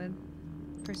to deal with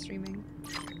for streaming.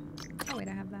 Oh wait,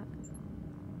 I have that.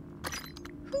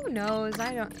 Who knows?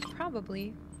 I don't,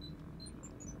 probably.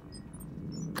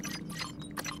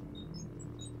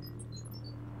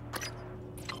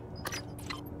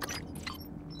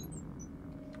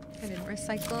 I didn't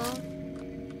recycle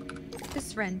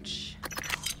this wrench.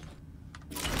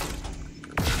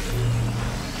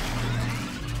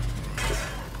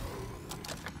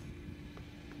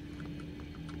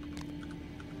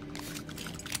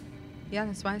 Yeah,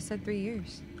 that's why I said 3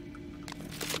 years.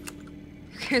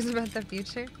 Who cares about the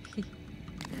future?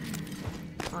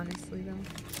 Honestly, though.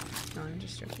 No, I'm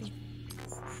just joking.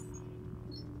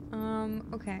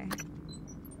 Okay.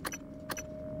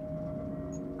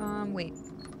 Wait.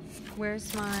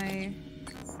 Where's my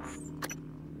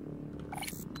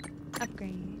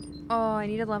upgrade? Oh, I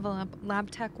need to level up.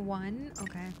 Lab Tech 1?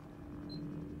 Okay.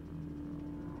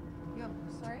 Yo,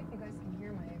 sorry if you guys can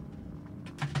hear my...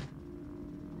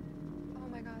 Oh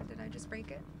my god, did I just break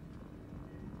it?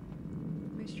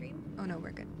 My stream? Oh no,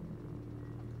 we're good.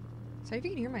 Sorry if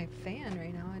you can hear my fan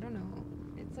right now. I don't know.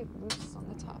 It's like loose on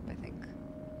the top, I think.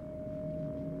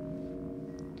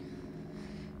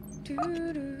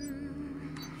 Doo-doo.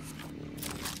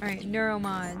 Alright,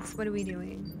 neuromods. What are we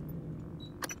doing?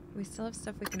 We still have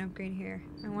stuff we can upgrade here.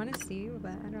 I want to see,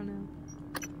 but I don't know.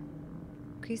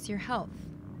 Increase your health.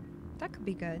 That could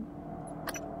be good.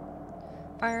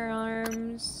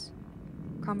 Firearms.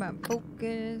 Combat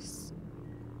focus.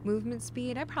 Movement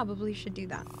speed. I probably should do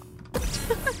that.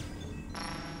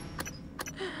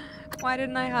 Why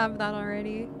didn't I have that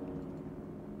already?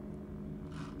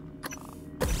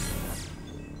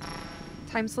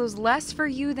 Time slows less for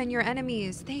you than your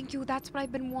enemies. Thank you, that's what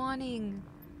I've been wanting.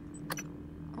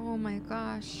 Oh my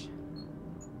gosh.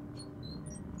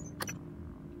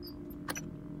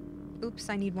 Oops,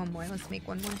 I need one more. Let's make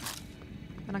one more.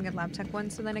 Then I'll get Lab Tech 1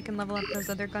 so then I can level up those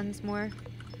other guns more.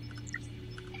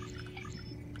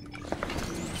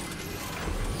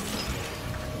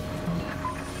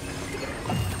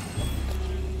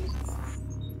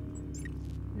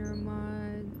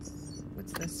 Neuromods.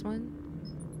 What's this one?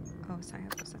 Oh, sorry,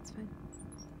 that's fine.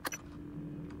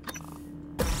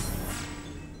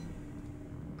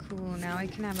 Cool, now I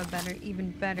can have a better,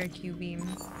 even better Q-beam.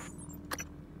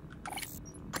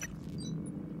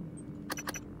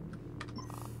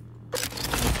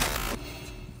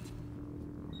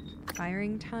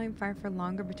 Firing time, fire for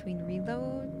longer between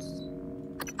reloads.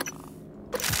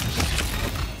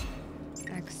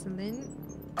 Excellent.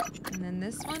 And then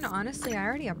this one, honestly, I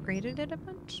already upgraded it a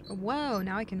bunch. Whoa,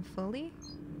 now I can fully?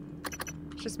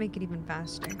 Just make it even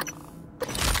faster.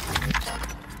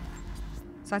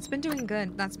 So that's been doing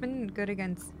good. That's been good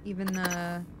against even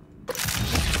the...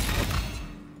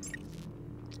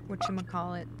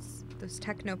 whatchamacallits. Those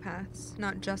technopaths,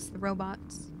 not just the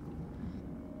robots.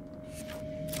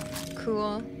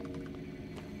 Cool.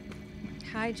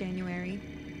 Hi, January.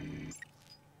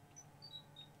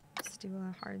 Let's do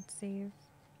a hard save.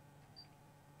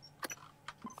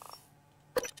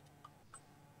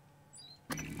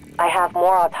 I have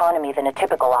more autonomy than a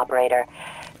typical operator.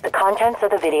 The contents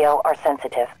of the video are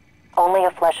sensitive. Only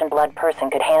a flesh and blood person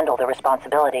could handle the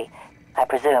responsibility, I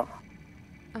presume.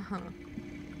 Uh-huh.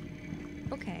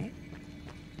 Okay.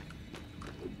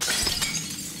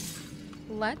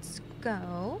 Let's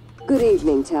go. Good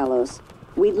evening, Talos.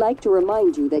 We'd like to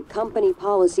remind you that company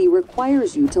policy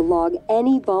requires you to log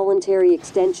any voluntary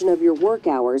extension of your work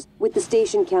hours with the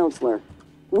station counselor.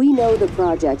 We know the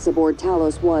projects aboard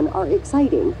Talos 1 are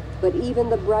exciting, but even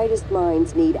the brightest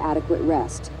minds need adequate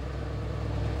rest.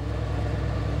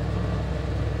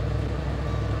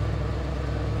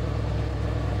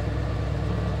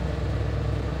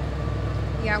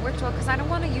 Yeah, it worked well, because I don't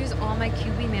want to use all my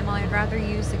Q-beam ammo. I'd rather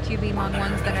use the Q-beam on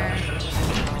ones that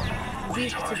are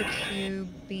weak to the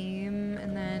Q-beam,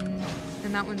 and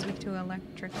that one's weak to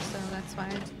electric, so that's why I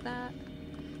did that.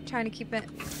 Trying to keep it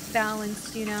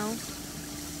balanced, you know?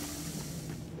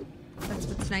 That's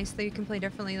what's nice, though. You can play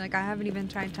differently. Like, I haven't even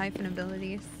tried Typhon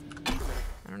abilities.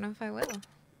 I don't know if I will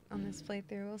on this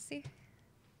playthrough. We'll see.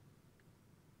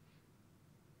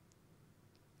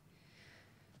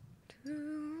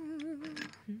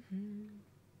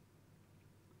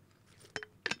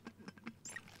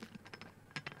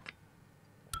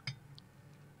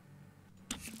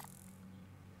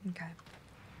 Okay.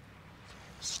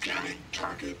 Scanning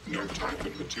target. No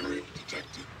Typhon material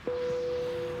detected.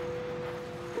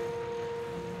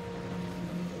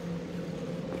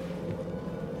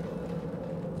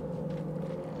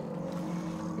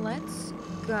 Let's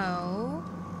go.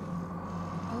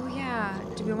 Oh yeah.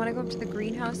 Do we want to go up to the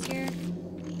greenhouse here?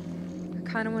 I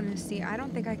kind of wanted to see. I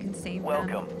don't think I can save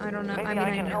Welcome. them. I don't know. Maybe I mean,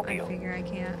 I can help I you. figure I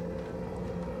can't.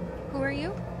 Who are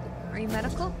you? Are you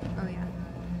medical? Oh yeah.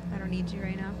 I don't need you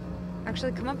right now.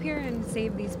 Actually, come up here and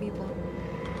save these people.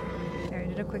 There, I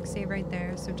did a quick save right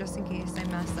there, so just in case I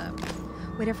mess up.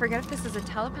 Wait, I forget if this is a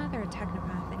telepath or a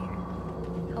technopath in here.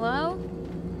 Hello?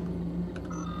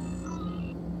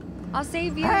 I'll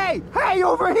save you. Hey! Hey,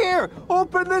 over here!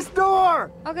 Open this door!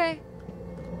 Okay.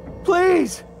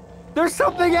 Please! There's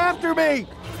something after me!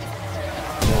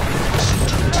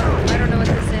 I don't know what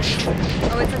this is.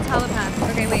 Oh, it's a telepath.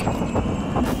 Okay, wait.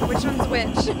 Which one's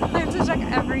which? I have to check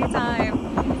every time.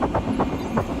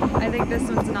 I think this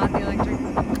one's not the electric.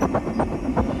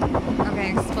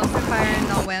 Okay, explosive fire and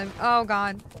null web. Oh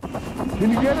god. Can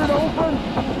you get it open?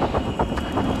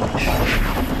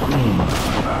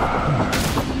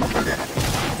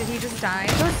 Did he just die?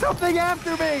 There's something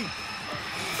after me!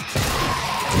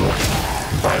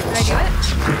 Did I do it?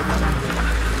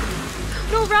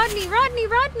 No, Rodney! Rodney!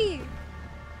 Rodney!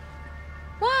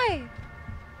 Why?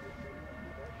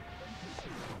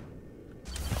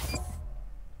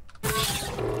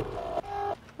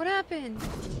 What happened?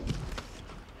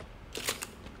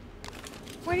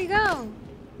 Where'd he go?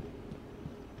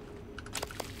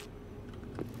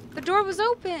 The door was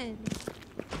open.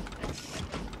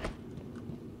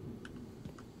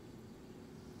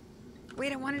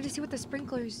 Wait, I wanted to see what the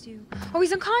sprinklers do. Oh,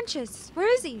 he's unconscious. Where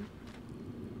is he?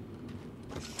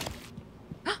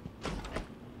 Well,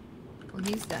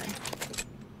 he's dead.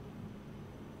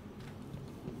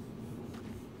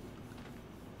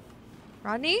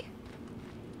 Rodney?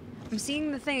 I'm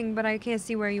seeing the thing, but I can't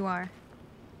see where you are.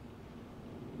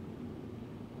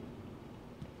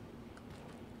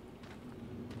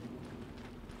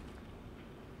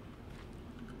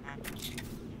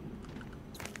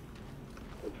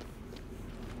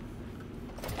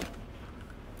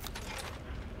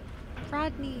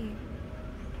 Rodney.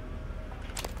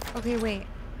 Okay, wait.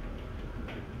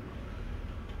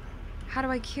 How do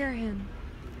I cure him?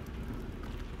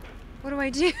 What do I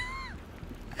do?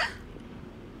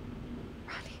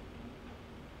 Rodney.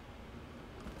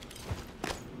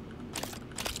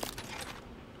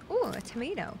 Ooh, a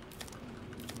tomato.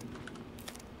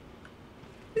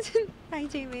 Hi,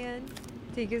 J-Man.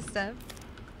 Take a step.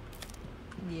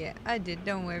 Yeah, I did.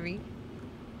 Don't worry.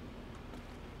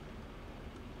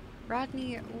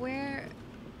 Rodney, where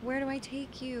do I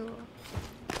take you?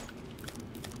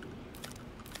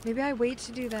 Maybe I wait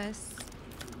to do this.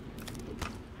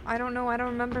 I don't know. I don't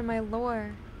remember my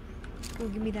lore. Ooh,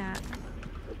 give me that.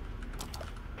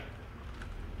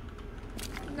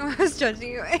 No, I was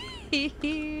judging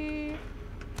you.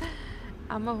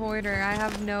 I'm a hoarder. I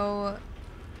have no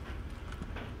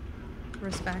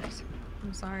respect.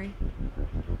 I'm sorry.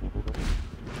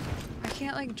 I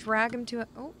can't, like, drag him to a...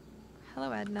 Oh. Hello,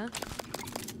 Edna.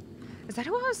 Is that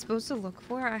who I was supposed to look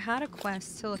for? I had a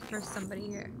quest to look for somebody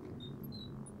here.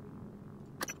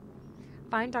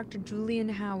 Find Dr. Julian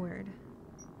Howard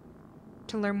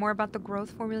to learn more about the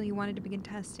growth formula you wanted to begin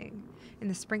testing in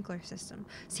the sprinkler system.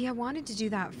 See, I wanted to do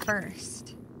that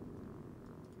first.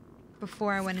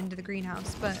 before I went into the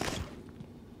greenhouse, but...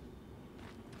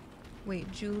 Wait,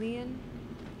 Julian?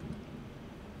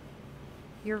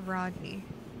 You're Rodney.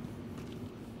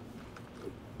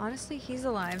 Honestly, he's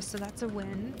alive, so that's a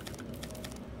win.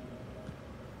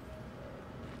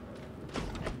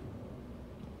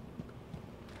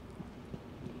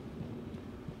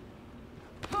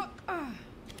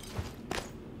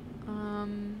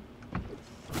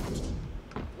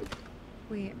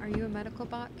 Wait, are you a medical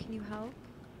bot? Can you help?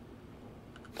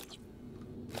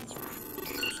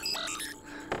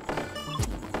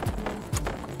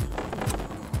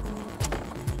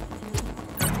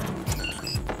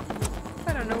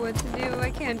 I don't know what to do.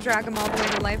 I can't drag him all the way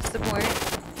to life support.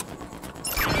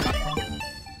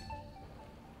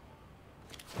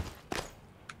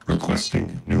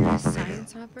 Requesting new operator.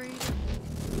 Science operator?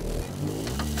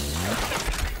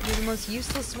 You're the most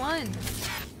useless one.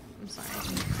 I'm sorry.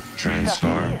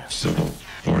 TranStar Civil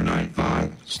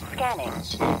 495 Scanning.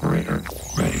 class operator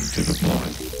ready to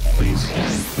deploy. Please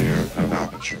stand clear of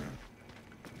aperture.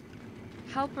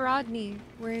 Help Rodney.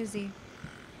 Where is he?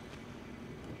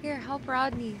 Here, help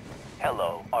Rodney.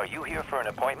 Hello, are you here for an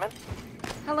appointment?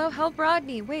 Hello, help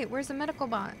Rodney. Wait, where's the medical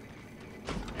bot?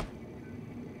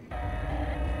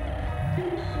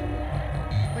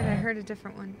 Wait, I heard a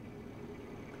different one.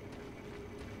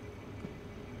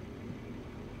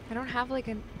 I don't have like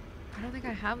an... I don't think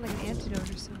I have like an antidote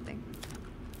or something.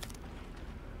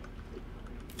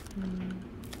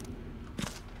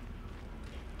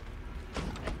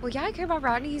 Well, yeah, I care about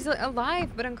Rodney. He's alive,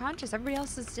 but unconscious. Everybody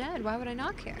else is dead. Why would I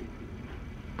not care?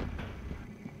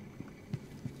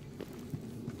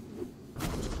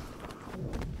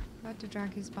 About to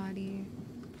drag his body.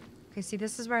 Okay, see,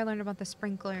 this is where I learned about the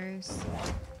sprinklers.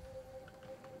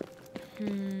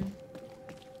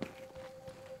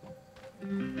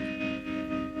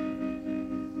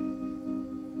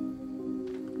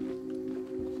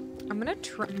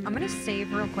 I'm gonna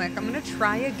save real quick. I'm gonna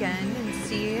try again and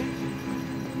see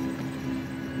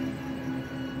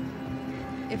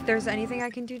if there's anything I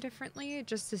can do differently,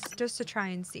 just to try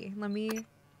and see. Let me...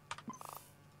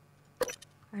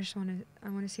 I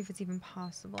want to see if it's even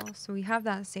possible. So we have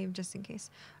that saved just in case.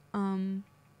 Right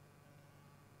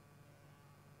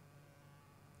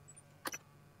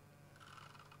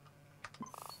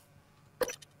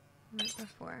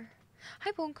before.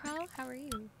 Hi, Bone Crawl. How are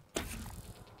you?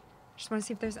 Just want to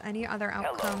see if there's any other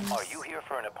outcomes. Hello, are you here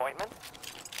for an appointment?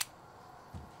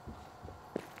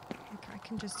 Okay, I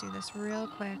can just do this real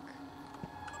quick.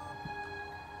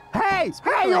 Hey!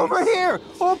 Hey, over here!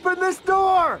 Open this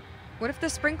door! What if the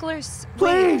sprinklers...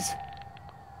 Please!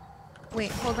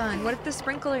 Wait, hold on. What if the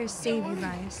sprinklers save you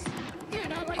guys?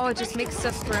 Oh, it just makes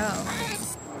stuff grow.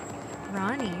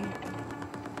 Ronnie.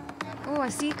 Oh, I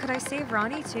see. Could I save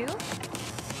Ronnie too?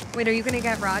 Wait, are you gonna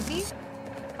get Rodney?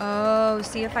 Oh,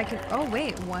 see if I can... Oh,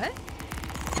 wait, what?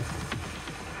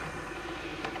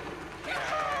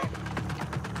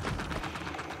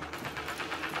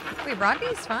 Wait,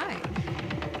 Rodney's fine.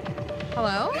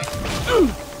 Hello?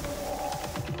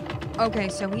 Okay,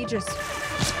 so he just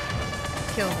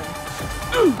killed him.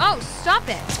 Oh, stop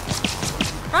it!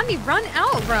 Rodney, run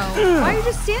out, bro! Why are you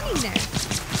just standing there?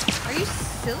 Are you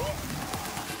silly?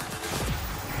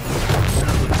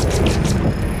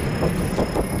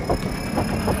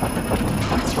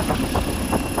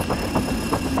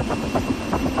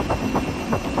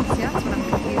 See, that's what I'm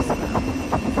confused about.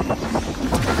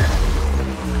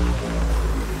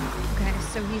 Okay,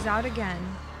 so he's out again.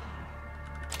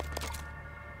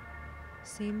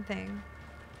 Same thing.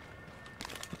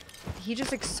 He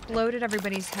just exploded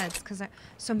everybody's heads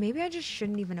so maybe I just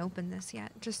shouldn't even open this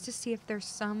yet, just to see if there's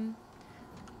some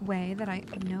way that I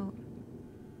know.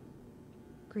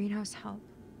 Greenhouse help.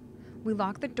 We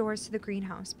lock the doors to the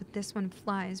greenhouse, but this one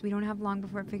flies. We don't have long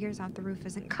before it figures out the roof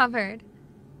isn't covered.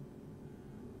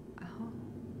 Oh.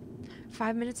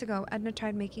 5 minutes ago, Edna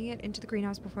tried making it into the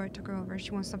greenhouse before it took her over.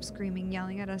 She won't stop screaming,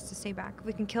 yelling at us to stay back. If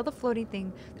we can kill the floating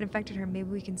thing that infected her, maybe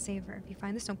we can save her. If you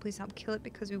find this, don't please help kill it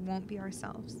because we won't be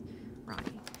ourselves.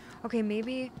 Ronnie. Okay,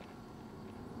 maybe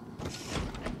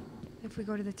if we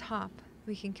go to the top,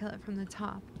 we can kill it from the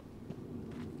top.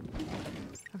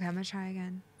 Okay, I'm gonna try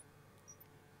again.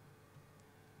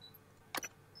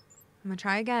 I'm gonna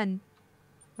try again.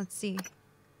 Let's see.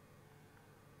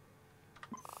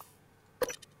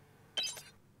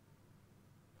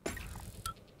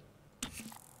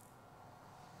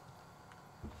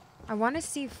 I want to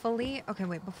see fully. Okay,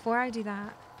 wait, before I do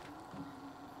that.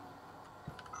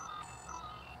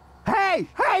 Hey!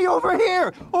 Hey, over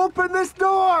here! Open this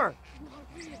door!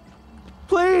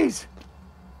 Please!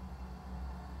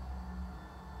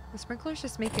 The sprinklers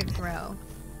just make it grow.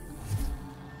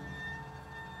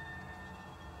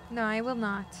 No, I will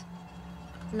not.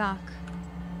 Lock.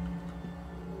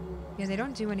 Yeah, they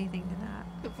don't do anything to that.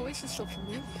 The voice is so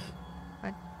familiar.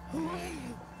 What? Who are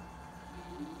you?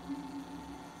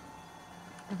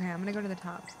 Okay, I'm gonna go to the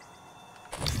top.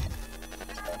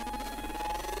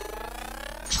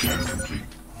 Scan complete.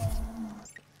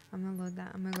 I'm gonna load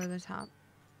that. I'm gonna go to the top.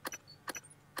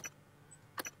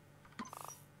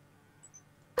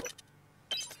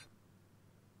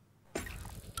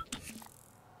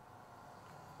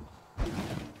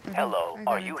 Okay, Hello, I are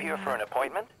gotta you do here that. for an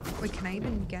appointment? Wait, can I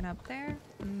even get up there?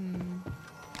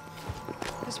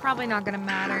 It's probably not gonna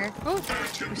matter. Oh,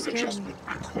 you scared me. Adjustment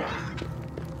required.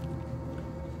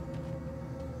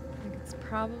 Like, it's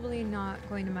probably not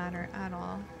going to matter at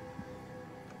all.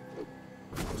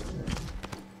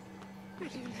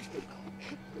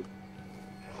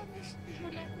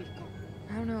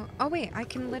 I don't know. Oh wait, I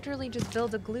can literally just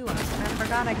build a glue up. I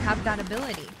forgot I have that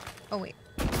ability. Oh wait.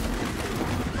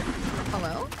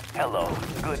 Hello? Hello,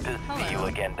 good to see you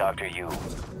again, Dr. Yu.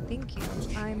 Thank you.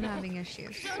 I'm having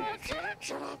issues.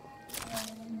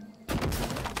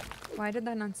 Why did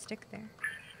that not stick there?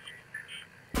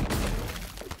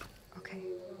 Okay.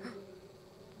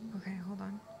 Okay, hold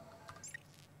on.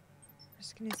 I'm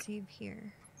just gonna save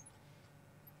here.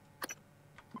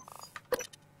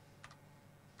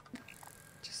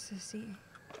 Just to see.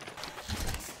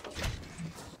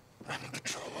 I'm in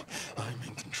control. I'm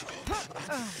in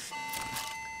control.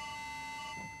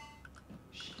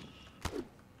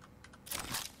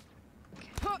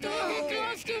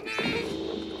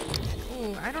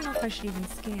 Ooh, I don't know if I should even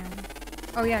scan.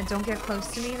 Oh yeah, don't get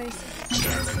close to me, they say.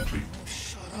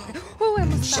 Okay. Oh, I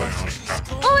almost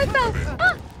fell. Oh, I fell!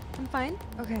 Ah! I'm fine.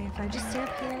 Okay, if I just stay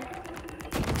up here.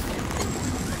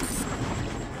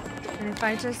 And if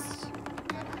I just...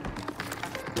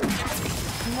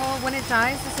 Well, when it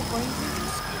dies, is it going to?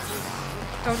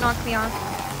 Don't knock me off.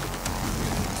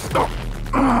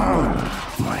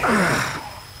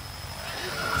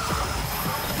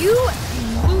 You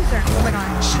loser! Oh my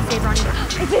god. Save Ronnie.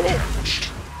 I did it!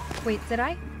 Wait, did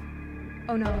I?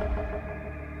 Oh no.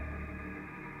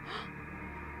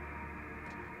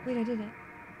 Wait, I did it.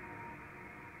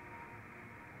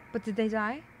 But did they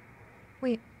die?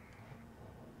 Wait.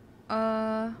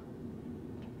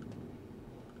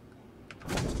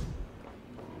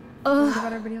 What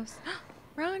about everybody else?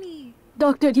 Ronnie!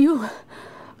 Dr. Yu,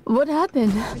 what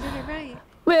happened? I did it right.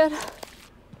 Where?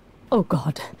 Oh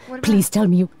God, What about- please tell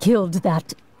me you killed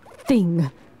that thing.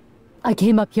 I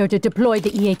came up here to deploy the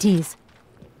EATs.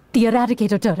 The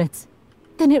Eradicator turrets.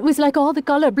 Then it was like all the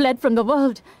color bled from the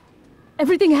world.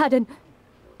 Everything had an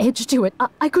edge to it.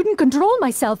 I couldn't control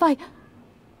myself.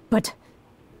 But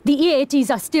the EATs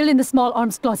are still in the small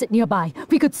arms closet nearby.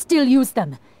 We could still use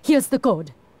them. Here's the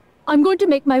code. I'm going to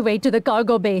make my way to the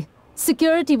cargo bay.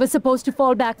 Security was supposed to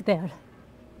fall back there.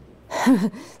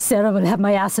 Sarah will have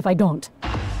my ass if I don't.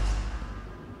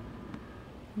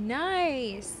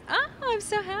 Nice! Oh, I'm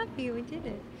so happy we did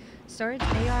it. Storage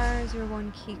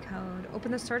AR01 key code.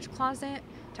 Open the storage closet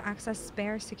to access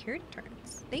spare security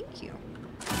turrets. Thank you.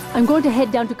 I'm going to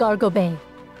head down to cargo bay.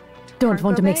 Don't Cargo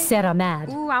want to make bay? Sarah mad.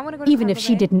 Ooh, I want to go to Even if cargo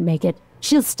she bay. didn't make it,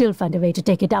 she'll still find a way to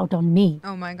take it out on me.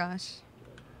 Oh my gosh.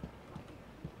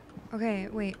 Okay,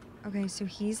 wait. Okay, so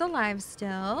he's alive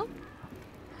still.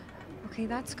 Okay,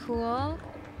 that's cool.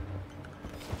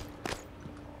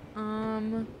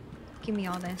 Give me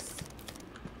all this.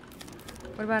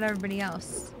 What about everybody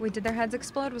else? Wait, did their heads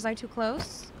explode? Was I too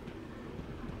close?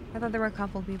 I thought there were a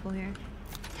couple people here.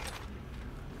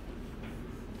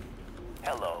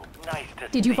 Hello, nice to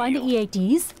see Did you find the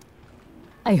EATs?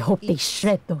 I hope they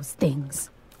shred those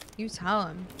things. You tell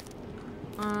him.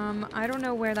 I don't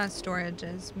know where that storage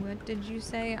is. What did you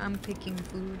say? I'm picking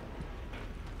food.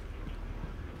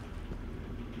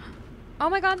 Oh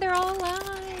my god, they're all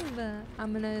alive!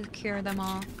 I'm gonna cure them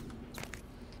all.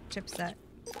 Chipset.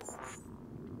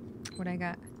 What I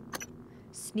got?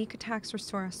 Sneak attacks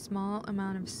restore a small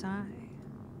amount of psi.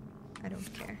 I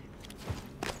don't care.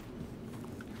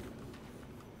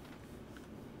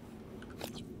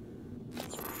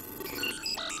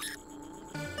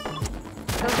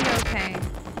 They'll be okay.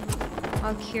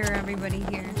 I'll cure everybody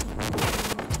here.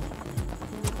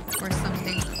 Or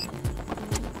something.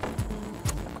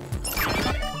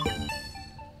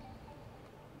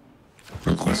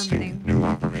 Requesting new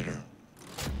operator.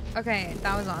 Okay,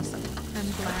 that was awesome.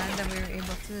 I'm glad that we were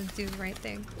able to do the right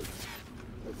thing.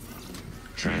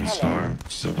 Transtar,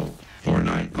 Civil,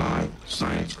 495,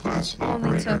 Science Class Only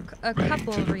Operator. took a ready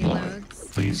couple to of deploy.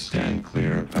 reloads. Please stand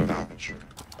clear of aperture.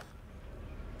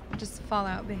 Just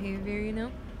Fallout behavior, you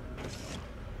know?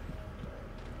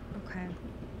 Okay,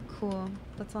 cool.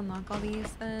 Let's unlock all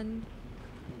these then.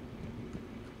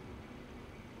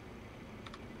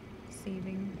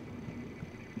 saving.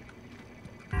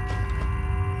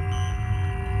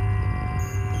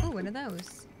 Ooh, what are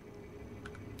those?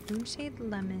 Moonshade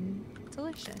lemon.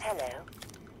 Delicious. Hello.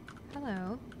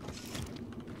 Hello.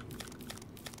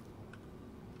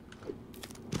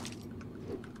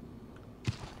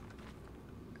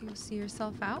 You'll see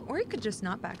yourself out, or you could just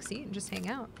not backseat and just hang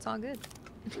out. It's all good.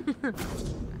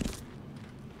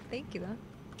 Thank you, though.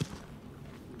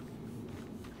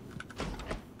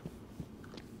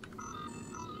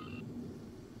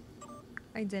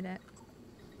 I did it.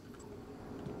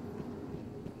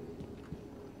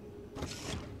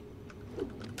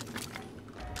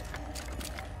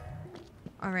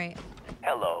 All right.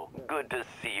 Hello. Good to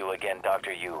see you again,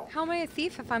 Dr. Yu. How am I a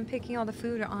thief if I'm picking all the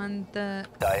food on the...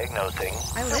 Diagnosing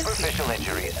I live superficial here.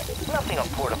 injuries. Nothing a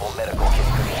portable medical kit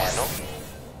could handle.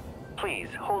 Please,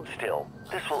 hold still.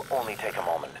 This will only take a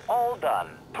moment. All done.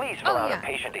 Please fill out a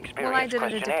patient experience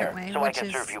questionnaire so I can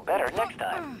serve you better next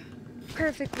time.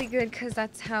 Perfectly good, because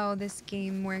that's how this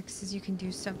game works, is you can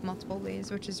do stuff multiple ways,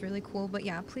 which is really cool. But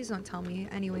yeah, please don't tell me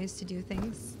any ways to do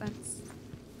things. That's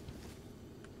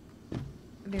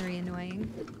very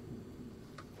annoying.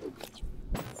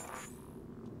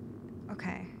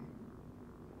 Okay.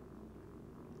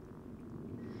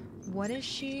 What is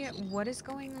she? What is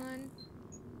going on?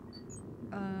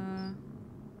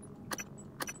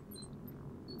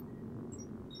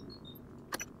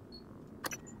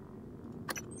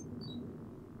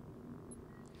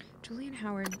 Julian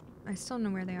Howard. I still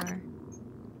know where they are.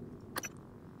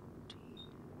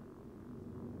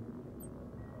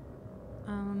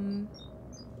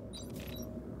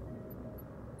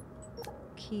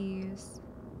 Keys.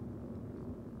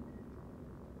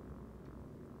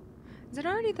 Is it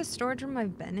already the storage room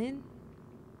I've been in?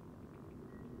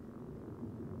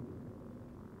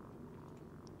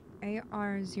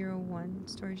 AR01.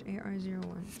 Storage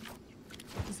AR01.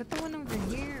 Is that the one over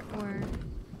here, or...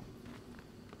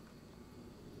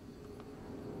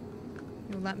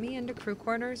 You'll let me into crew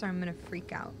quarters or I'm gonna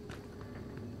freak out.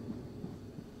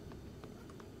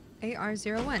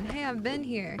 AR01. Hey, I've been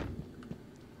here.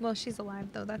 Well, she's alive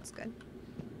though, that's good.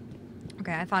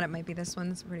 Okay, I thought it might be this one.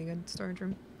 It's a pretty good storage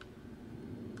room.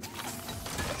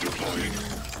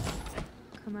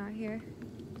 Come out here.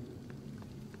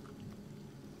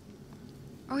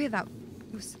 Oh yeah, that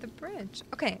was the bridge.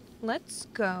 Okay, let's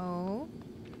go.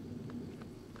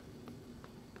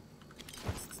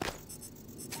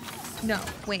 No,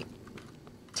 wait.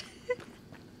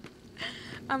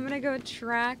 I'm gonna go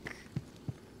track.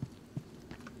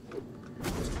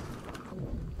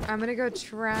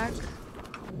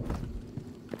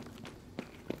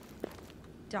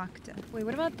 Doctor. Wait,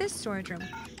 what about this storage room?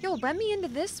 Yo, let me into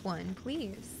this one,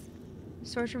 please.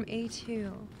 Storage room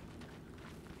A2.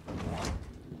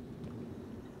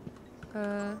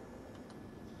 I'm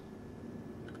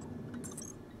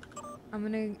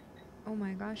gonna... Oh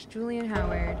my gosh, Julian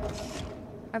Howard.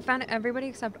 I found everybody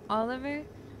except Oliver.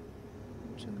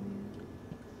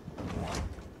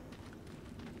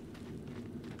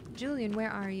 Julian, where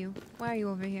are you? Why are you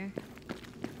over here?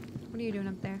 What are you doing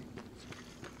up there?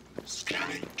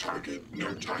 Scanning target,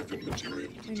 no typhon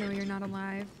material I know you're not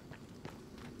alive.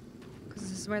 Because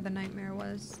this is where the nightmare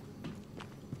was.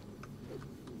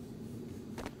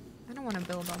 I don't want to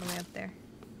build all the way up there.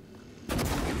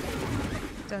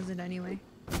 Does it anyway.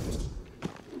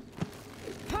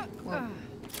 Whoa.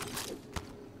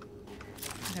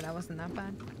 Okay, that wasn't that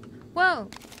bad. Whoa!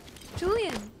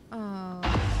 Julian! Oh.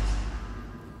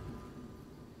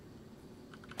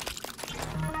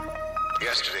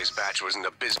 Yesterday's batch was an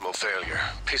abysmal failure.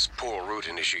 Piss-poor route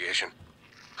initiation.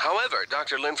 However,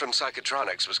 Dr. Lin from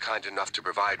Psychotronics was kind enough to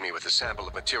provide me with a sample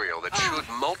of material that should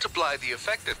multiply the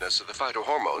effectiveness of the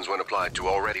phytohormones when applied to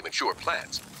already mature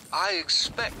plants. I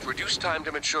expect reduced time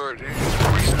to maturity,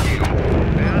 increased yield,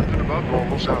 and an above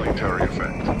normal salutary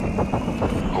effect.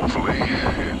 Hopefully,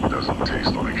 it doesn't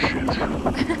taste like shit.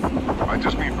 I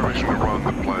just need permission to run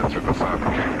the plant through the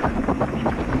fabricator.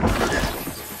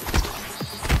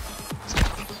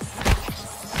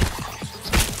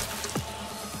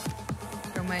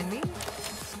 Don't mind me.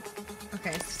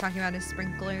 Okay, so he's talking about his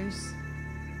sprinklers.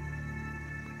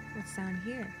 What's down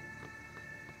here?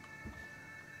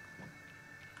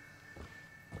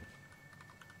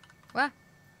 What?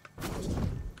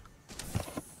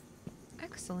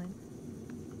 Excellent.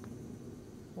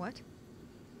 What?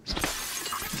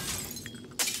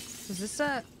 Is this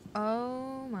a...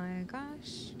 Oh my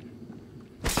gosh.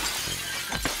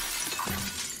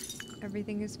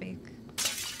 Everything is fake.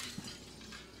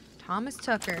 Thomas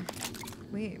Tucker.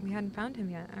 Wait, we hadn't found him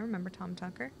yet. I remember Tom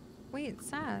Tucker. Wait,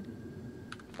 sad.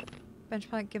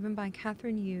 Benchmark given by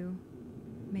Catherine Yu,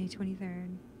 May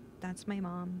 23rd. That's my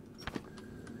mom.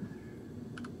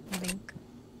 I think.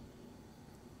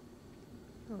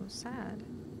 Oh, sad.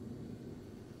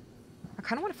 I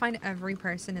kind of want to find every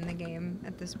person in the game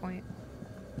at this point.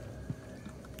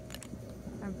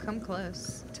 I've come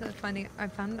close to finding... I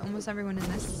found almost everyone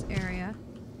in this area.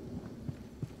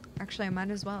 Actually, I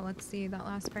might as well. Let's see that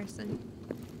last person.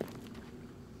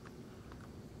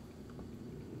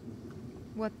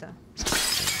 What the...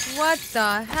 What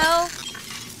the hell?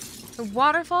 The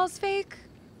waterfall's fake?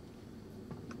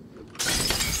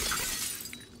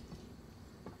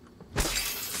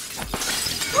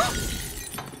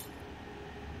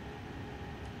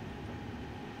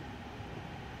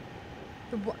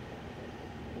 The what?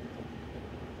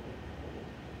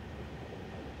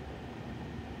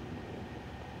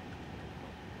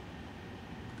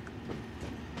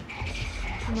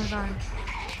 Oh my god.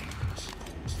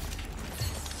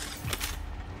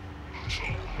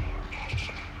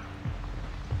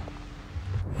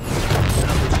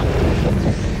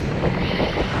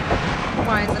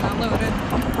 Why is it not loaded?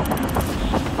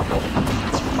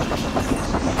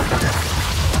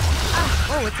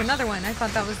 Ah, oh, it's another one. I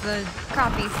thought that was the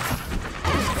copy.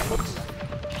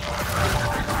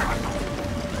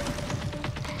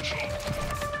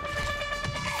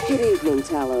 Good evening,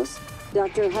 Talos.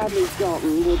 Dr. Hadley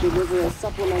Dalton will deliver a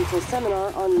supplemental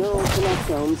seminar on neural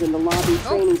connectomes in the lobby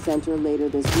training center later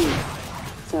this week.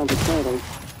 Sounds exciting.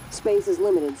 Space is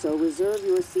limited, so reserve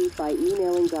your seat by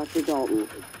emailing Dr. Dalton.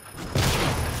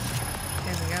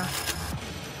 There we go.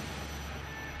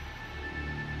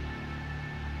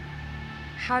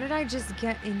 How did I just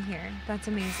get in here? That's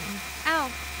amazing. Ow!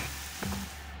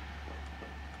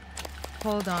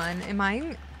 Hold on. Am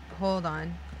I... Hold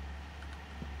on.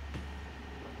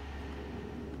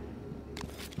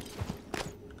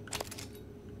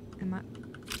 Am I...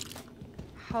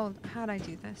 How'd I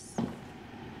do this?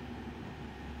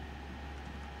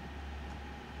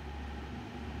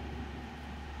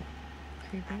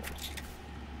 Creepy.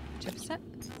 Chipset?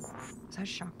 Is that a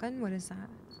shotgun? What is that?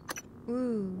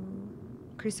 Ooh.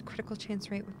 Increase the critical chance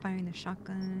rate with firing the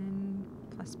shotgun.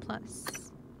 ++.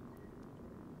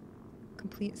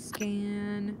 Complete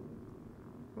scan.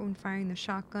 When firing the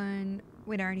shotgun.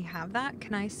 Wait, I already have that?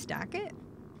 Can I stack it?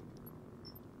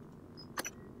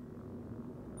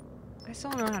 I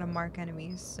still don't know how to mark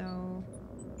enemies, so...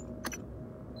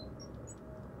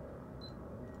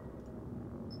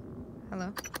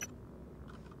 Hello?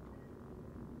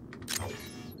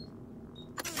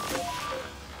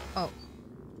 Oh.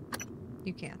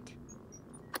 You can't.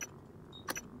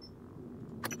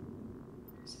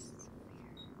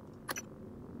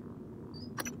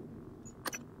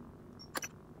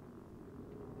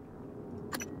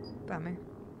 Bummer.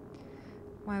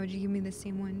 Why would you give me the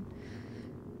same one?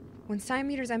 When psi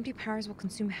meters empty, powers will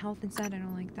consume health instead. I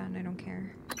don't like that and I don't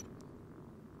care.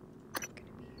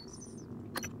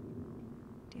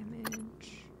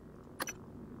 Damage.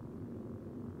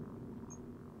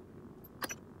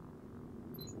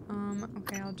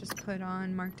 Okay, I'll just put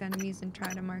on marked enemies and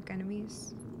try to mark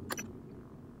enemies.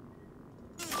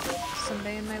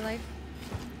 Someday in my life.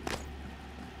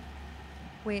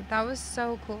 Wait, that was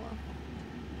so cool.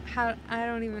 How, I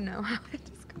don't even know how I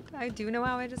just got down. I do know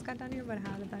how I just got down here, but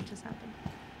how did that just happen?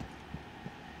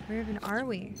 Where even are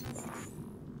we?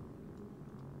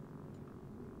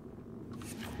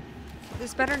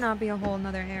 This better not be a whole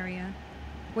nother area.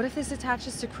 What if this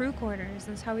attaches to crew quarters?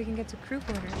 That's how we can get to crew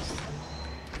quarters.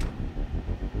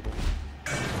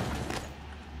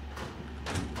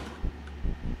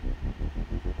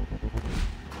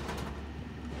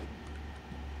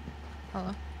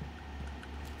 Hello?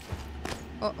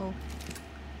 Uh-oh.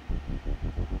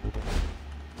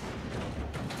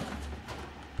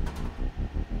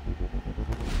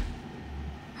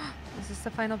 Is this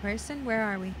the final person? Where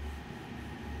are we?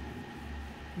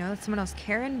 No, that's someone else.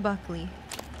 Karen Buckley.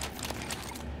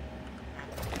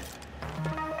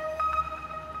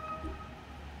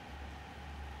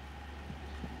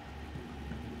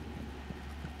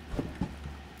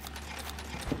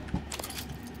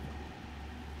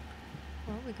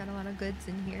 Well, we got a lot of goods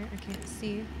in here. I can't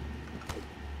see.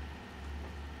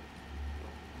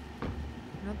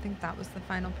 I don't think that was the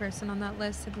final person on that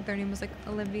list. I think their name was like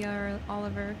Olivia or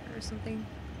Oliver or something.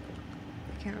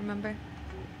 I can't remember.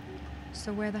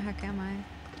 So where the heck am I?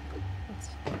 Let's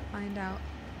find out.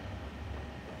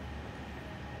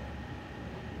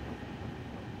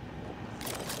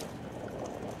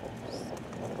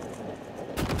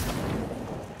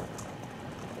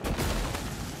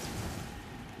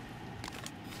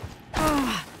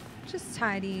 Oh, just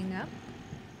tidying up.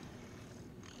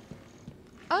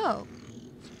 Oh.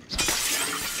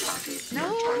 No.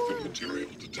 Typhon material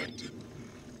detected.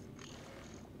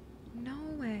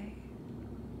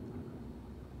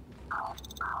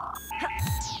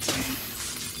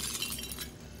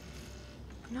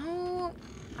 No,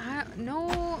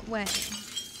 no way.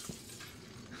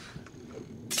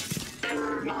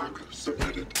 Error log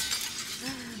submitted.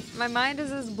 My mind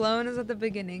is as blown as at the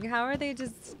beginning. How are they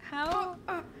just... How?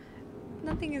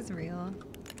 Nothing is real.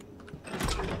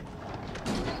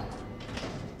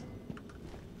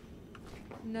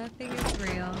 Nothing is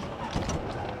real.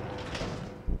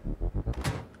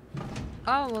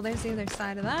 Oh, well, there's the other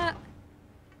side of that.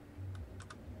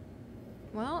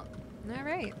 Well,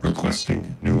 alright.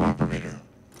 Requesting new operator.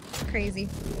 Crazy.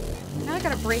 Now I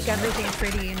gotta break everything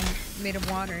pretty and made of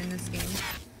water in this game.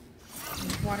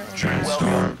 Water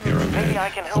TranStar Pyramid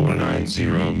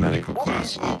 490 medical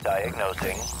class up.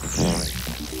 Diagnosing. Deployed.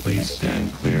 Please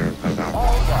stand clear of outbreak.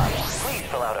 All done. Please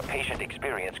fill out a patient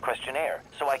experience questionnaire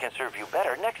so I can serve you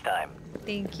better next time.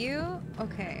 Thank you.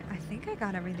 Okay, I think I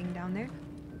got everything down there.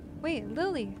 Wait,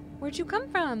 Lily, where'd you come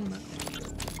from?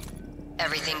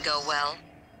 Everything go well?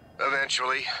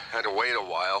 Eventually. Had to wait a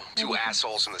while. Two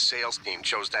assholes in the sales team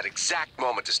chose that exact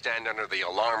moment to stand under the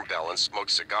alarm bell and smoke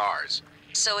cigars.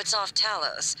 So it's off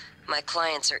Talos. My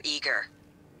clients are eager.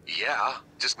 Yeah,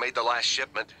 just made the last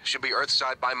shipment. Should be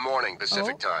Earthside by morning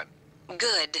Pacific time.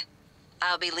 Good.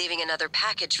 I'll be leaving another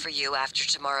package for you after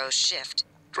tomorrow's shift.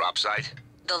 Drop site?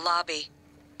 The lobby.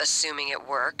 Assuming it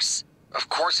works. Of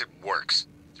course it works.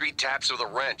 3 taps with a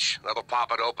wrench. That'll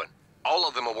pop it open. All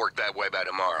of them will work that way by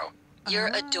tomorrow.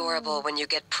 You're adorable when you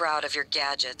get proud of your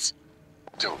gadgets.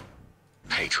 Don't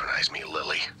patronize me,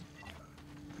 Lily.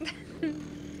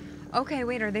 Okay,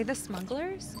 wait, are they the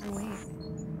smugglers? Or wait.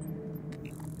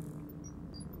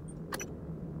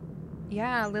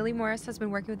 Yeah, Lily Morris has been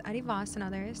working with Eddie Voss and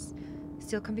others.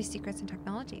 Still can be secrets in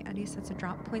technology. Eddie sets a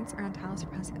drop points around Talos for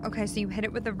passing. Okay, so you hit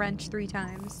it with the wrench 3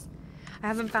 times. I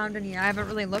haven't found any. I haven't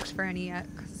really looked for any yet,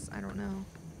 because I don't know.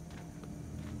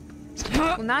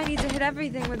 Well, now I need to hit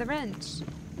everything with a wrench.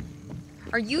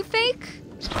 Are you fake?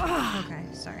 Okay,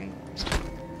 sorry.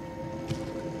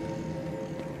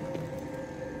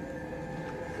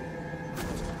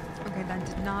 Okay, that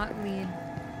did not lead.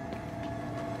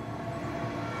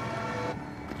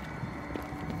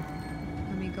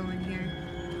 Let me go in here.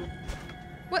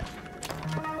 What?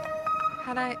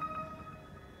 How'd I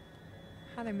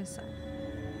miss that?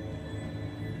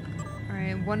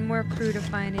 Alright, one more crew to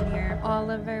find in here.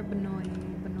 Oliver Benoit.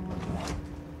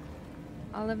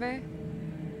 Oliver?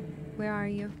 Where are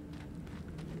you?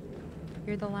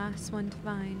 You're the last one to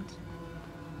find.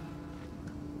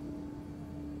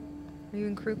 Are you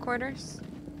in crew quarters?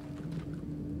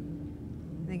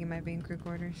 I think it might be in crew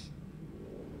quarters.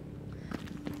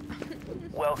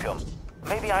 Welcome.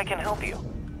 Maybe I can help you.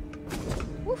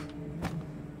 Woof.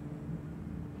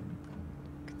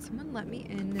 Could someone let me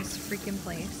in this freaking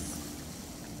place?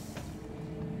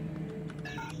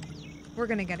 We're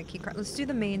gonna get a key card. Let's do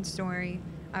the main story.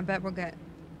 I bet we'll get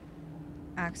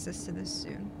access to this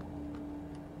soon.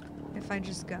 If I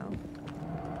just go.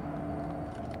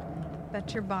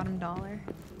 Bet your bottom dollar.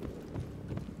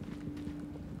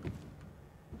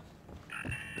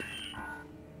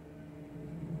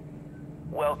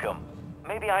 Welcome.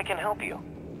 Maybe I can help you.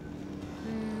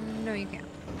 No, you can't.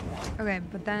 Okay,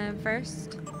 but then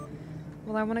first,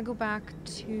 well, I want to go back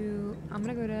to. I'm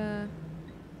gonna go to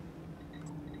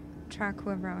track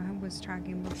whoever I was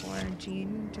tracking before,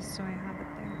 Jean, just so I have it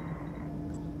there.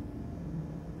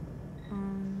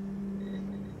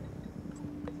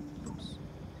 Oops.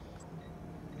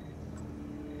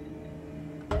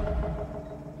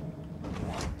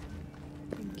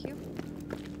 Thank you.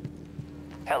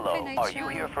 Hello, Hi, are you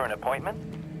here for an appointment?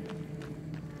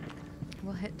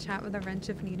 We'll hit chat with a wrench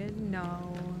if needed.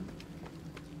 No.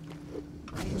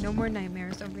 Okay, no more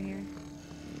nightmares over here.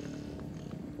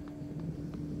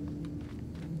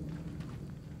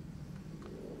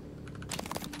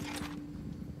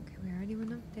 Okay, we already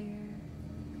went up there.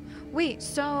 Wait,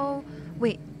 so...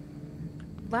 Wait.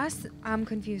 I'm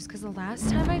confused, because the last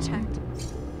time I checked,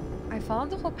 I followed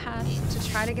the whole path to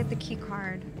try to get the key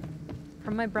card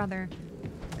from my brother.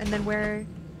 And then where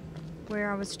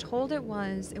I was told it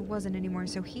wasn't anymore,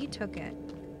 so he took it.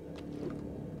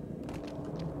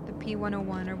 The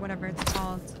P101 or whatever it's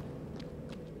called.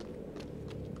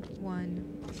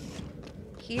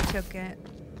 He took it.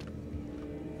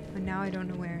 And now I don't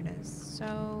know where it is.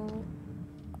 So...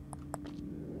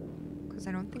 Because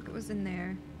I don't think it was in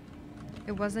there.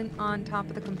 It wasn't on top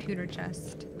of the computer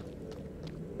chest.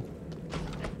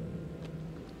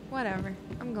 Whatever.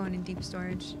 I'm going in deep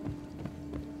storage.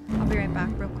 I'll be right back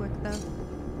real quick though.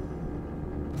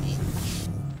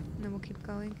 And then we'll keep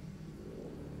going.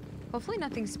 Hopefully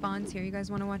nothing spawns here. You guys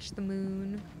want to watch the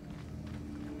moon?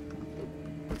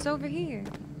 What's over here?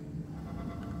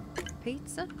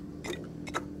 Pizza?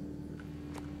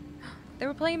 They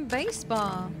were playing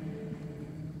baseball.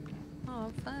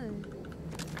 Oh, fun.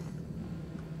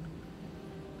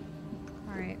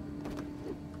 Alright.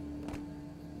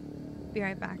 Be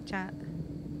right back, chat.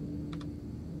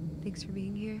 Thanks for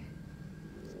being here.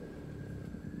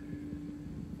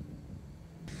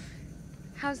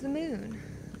 How's the moon?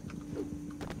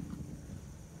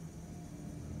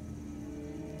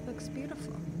 Looks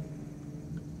beautiful.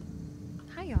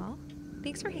 Hi, y'all.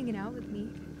 Thanks for hanging out with me.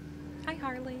 Hi,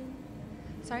 Harlan.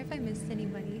 Sorry if I missed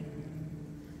anybody.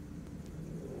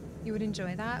 You would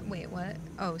enjoy that? Wait, what?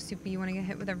 Oh, Soupy, you want to get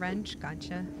hit with a wrench?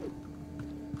 Gotcha.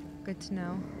 Good to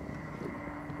know.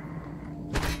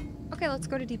 Okay, let's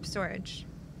go to deep storage.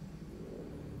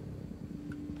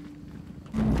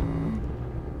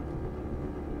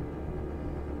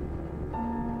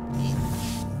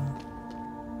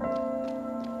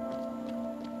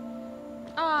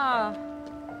 Ah.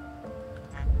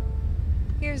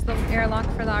 Here's the airlock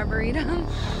for the Arboretum.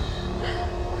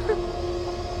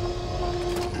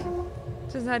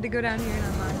 Just had to go down here and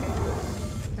unlock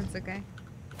it. That's okay.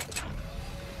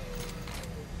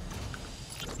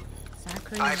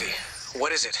 Zachary. Ivy,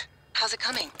 what is it? How's it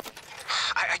coming?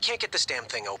 I can't get this damn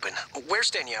thing open.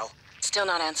 Where's Danielle? Still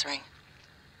not answering.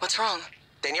 What's wrong?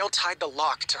 Danielle tied the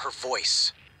lock to her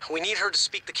voice. We need her to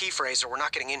speak the key phrase or we're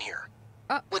not getting in here.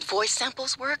 Would voice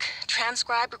samples work?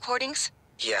 Transcribe recordings?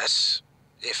 Yes,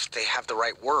 if they have the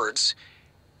right words.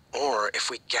 Or if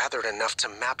we gathered enough to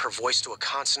map her voice to a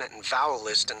consonant and vowel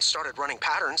list and started running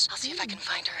patterns. I'll see if I can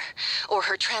find her. Or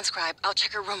her transcribe. I'll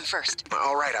check her room first.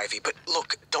 All right, Ivy, but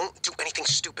look, don't do anything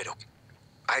stupid, okay?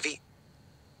 Ivy?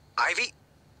 Ivy?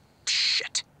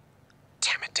 Shit.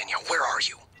 Damn it, Danielle, where are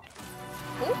you?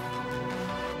 Ooh.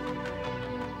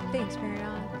 Thanks,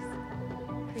 Paradox.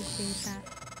 Appreciate that.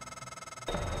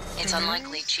 It's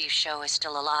unlikely Chief Show is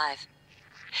still alive.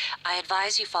 I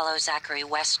advise you follow Zachary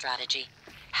West's strategy.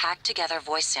 Hack together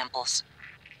voice samples.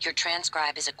 Your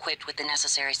transcribe is equipped with the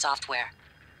necessary software.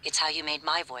 It's how you made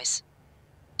my voice.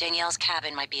 Danielle's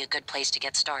cabin might be a good place to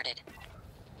get started.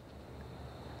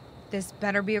 This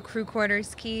better be a crew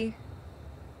quarters key.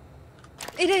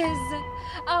 It is!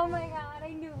 Oh my god, I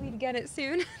knew we'd get it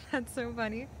soon. That's so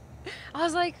funny. I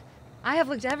was like, I have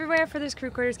looked everywhere for this crew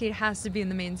quarters key. It has to be in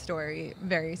the main story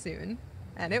very soon.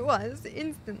 And it was,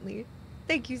 instantly.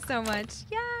 Thank you so much.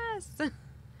 Yes!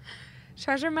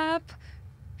 Treasure map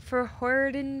for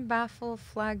Hordenbaffle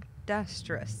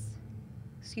Flagdestrus.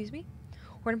 Excuse me?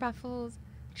 Hordenbaffle's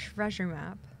treasure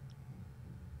map.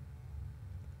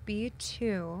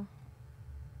 B2.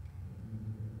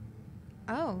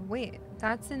 Oh, wait.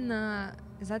 That's in the...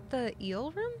 Is that the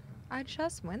eel room? I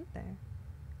just went there.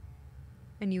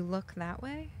 And you look that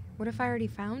way? What if I already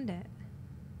found it?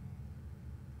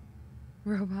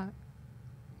 Robot.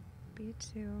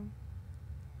 B2.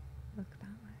 Look that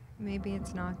way. Maybe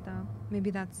it's not, though.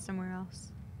 Maybe that's somewhere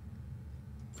else.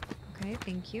 Okay,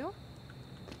 thank you.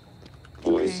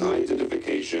 Voice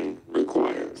identification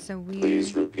required. So we...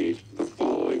 Please repeat the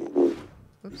following words.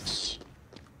 Oops.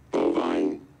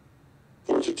 Bovine.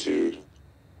 Fortitude.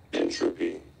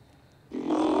 Entropy.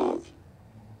 Mauve.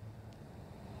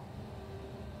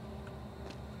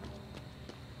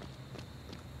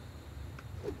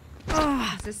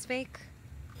 Oh, is this fake?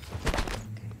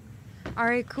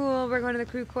 Alright, cool. We're going to the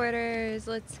crew quarters.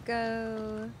 Let's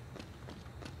go.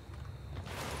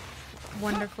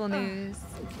 Wonderful news.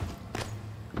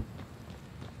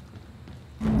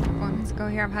 Come on, let's go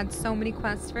here. I've had so many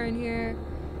quests for in here.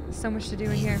 So much to do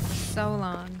in here for so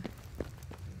long.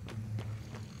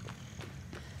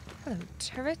 Hello,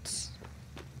 turret.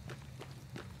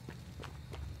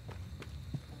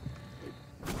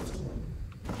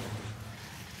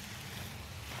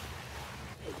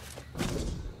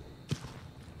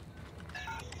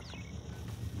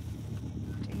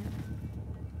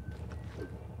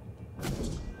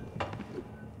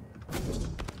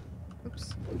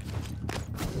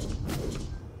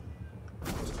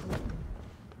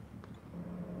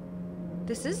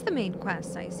 This is the main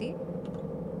quest, I see.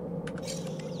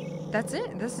 That's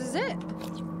it. This is it.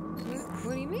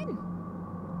 What do you mean?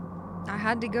 I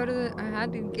had to go to the... I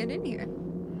had to get in here.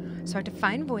 So I had to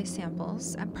find voice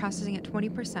samples at processing at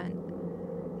 20%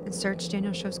 and search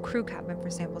Daniel Show's crew cabin for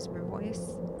samples of her voice.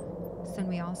 So then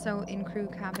we also, in crew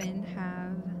cabin,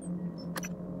 have...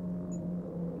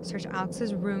 Search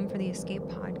Alex's room for the escape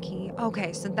pod key.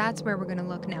 Okay, so that's where we're going to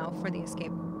look now for the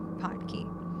escape pod key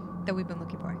that we've been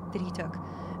looking for, that he took.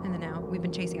 And then now we've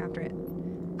been chasing after it.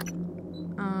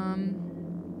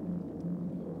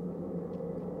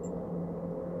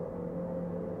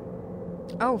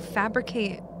 Oh,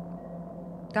 fabricate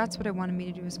That's what it wanted me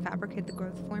to do, is fabricate the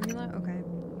growth formula. Okay.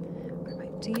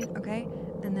 Okay.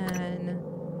 And then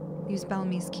use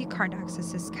Bellamy's keycard to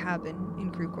access his cabin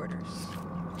in crew quarters.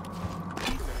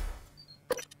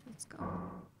 Let's go.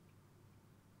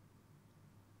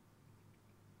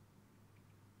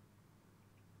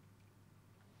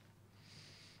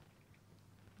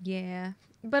 Yeah,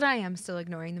 but I am still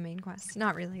ignoring the main quest.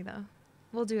 Not really, though.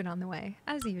 We'll do it on the way,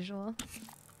 as usual.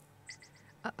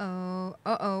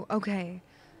 Uh-oh. Okay.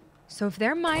 So if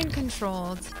they're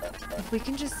mind-controlled, if we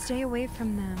can just stay away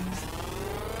from them.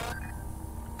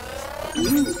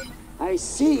 I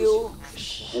see you.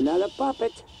 Another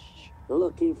puppet.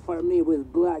 Looking for me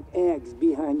with black eggs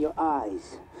behind your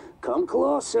eyes. Come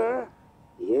closer.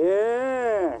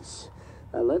 Yes.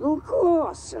 A little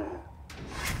closer.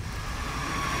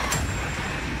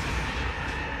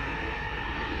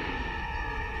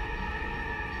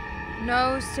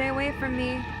 No, stay away from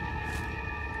me.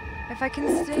 If I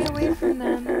can stay away from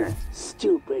them.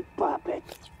 Stupid puppet.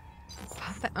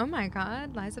 Puppet? Oh my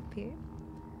god, Liza P.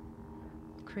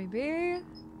 Creepy.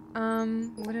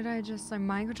 What did I just like?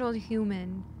 Mind-controlled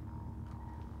human.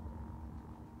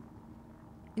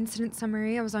 Incident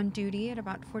summary. I was on duty at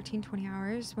about 14:20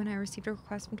 hours when I received a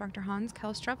request from Dr. Hans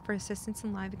Kellstrup for assistance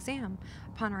in live exam.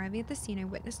 Upon arriving at the scene, I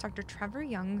witnessed Dr. Trevor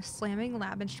Young slamming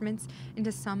lab instruments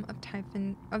into some of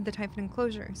the Typhon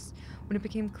enclosures. When it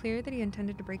became clear that he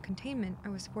intended to break containment, I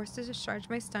was forced to discharge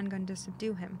my stun gun to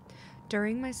subdue him.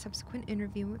 During my subsequent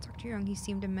interview with Dr. Young, he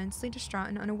seemed immensely distraught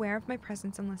and unaware of my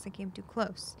presence unless I came too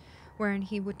close, wherein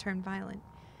he would turn violent.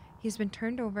 He has been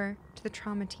turned over to the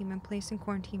trauma team and placed in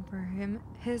quarantine for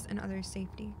his and others'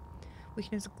 safety.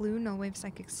 Weakness glue, null wave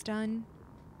psychic stun.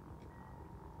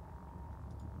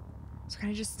 So can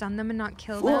I just stun them and not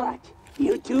kill them? What?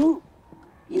 You two?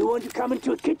 You want to come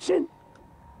into a kitchen?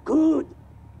 Good.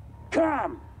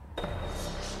 Come.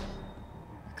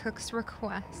 Cook's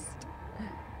request.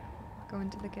 Go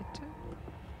into the kitchen.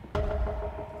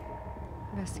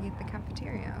 Investigate the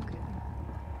cafeteria. Okay.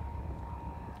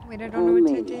 Wait, I don't know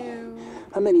what to do.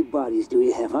 How many bodies do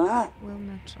you have, huh? Will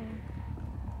Mitchell.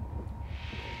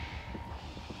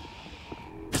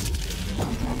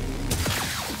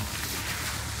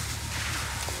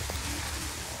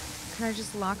 Can I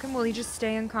just lock him? Will he just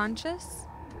stay unconscious?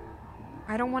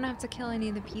 I don't want to have to kill any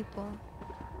of the people.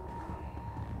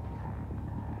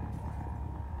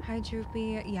 Hi,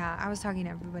 Droopy. Yeah, I was talking to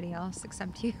everybody else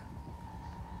except you.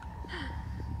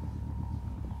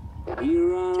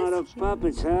 You're out of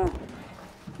puppets, huh?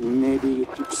 Maybe you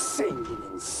keep sending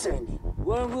and sending.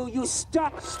 When will you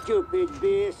stop, stupid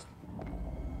beast?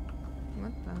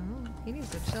 What the hell? He needs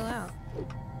to chill out.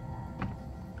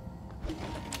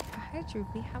 Hi,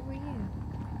 Droopy. How are you?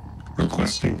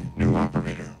 Requesting new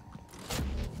operator. I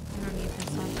don't need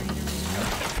this operator anymore.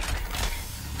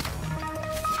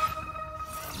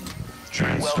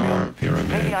 TranStar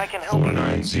Pyramid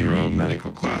 490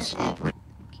 medical class operator.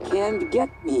 Can't get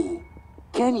me,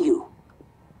 can you?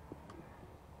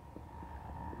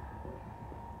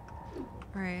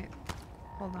 Alright,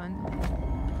 hold on.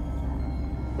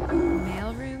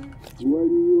 Mail room?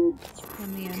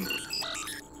 From the end.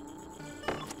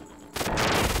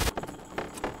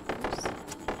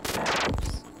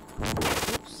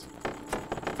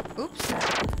 Oops.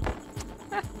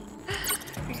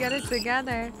 We got it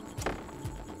together.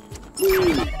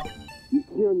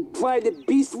 Try the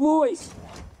beast voice.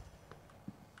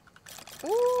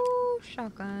 Ooh,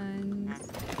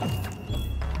 shotguns.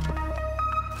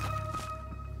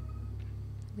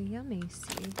 Leah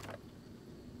Macy.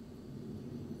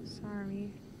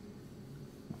 Sorry.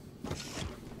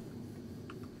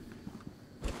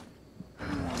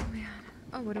 Oh, man.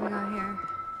 Oh, what do we got here?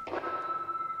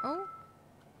 Oh.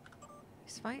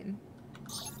 He's fighting.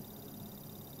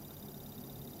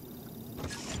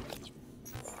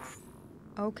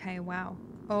 Okay, wow.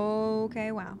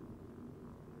 Okay, wow.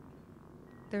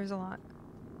 There's a lot.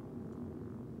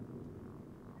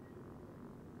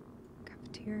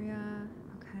 Cafeteria,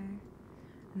 okay.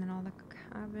 And then all the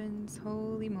cabins,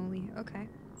 holy moly, okay.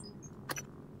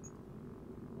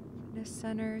 Fitness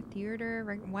center, theater,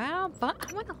 right, wow, but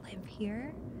I want to live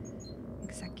here.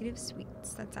 Executive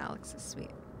suites, that's Alex's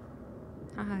suite.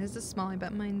 Haha, his is small, I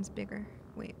bet mine's bigger.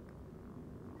 Wait.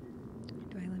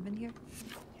 Do I live in here?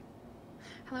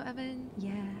 Hello, Evan,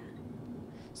 yeah.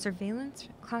 Surveillance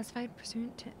classified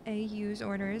pursuant to AU's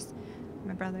orders.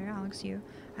 My brother, Alex Yu.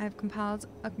 I have compiled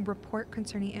a report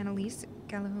concerning Annalise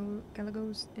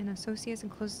Gallegos and Associates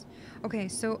and close. Okay,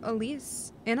 so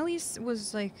Annalise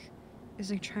was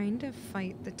is trying to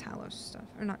fight the Talos stuff.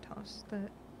 Or not Talos,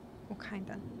 well,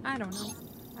 kinda. I don't know.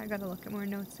 I gotta look at more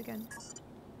notes again.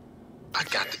 I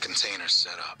got the container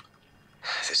set up.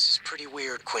 pretty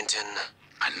weird, Quentin.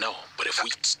 I know, but if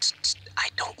we... I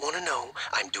don't want to know.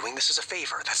 I'm doing this as a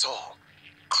favor, that's all.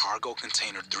 Cargo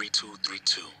container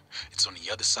 3232. It's on the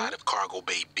other side of Cargo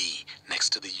Bay B,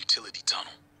 next to the utility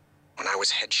tunnel. When I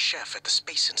was head chef at the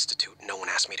Space Institute, no one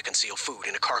asked me to conceal food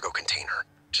in a cargo container.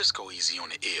 Just go easy on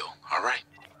the ill, all right?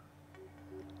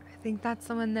 I think that's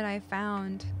the one that I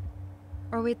found.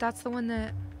 Or wait, that's the one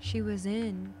that she was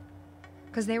in.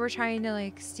 Because they were trying to,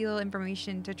 like, steal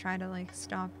information to try to, like,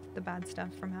 stop the bad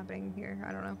stuff from happening here.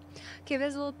 I don't know. Okay,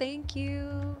 Vizzle, thank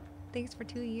you. Thanks for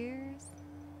 2 years.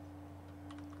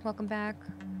 Welcome back.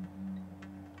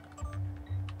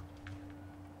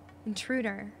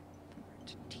 Intruder.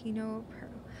 Argentino Peru.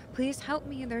 Please help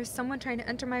me. There's someone trying to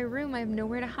enter my room. I have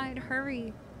nowhere to hide.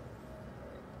 Hurry.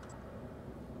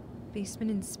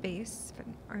 Basement in space.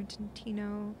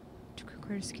 Argentino.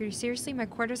 Quarters security. Seriously, my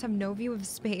quarters have no view of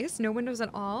space? No windows at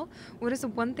all? What is the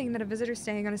one thing that a visitor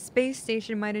staying on a space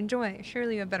station might enjoy?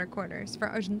 Surely you have better quarters. For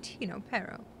Argentino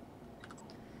Pero.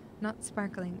 Not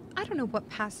sparkling. I don't know what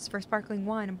passes for sparkling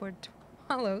wine aboard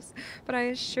Talos, but I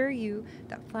assure you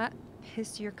that flat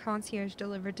piss your concierge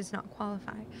delivered does not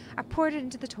qualify. I poured it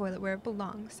into the toilet where it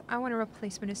belongs. I want a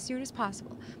replacement as soon as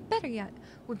possible. Better yet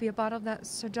would be a bottle of that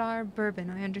Sardar bourbon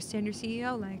I understand your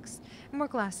CEO likes. And more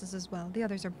glasses as well. The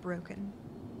others are broken.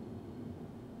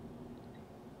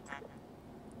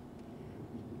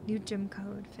 New gym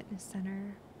code. Fitness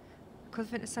center. Code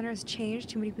Fitness Center has changed.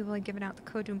 Too many people had given out the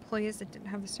code to employees that didn't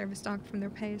have the service dog from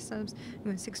their pay subs. It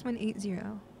was 6180.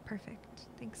 Perfect.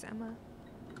 Thanks, Emma.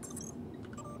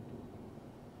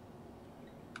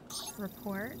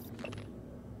 Report.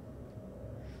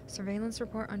 Surveillance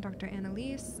report on Dr.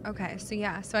 Annalise. Okay, so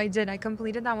yeah, so I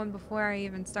completed that one before I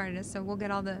even started, so we'll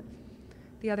get all the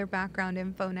other background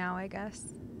info now, I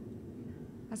guess.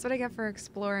 That's what I get for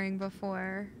exploring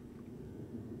before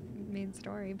main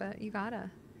story, but you gotta.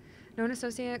 Known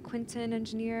associate, Quentin,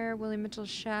 engineer, William Mitchell,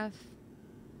 chef.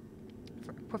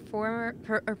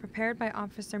 Prepared by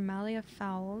Officer Malia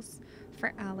Fowles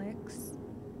for Alex.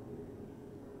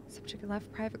 Subject left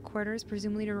private quarters,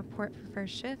 presumably to report for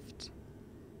first shift.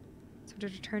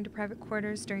 Subject returned to private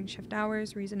quarters during shift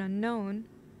hours, reason unknown.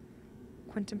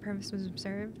 Quentin Purvis was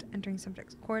observed entering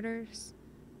subject's quarters.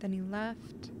 Then he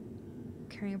left,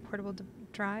 carrying a portable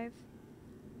drive.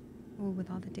 Oh, with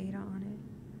all the data on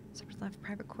it. Subject left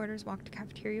private quarters, walked to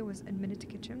cafeteria, was admitted to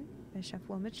kitchen by Chef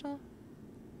Will Mitchell.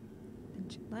 Then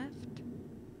she left.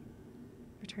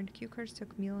 Returned to Q quarters,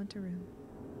 took meal into room.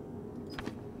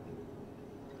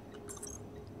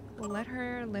 We'll let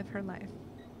her live her life.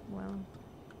 Well,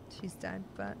 she's dead,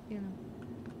 but, you know.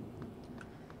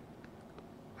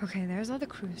 Okay, there's all the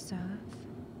crew stuff.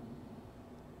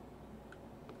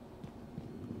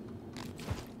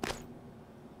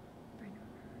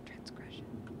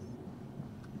 Transgressions.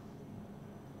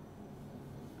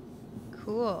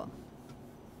 Cool.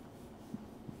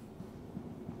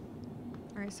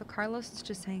 Alright, so Carlos is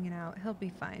just hanging out. He'll be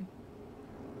fine.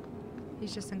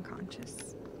 He's just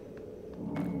unconscious.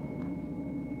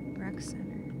 Rec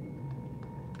Center.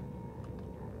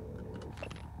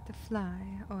 The Fly.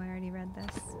 Oh, I already read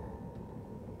this.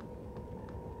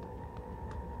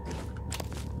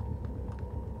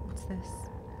 What's this?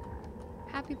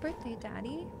 Happy birthday,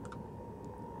 Daddy.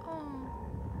 Oh.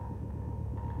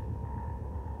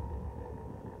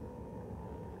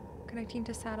 Connecting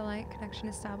to satellite. Connection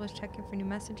established. Checking for new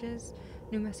messages.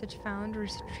 New message found.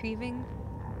 Retrieving.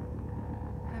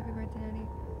 Happy birthday, Daddy.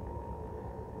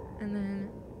 And then,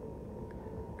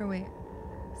 or wait,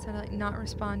 satellite not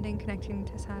responding, connecting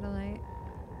to satellite,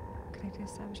 connecting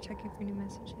to established, checking for new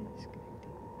messages, connecting.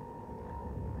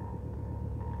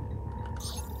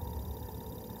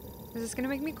 Is this gonna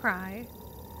make me cry?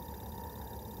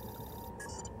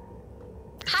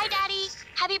 Hi, Daddy.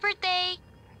 Happy birthday.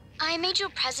 I made you a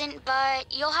present, but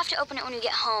you'll have to open it when you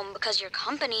get home because your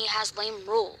company has lame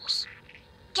rules.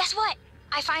 Guess what?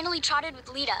 I finally trotted with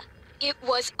Lita. It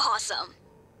was awesome.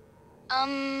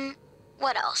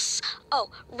 What else? Oh,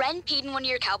 Ren peed in one of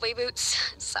your cowboy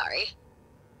boots. Sorry.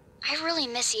 I really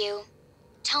miss you.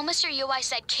 Tell Mr. Yu I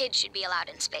said kids should be allowed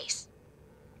in space.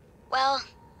 Well,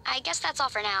 I guess that's all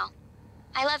for now.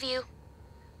 I love you.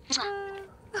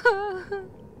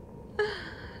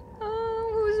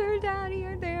 Oh, who's her daddy?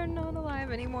 They are not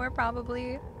alive anymore,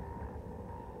 probably.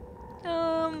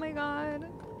 Oh my god.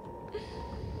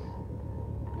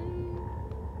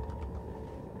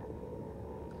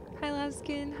 Hi,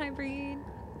 Laskin. Hi, Breed.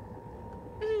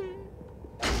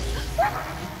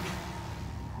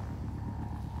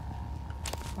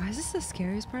 Why is this the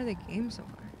scariest part of the game so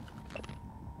far?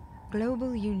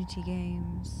 Global Unity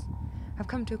Games. have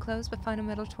come to a close, but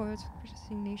fundamental towards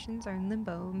participating nations are in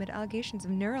limbo amid allegations of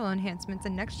neural enhancements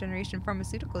and next-generation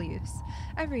pharmaceutical use.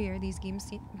 Every year, these games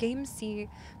see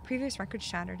previous records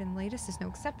shattered, and the latest is no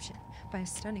exception by a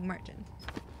stunning margin.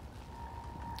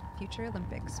 Future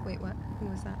Olympics. Wait, what? Who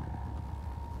was that?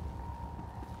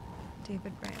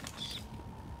 David Branch.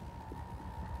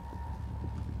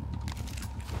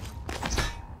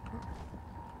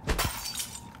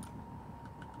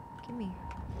 Gimme.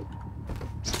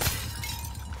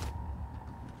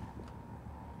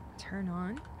 Turn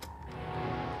on.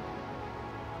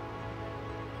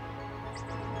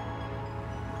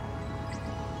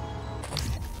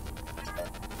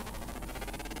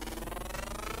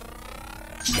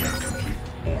 Scan complete.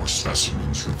 More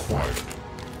specimens required.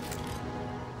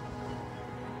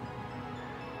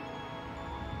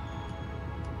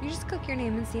 You just click your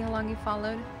name and see how long you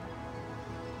followed.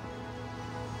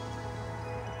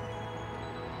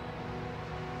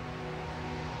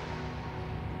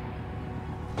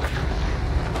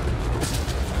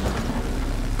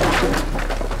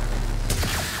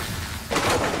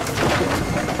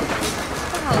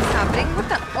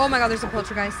 Oh my god, there's a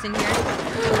poltergeist in here.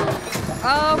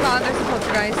 Oh god, there's a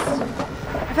poltergeist.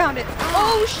 I found it.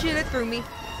 Oh shit, it threw me.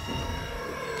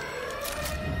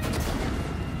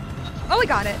 Oh, we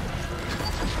got it.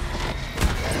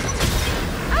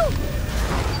 Ow!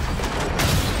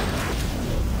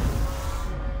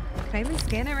 Can I even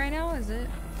scan it right now? Is it?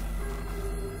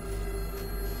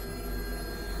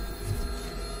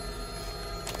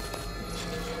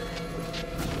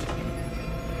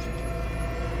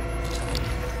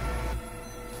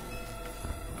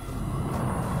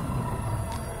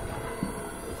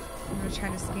 Try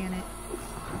to scan it.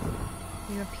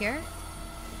 You up here?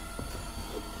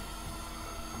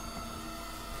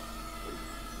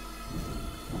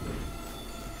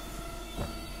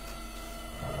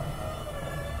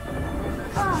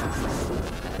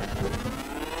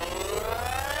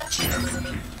 Scan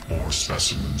complete. More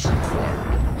specimens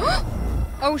required.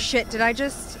 Oh shit, did I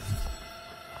just...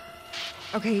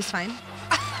 Okay, he's fine.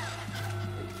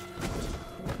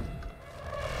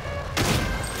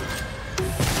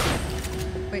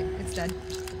 Wait, it's dead.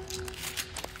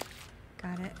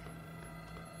 Got it.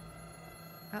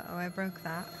 Uh-oh, I broke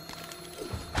that.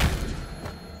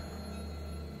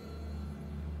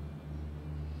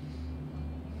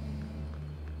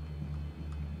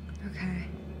 Okay.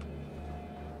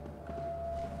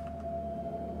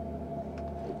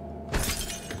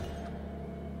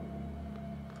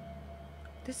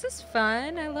 This is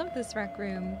fun. I love this rec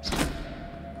room.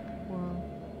 Whoa.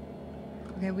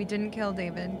 Okay, we didn't kill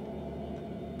David.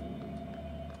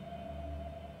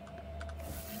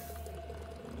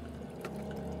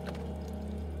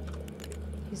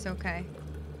 He's okay.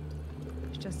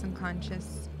 He's just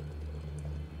unconscious.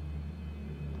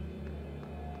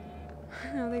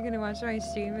 Are they gonna watch my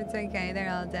stream? It's okay,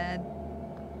 they're all dead.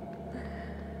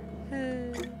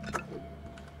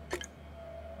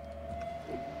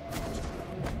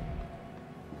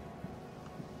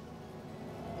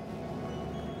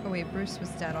 Oh wait, Bruce was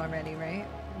dead already, right?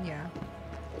 Yeah.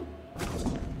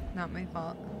 Not my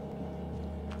fault.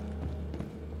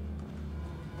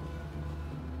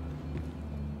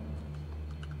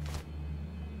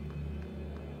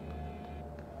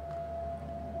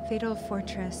 Fatal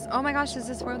Fortress. Oh my gosh, is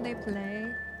this where they play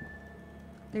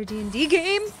their D&D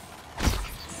game?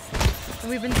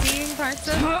 We've been seeing parts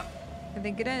of... I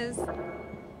think it is.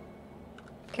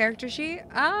 Character sheet?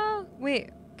 Oh,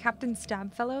 wait. Captain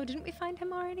Stabfellow. Didn't we find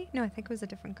him already? No, I think it was a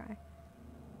different guy.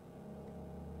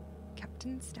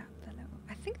 Captain Stabfellow.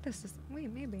 I think this is... Wait,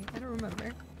 maybe. I don't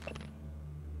remember.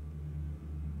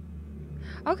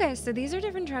 Okay, so these are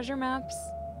different treasure maps.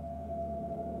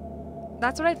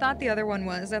 That's what I thought the other one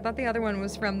was. I thought the other one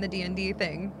was from the D&D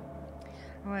thing.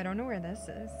 Oh, I don't know where this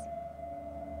is.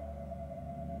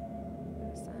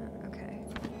 What is that? Okay.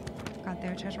 Got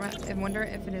their treasure map. I wonder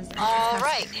if it is... All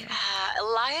right.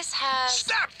 Elias has...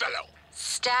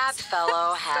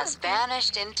 Stabfellow has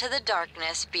vanished into the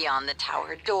darkness beyond the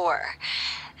tower door.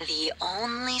 The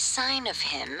only sign of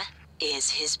him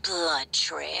is his blood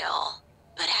trail.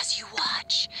 But as you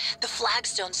watch, the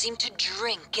flagstones seem to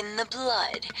drink in the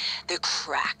blood, the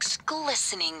cracks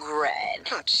glistening red.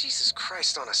 Oh, Jesus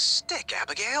Christ on a stick,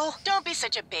 Abigail. Don't be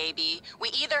such a baby. We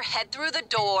either head through the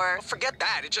door... Well, forget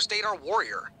that, it just ate our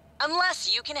warrior.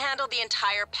 Unless you can handle the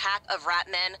entire pack of rat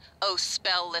men, oh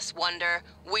spellless wonder,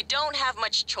 we don't have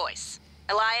much choice.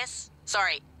 Elias?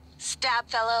 Sorry,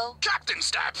 Stabfellow? Captain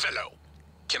Stabfellow!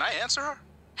 Can I answer her?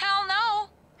 Hell no!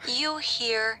 You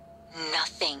hear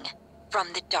nothing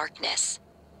from the darkness.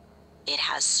 It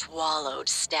has swallowed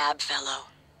Stabfellow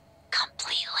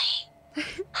completely.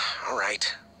 All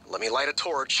right. Let me light a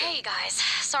torch. Hey guys,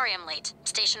 sorry I'm late.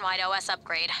 Station-wide OS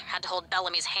upgrade. Had to hold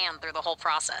Bellamy's hand through the whole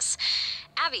process.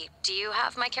 Abby, do you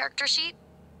have my character sheet?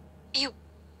 You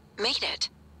made it?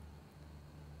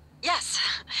 Yes,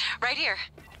 right here.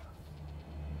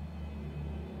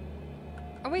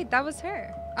 Oh wait, that was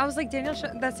her. I was like, Daniel,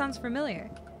 that sounds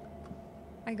familiar.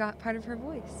 I got part of her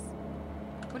voice.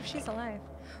 What if she's alive?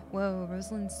 Whoa,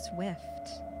 Rosalind Swift.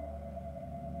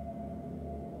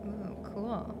 Ooh,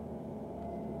 cool.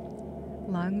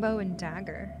 Longbow and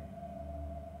dagger.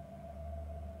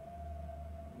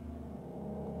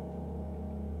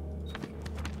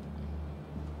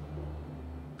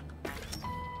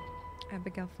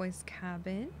 Abigail Foy's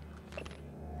cabin.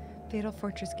 Fatal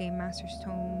Fortress Game Master's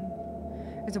Tome.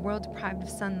 As a world deprived of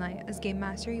sunlight, as Game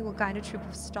Master, you will guide a troop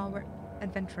of stalwart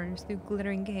adventurers through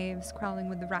glittering caves, crawling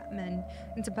with the rat men,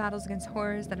 into battles against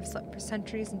horrors that have slept for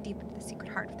centuries and deep into the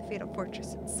secret heart of the Fatal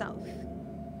Fortress itself.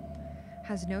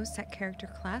 Has no set character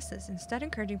classes, instead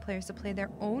encouraging players to play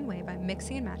their own way by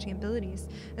mixing and matching abilities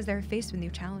as they are faced with new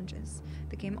challenges.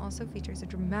 The game also features a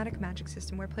dramatic magic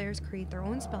system where players create their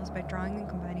own spells by drawing and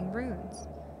combining runes.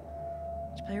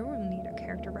 Each player will need a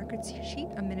character record sheet,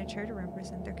 a miniature to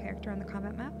represent their character on the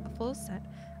combat map, a full set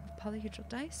of polyhedral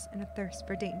dice, and a thirst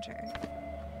for danger.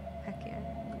 Heck yeah.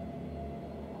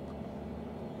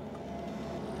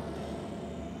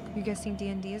 You guessing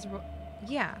D&D is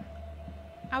yeah.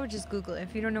 I would just Google it.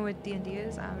 If you don't know what D&D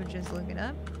is, I would just look it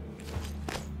up.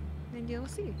 And you'll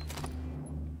see.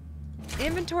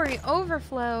 Inventory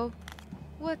overflow.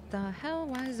 What the hell?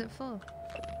 Why is it full?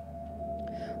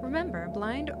 Remember,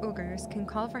 blind ogres can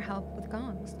call for help with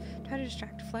gongs. Try to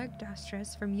distract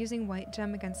Flagdastress from using white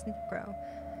gem against Necro.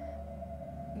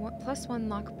 +1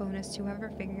 lock bonus to whoever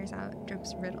figures out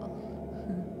Drip's riddle.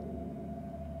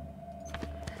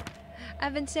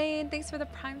 Evan Shane, thanks for the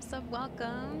Prime sub.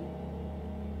 Welcome.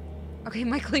 Okay,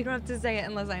 Michael, you don't have to say it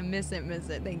unless I miss it.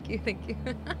 Thank you, thank you.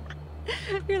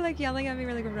 You're like yelling at me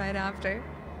really right after.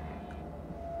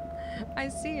 I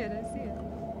see it, I see it.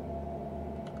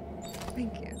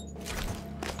 Thank you.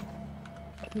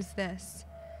 Who's this?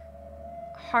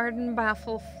 Harden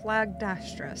Baffle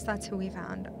Flagdastress. That's who we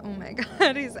found. Oh my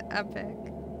god, he's epic.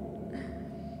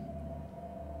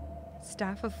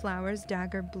 Staff of Flowers,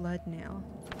 Dagger, Blood Nail.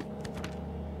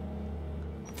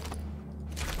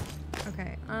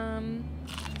 Okay,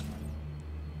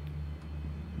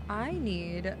 I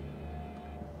need a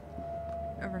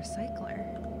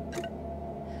recycler.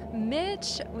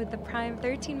 Mitch with the Prime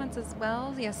 13 months as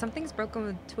well. Yeah, something's broken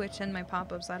with Twitch and my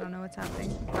pop-ups. I don't know what's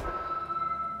happening.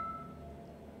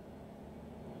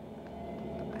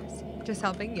 Just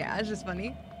helping? Yeah, it's just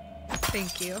funny.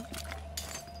 Thank you.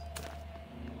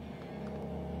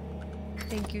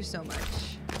 Thank you so much.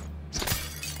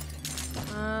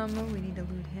 We need to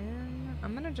loot him.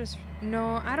 I'm gonna just...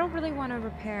 No, I don't really want to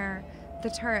repair the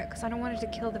turret because I don't want it to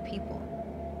kill the people.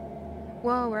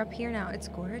 Whoa, we're up here now. It's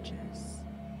gorgeous.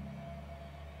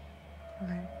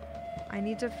 Okay. I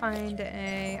need to find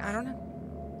a... I don't know.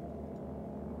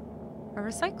 A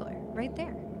recycler. Right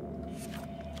there.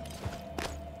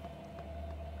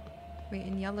 Wait,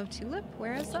 in Yellow Tulip?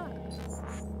 Where is that?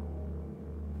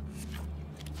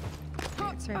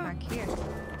 It's right back here.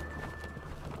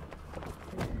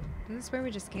 Isn't this where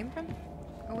we just came from?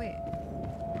 Oh, wait.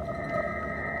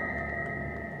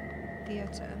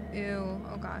 Theater. Ew.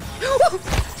 Oh, gosh.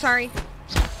 Sorry.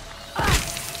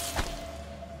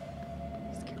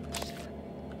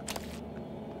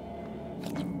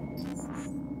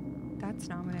 That's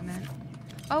not what I meant.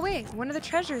 Oh, wait. One of the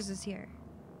treasures is here.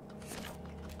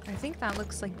 I think that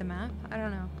looks like the map. I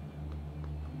don't know.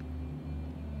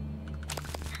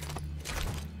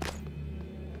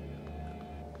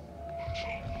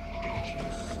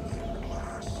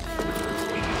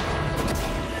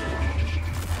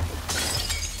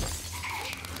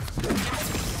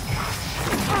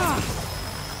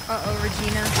 Uh-oh,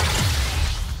 Regina.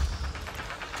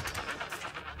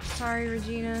 Sorry,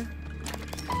 Regina.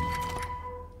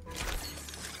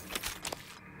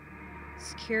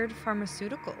 Secured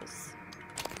pharmaceuticals.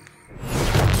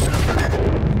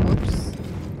 Whoops.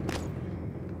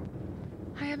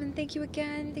 Hi, Evan. Thank you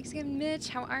again. Thanks again, Mitch.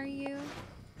 How are you?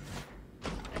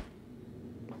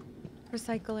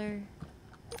 Recycler.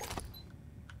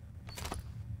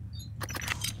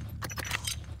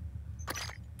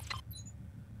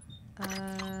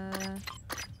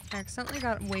 I accidentally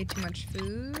got way too much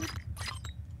food.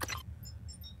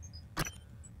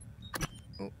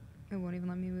 Oh, it won't even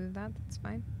let me move that. That's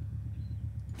fine.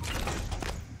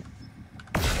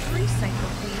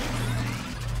 Recycle, please.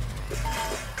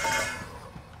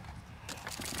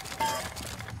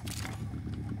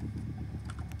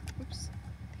 Oops.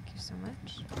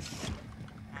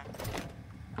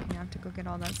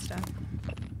 get all that stuff.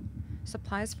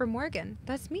 Supplies for Morgan.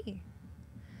 That's me.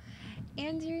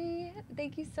 Andrew,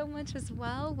 thank you so much as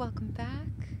well. Welcome back.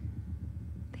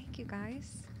 Thank you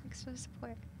guys. Thanks for the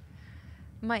support.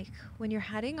 Mike, when you're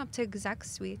heading up to exec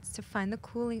suites to find the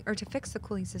cooling or to fix the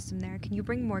cooling system there, can you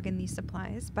bring Morgan these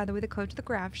supplies? By the way, the code to the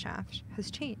grav shaft has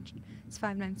changed. It's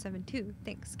 5972.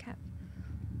 Thanks, Kev.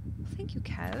 Well, thank you,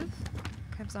 Kev.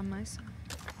 Kev's on my side.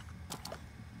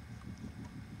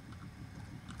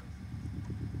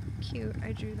 Cute,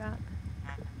 I drew that.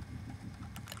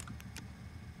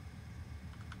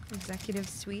 Executive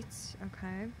suites,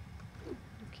 okay.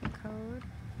 Key code.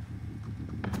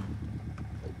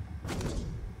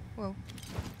 Whoa.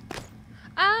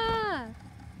 Ah!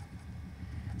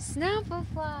 Snapple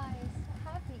flies!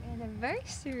 Happy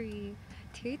anniversary!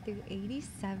 2 through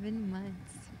 87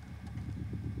 months.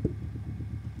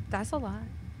 That's a lot.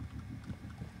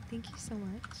 Thank you so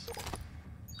much.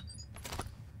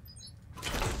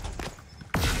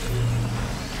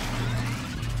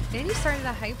 And you started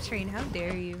a hype train. How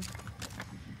dare you?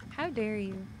 How dare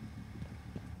you?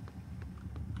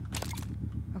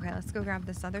 Okay, let's go grab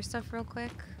this other stuff real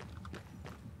quick.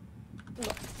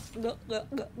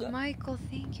 Michael,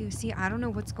 thank you. See, I don't know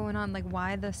what's going on, like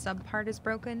why the sub part is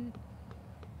broken.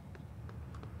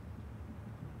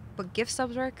 But gift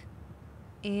subs work.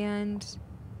 And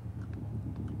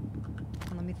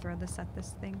let me throw this at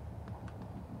this thing.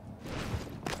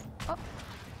 Oh.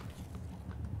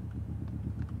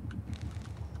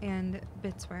 And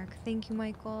bits work. Thank you,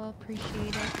 Michael.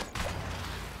 Appreciate it.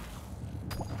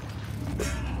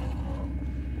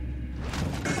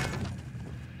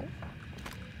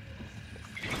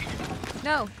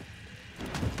 No.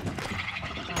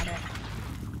 Got it.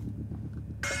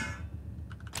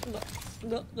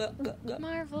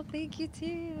 Marvel, thank you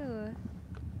too.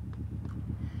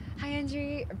 Hi,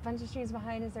 Andrew. A bunch of streams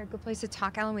behind. Is there a good place to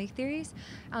talk Alan Wake theories?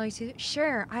 Alan Wake theories?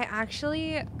 Sure. I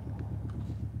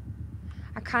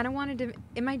kind of wanted to,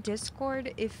 in my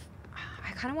Discord, I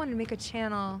kind of wanted to make a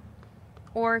channel,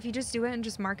 or if you just do it and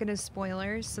just mark it as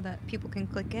spoilers so that people can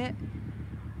click it.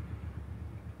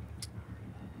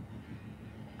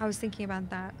 I was thinking about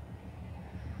that.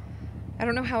 I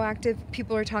don't know how active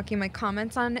people are talking in my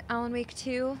comments on Alan Wake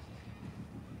 2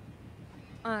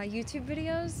 YouTube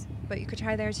videos, but you could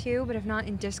try there too. But if not,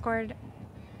 in Discord,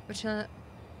 which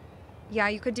yeah,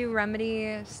 you could do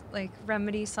Remedy, like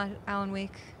Remedy/Alan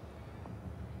Wake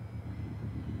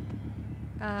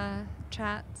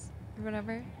chats or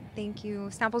whatever. Thank you.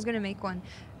 Snapple's gonna make one.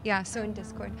 Yeah, so in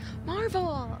Discord.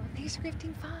 Marvel! Thanks for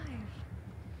gifting 5.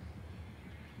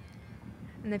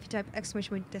 And if you type !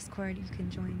 Discord, you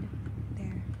can join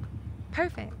there.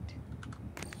 Perfect.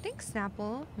 Thanks,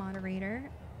 Snapple, moderator.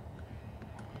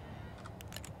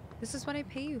 This is what I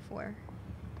pay you for.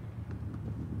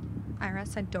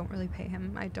 IRS, I don't really pay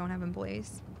him. I don't have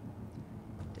employees.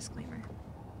 Disclaimer.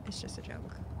 It's just a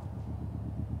joke.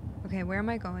 Okay, where am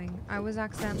I going? I was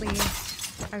accidentally...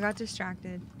 I got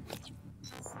distracted.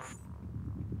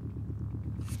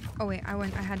 Oh wait, I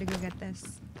had to go get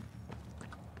this.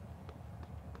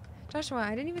 Joshua,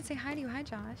 I didn't even say hi to you. Hi,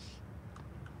 Josh.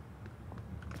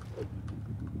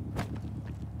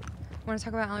 Want to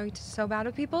talk about Alan Wake so bad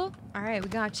with people? Alright, we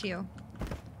got you.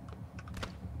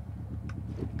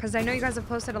 Because I know you guys have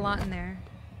posted a lot in there.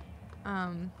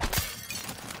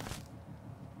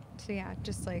 So yeah,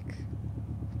 just like...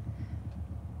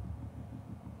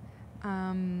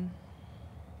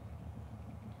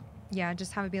 yeah,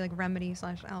 just have it be like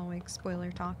Remedy/Alan Wake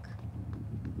spoiler talk.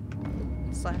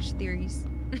 / theories.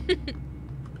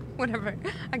 Whatever.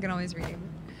 I can always rename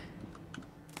it.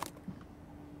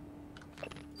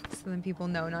 So then people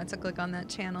know not to click on that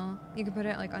channel. You can put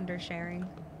it like under sharing.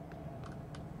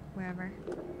 Wherever.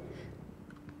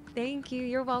 Thank you.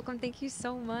 You're welcome. Thank you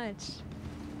so much.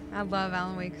 I love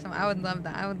Alan Wake. So I would love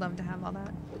that. I would love to have all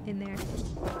that in there.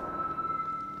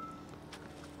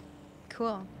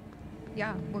 Cool.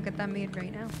 Yeah, we'll get that made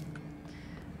right now.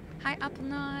 Hi,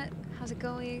 Applenut. How's it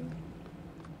going?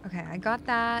 Okay, I got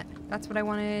that. That's what I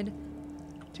wanted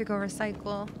to go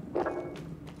recycle.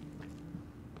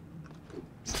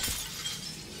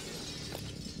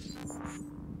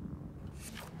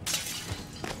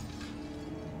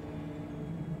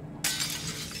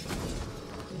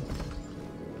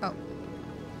 Oh.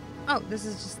 Oh, this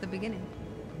is just the beginning.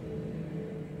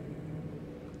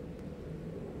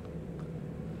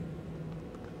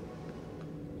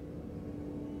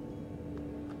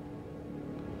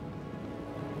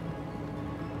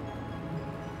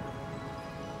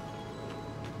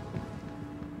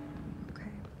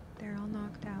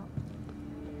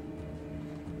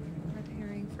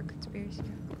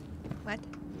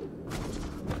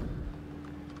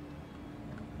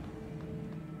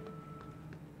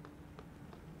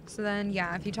 So then,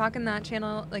 yeah, if you talk in that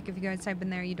channel, like if you guys type in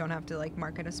there, you don't have to like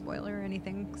mark it a spoiler or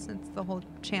anything, since the whole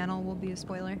channel will be a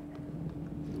spoiler.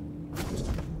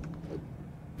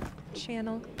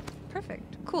 Channel.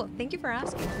 Perfect. Cool. Thank you for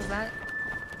asking, because that,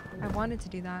 I wanted to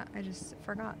do that. I just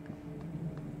forgot.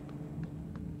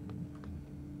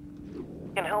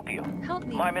 Can help you. Help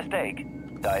me. My mistake.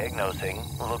 Diagnosing.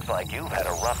 Looks like you've had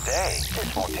a rough day.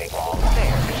 This won't take long.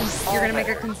 There. You're gonna make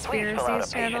a conspiracy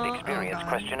channel? Patient experience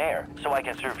questionnaire so I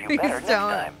can serve you better next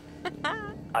time.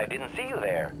 I didn't see you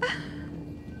there.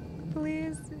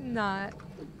 Please not.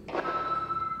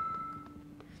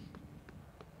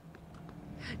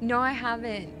 No, I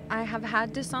haven't. I have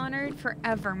had Dishonored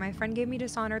forever. My friend gave me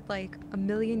Dishonored like a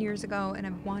million years ago, and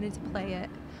I've wanted to play it.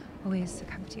 Oh wait, it's the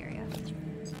cafeteria.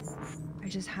 I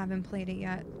just haven't played it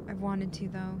yet. I've wanted to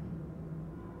though.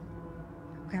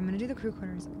 Okay, I'm gonna do the crew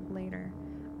quarters later.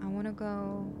 I wanna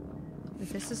go... Wait,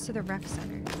 this is to the rec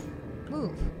center.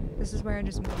 Move. This is where I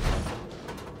just moved.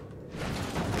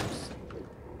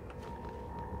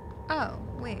 Oh,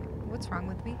 wait. What's wrong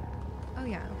with me? Oh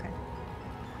yeah, okay.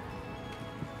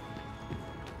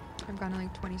 I've gone in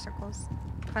like 20 circles.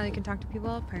 Finally can talk to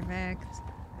people. Perfect.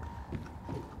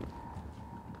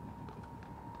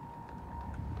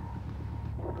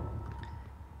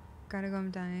 Gotta go,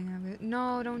 I'm dying.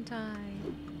 No, don't die.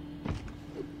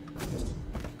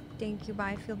 Thank you,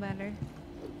 bye, I feel better.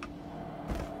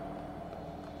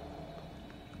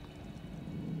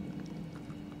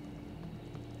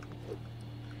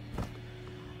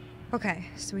 Okay,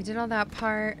 so we did all that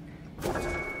part. So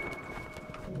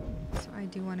I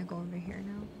do want to go over here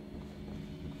now.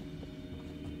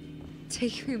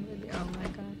 Take me with you. Oh my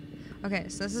god. Okay,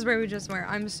 so this is where we just were.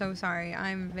 I'm so sorry.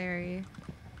 I'm very...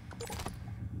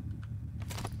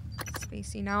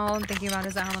 spacey. Now all I'm thinking about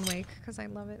is Alan Wake, because I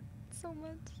love it so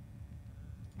much.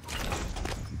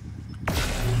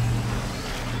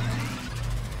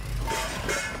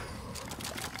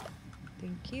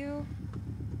 Thank you.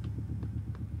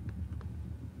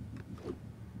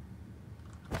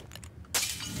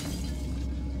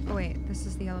 Oh wait, this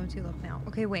is the yellow tulip now.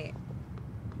 Okay, wait.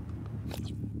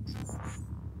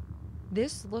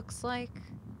 This looks like...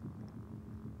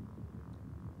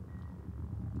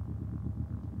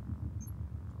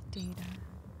 data.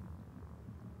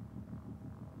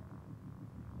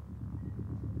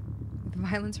 With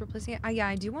violence replacing it? Yeah,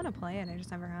 I do want to play it. I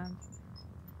just never have.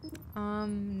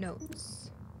 Notes.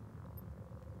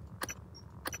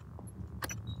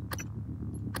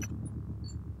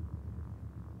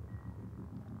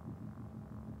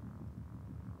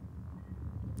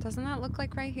 Doesn't that look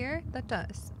like right here? That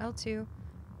does. L2.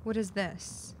 What is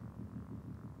this?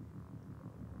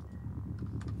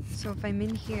 So if I'm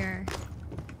in here...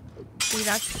 See,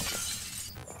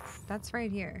 that's right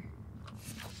here.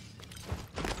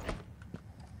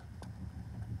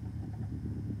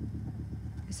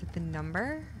 Is it the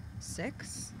number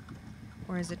 6?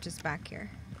 Or is it just back here?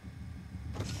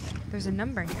 There's a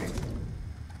number here.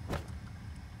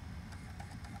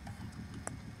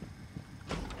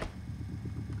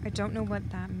 I don't know what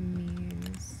that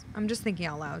means. I'm just thinking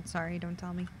out loud. Sorry, don't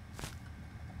tell me.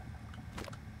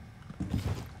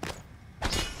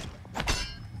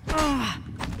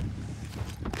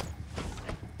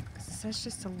 Because it says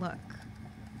just to look.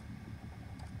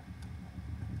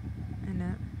 I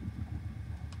know.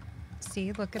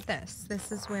 See, look at this.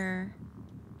 This is where...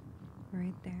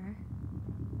 right there.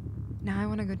 Now I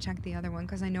want to go check the other one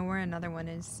because I know where another one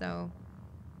is, so...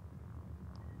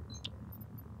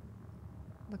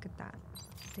 Look at that.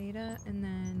 Data, and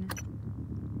then...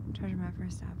 treasure map for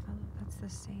a stab fellow. That's the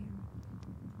same.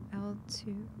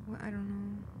 L2... Well, I don't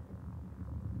know.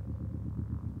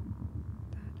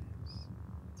 That is...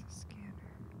 it's a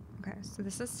scanner. Okay, so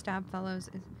this is Stab Fellows.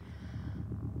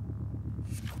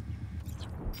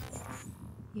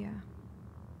 Yeah.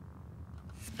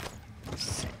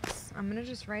 6. I'm gonna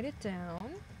just write it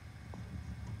down.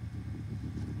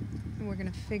 And we're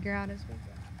gonna figure out as we go.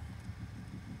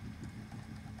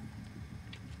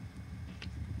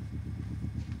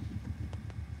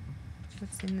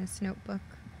 What's in this notebook?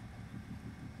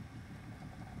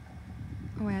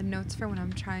 Oh, I had notes for when I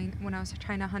was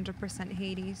trying to 100%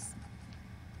 Hades.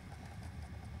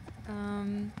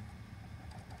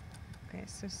 Okay,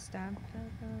 so Stab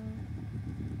Fellow.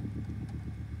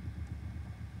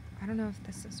 I don't know if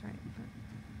this is right, but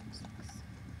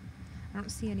I don't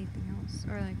see anything else.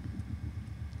 Or like,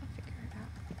 I'll figure it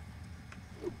out.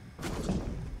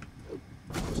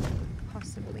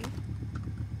 Possibly.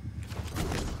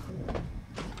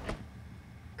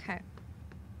 Okay.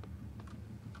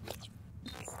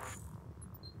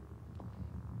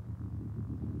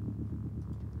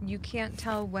 You can't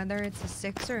tell whether it's a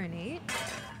 6 or an 8?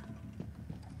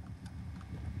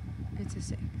 It's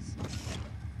a 6.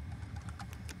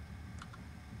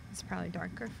 It's probably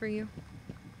darker for you.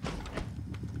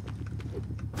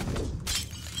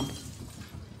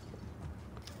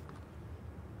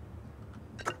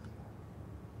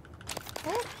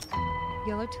 Oh,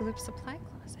 yellow tulip supply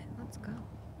closet. Let's go.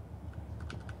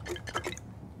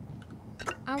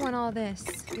 I want all this,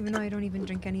 even though I don't even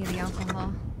drink any of the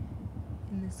alcohol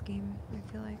in this game,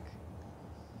 I feel like.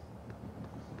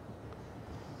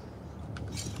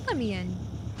 Let me in.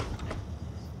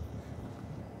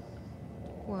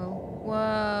 Whoa.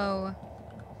 Whoa.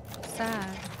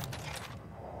 Sad.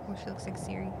 Oh, she looks like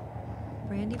Siri.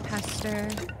 Brandy Pester.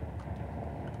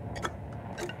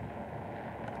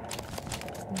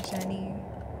 Jenny.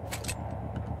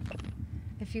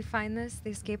 If you find this, the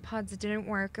escape pods didn't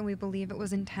work and we believe it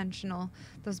was intentional.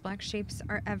 Those black shapes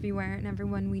are everywhere and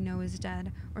everyone we know is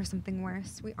dead or something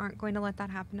worse. We aren't going to let that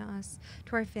happen to us.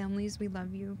 To our families, we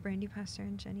love you. Brandy Pester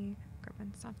and Jenny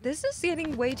Garbenstock. This is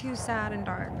getting way too sad and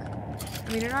dark.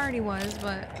 I mean, it already was,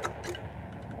 but...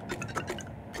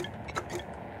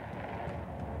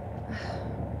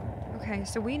 Okay,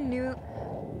 so we knew...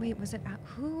 Wait, was it...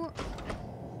 Who...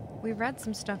 We read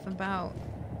some stuff about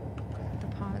the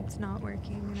pods not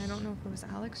working, and I don't know if it was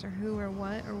Alex or who or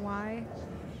what or why.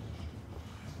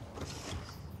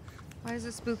 Why is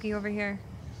it spooky over here?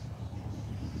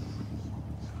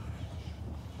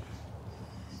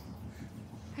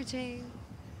 Hi, Jay.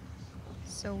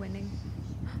 So winning.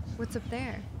 What's up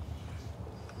there?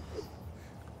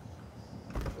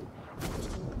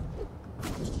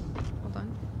 Hold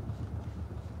on.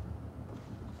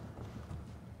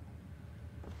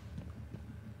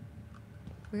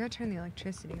 We gotta turn the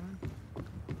electricity on.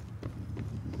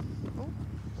 Oh.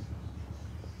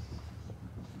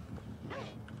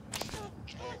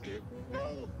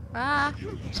 Ah!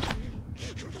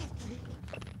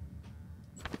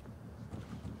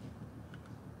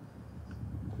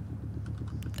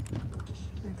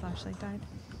 My flashlight died.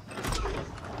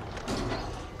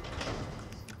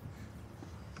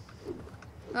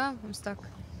 Oh, I'm stuck.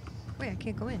 Wait, I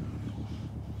can't go in.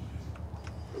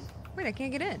 Wait, I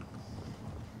can't get in.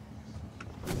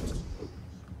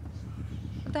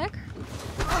 What the heck?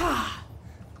 Ah!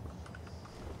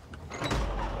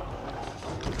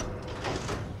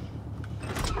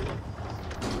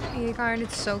 Hey, Karen,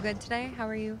 it's so good today. How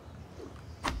are you?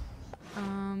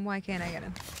 Why can't I get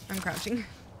in? I'm crouching.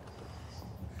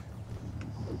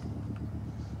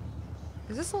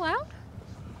 Is this allowed?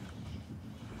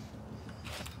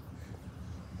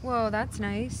 Whoa, that's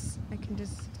nice. I can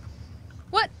just...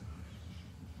 What?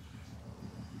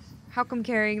 How come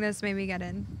carrying this made me get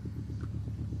in?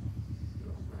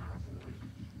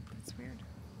 That's weird.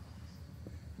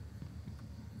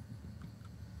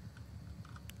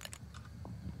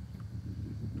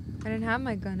 I didn't have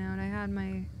my gun out. I had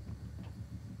my...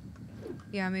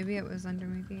 Yeah, maybe it was under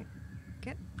my feet.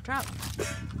 Drop.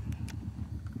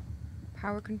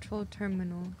 Power control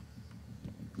terminal.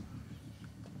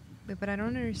 Wait, but I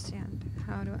don't understand.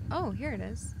 How do I... Oh, here it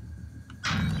is.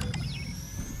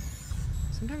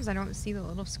 Sometimes I don't see the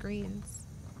little screens.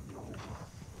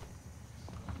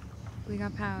 We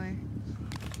got power.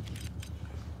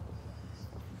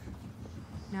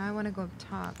 Now I want to go up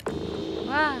top.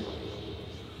 Ah!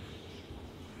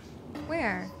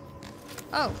 Where?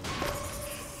 Oh.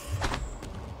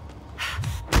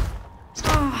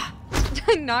 Ah!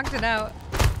 I knocked it out.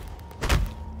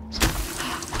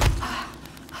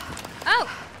 Oh!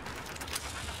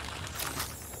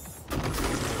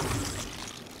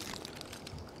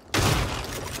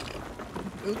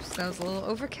 Oops, that was a little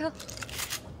overkill.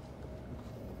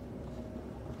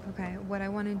 Okay, what I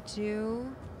want to do...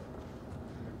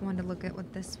 I wanted to look at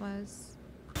what this was.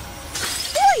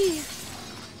 Oy!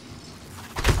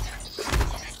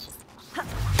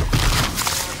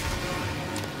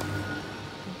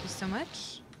 Thank you so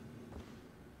much.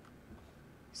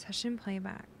 Session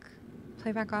playback.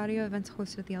 Playback audio events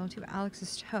hosted with the Yellow Tube. Alex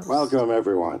is host. Welcome,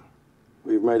 everyone.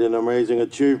 We've made an amazing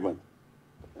achievement.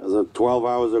 As of 12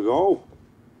 hours ago,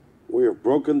 we have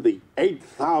broken the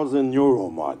 8,000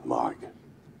 Euromod mark.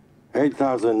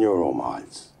 8,000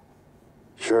 Euromods.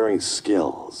 Sharing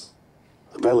skills,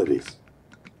 abilities,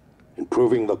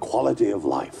 improving the quality of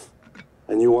life.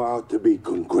 And you are to be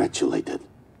congratulated.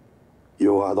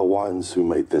 You are the ones who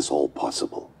made this all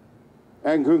possible.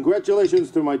 And congratulations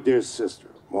to my dear sister,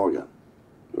 Morgan,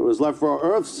 who was left for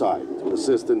Earthside to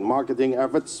assist in marketing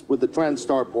efforts with the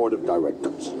TranStar Board of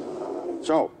Directors.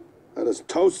 So, let us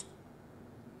toast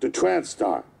to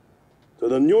TranStar, to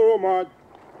the Neuromod,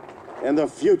 and the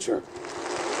future.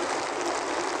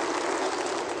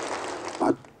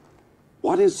 But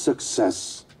what is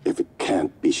success if it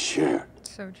can't be shared?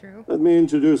 So true. Let me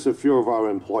introduce a few of our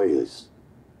employees,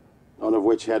 none of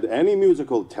which had any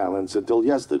musical talents until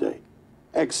yesterday,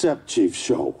 except Chief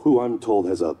Show, who I'm told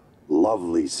has a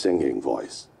lovely singing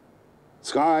voice.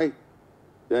 Sky,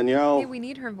 Danielle. Hey, we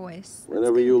need her voice.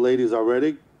 Whenever you ladies are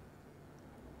ready.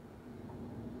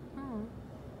 Oh.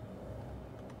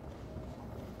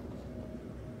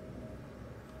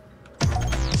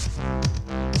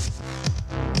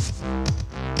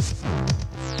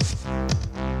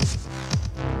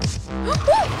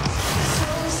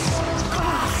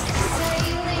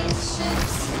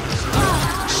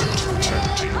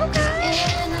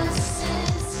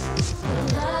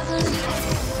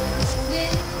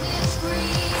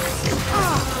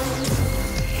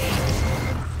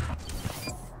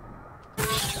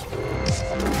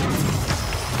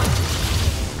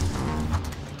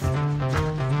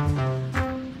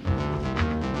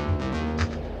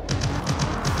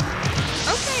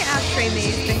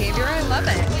 Maze behavior, I love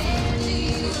it.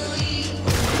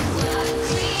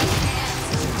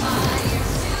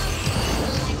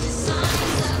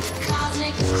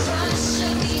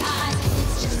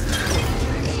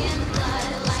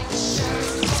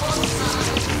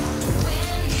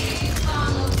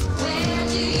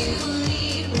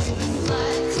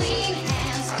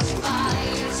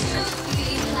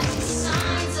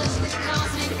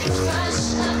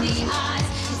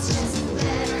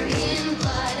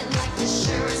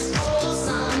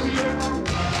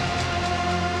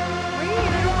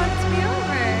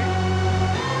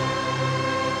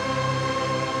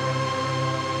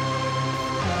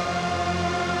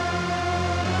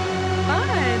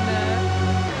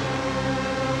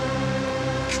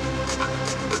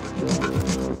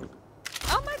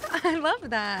 I love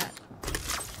that.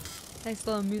 Nice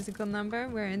little musical number.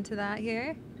 We're into that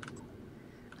here.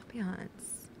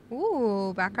 Ambiance.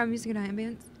 Ooh, background music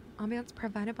and ambiance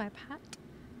provided by Pat.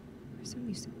 Where's some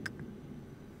music?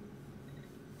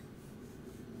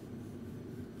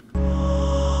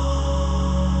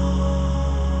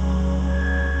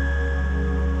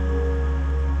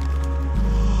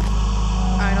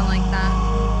 I don't like that.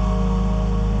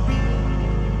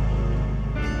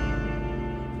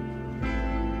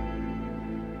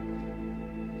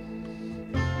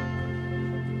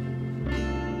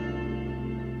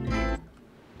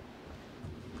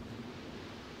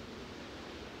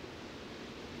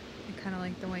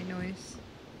 The white noise.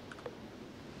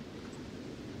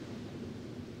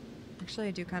 Actually,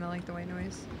 I do kind of like the white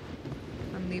noise.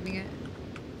 I'm leaving it.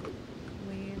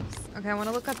 Waves. Okay, I want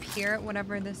to look up here at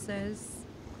whatever this is.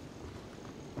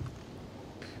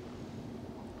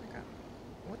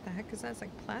 What the heck is that? It's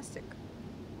like plastic.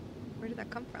 Where did that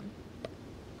come from?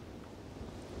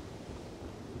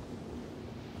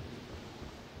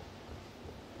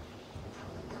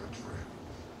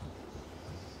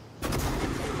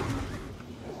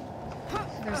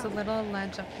 There's a little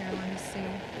ledge up here. Let me see.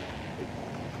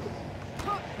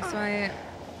 So I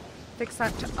fixed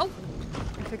that. I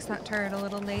fixed that turret a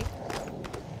little late.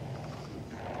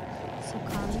 So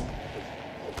calm.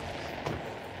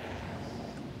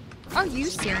 Are you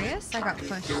serious? I got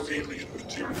pushed. I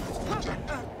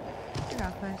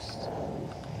got pushed.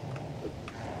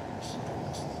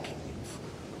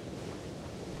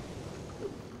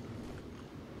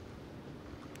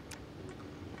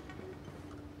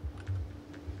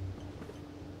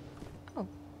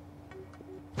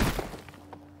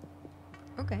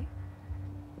 Okay.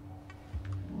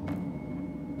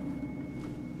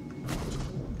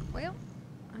 Well,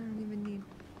 I don't even need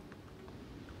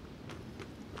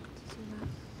to do that.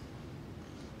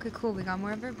 Okay, cool. We got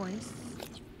more of her voice.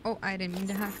 Oh, I didn't mean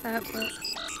to hack that, but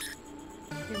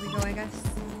here we go, I guess.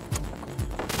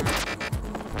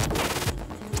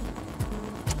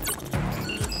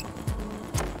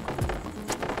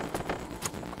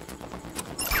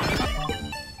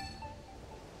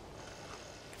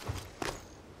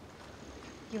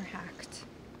 You're hacked.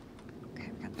 Okay,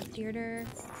 we got the theater.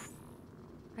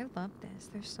 I love this.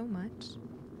 There's so much.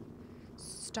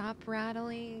 Stop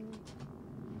rattling.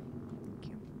 Thank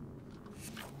you.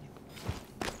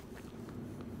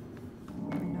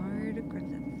 Bernard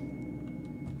Griffith.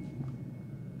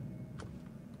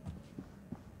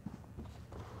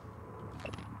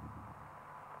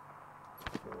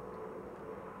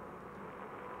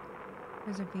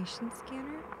 Reservation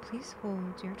scanner? Please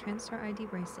hold your TranStar ID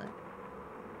bracelet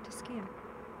to scan.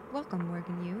 Welcome,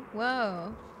 Morgan Yu.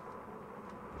 Whoa.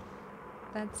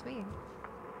 That's sweet.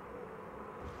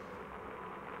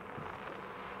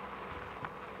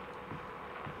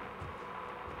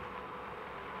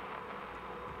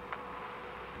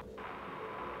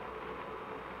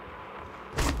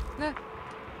 Ah.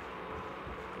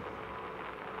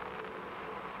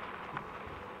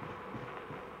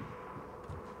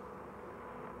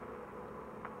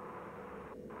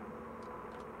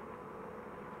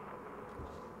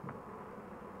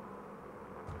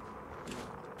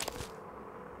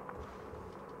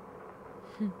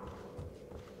 Okay,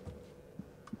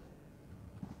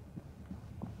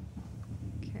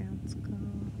 let's go.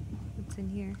 What's in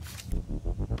here?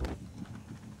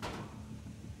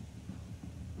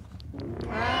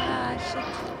 Ah, shit.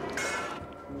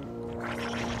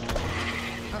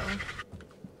 Uh-oh.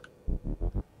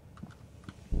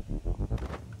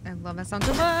 I love that sound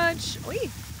so much. Oi!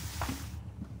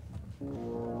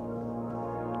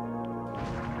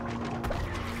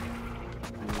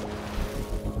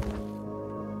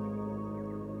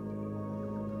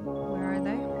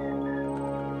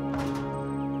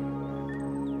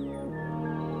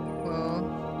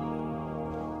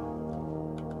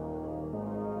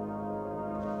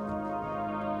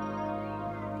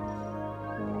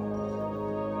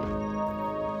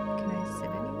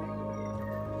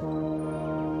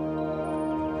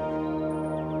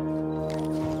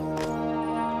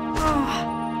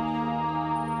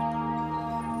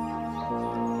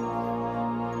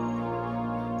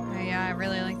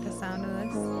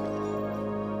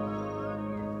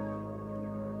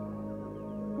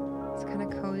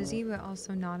 But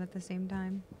also not at the same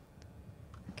time.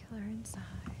 A killer inside.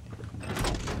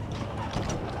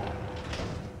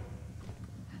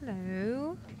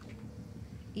 Hello.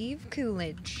 Eve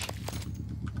Coolidge.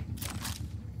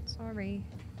 Sorry.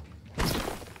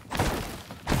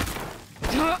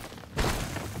 Hey,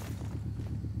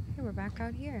 we're back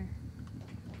out here.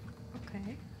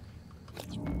 Okay. I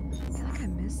feel like I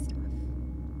missed stuff.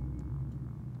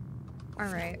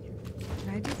 Alright. Can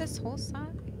I do this whole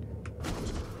side?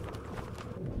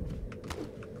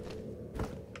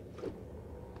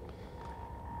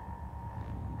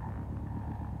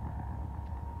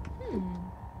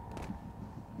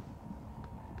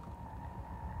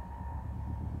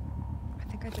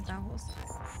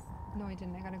 No, I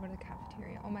didn't. I gotta go to the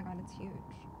cafeteria. Oh my god, it's huge.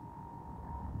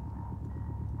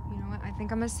 You know what? I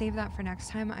think I'm gonna save that for next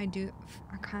time. I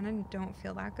kind of don't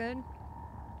feel that good.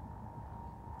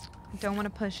 I don't want to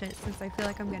push it since I feel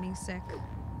like I'm getting sick.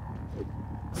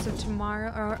 So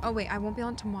tomorrow, oh wait, I won't be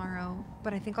on tomorrow,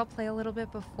 but I think I'll play a little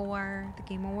bit before the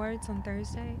Game Awards on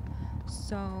Thursday.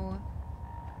 So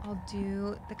I'll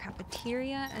do the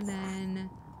cafeteria and then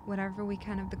whatever we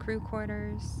can of the crew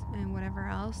quarters and whatever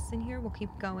else in here, we'll keep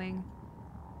going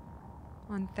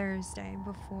on Thursday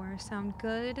before. Sound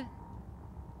good?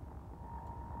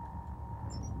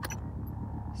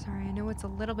 Sorry, I know it's a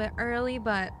little bit early,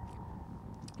 but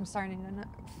I'm starting to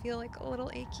feel like a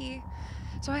little achy.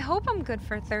 So I hope I'm good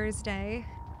for Thursday.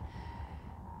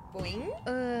 Boing.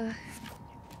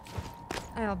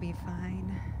 I'll be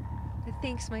fine. But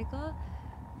thanks, Michael,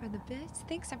 for the bits.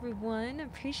 Thanks, everyone.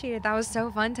 Appreciate it. That was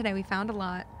so fun today. We found a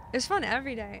lot. It's fun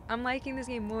every day. I'm liking this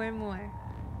game more and more.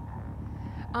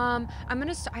 I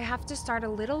have to start a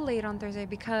little late on Thursday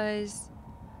because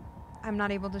I'm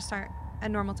not able to start at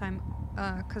normal time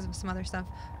because of some other stuff,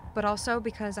 but also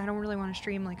because I don't really want to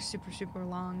stream like super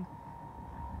long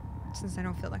since I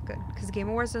don't feel that good, because Game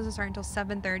Awards doesn't start until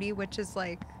 7:30, which is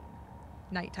like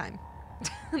nighttime.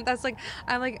 That's like,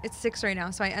 it's 6 right now,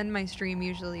 so I end my stream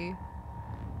usually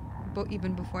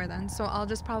even before then, so I'll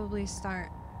just probably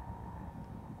start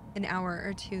an hour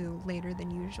or two later than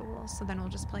usual, so then I'll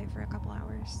just play for a couple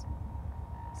hours.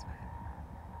 So,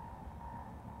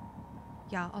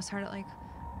 yeah, I'll start at like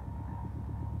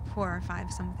 4 or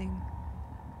 5 something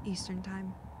Eastern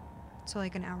time, so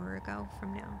like an hour ago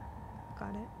from now.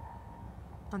 Got it?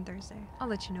 On Thursday. I'll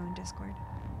let you know in Discord.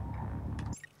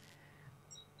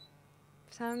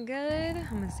 Sound good? I'm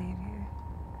gonna save here.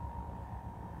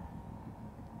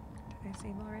 Did I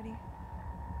save already?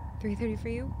 3:30 for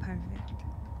you? Perfect.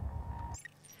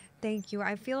 Thank you.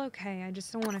 I feel okay. I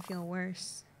just don't want to feel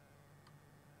worse.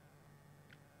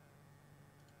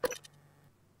 But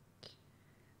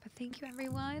thank you,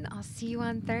 everyone. I'll see you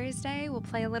on Thursday. We'll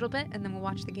play a little bit, and then we'll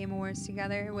watch the Game Awards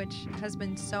together, which has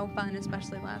been so fun,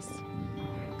 especially last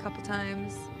couple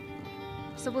times.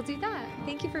 So we'll do that.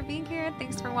 Thank you for being here.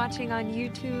 Thanks for watching on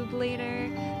YouTube later.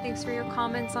 Thanks for your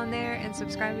comments on there and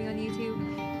subscribing on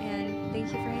YouTube. And thank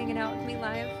you for hanging out with me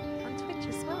live on Twitch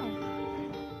as well.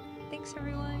 Thanks,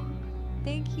 everyone.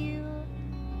 Thank you.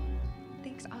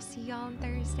 Thanks. I'll see y'all on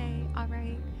Thursday. All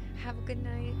right. Have a good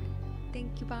night.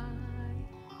 Thank you. Bye.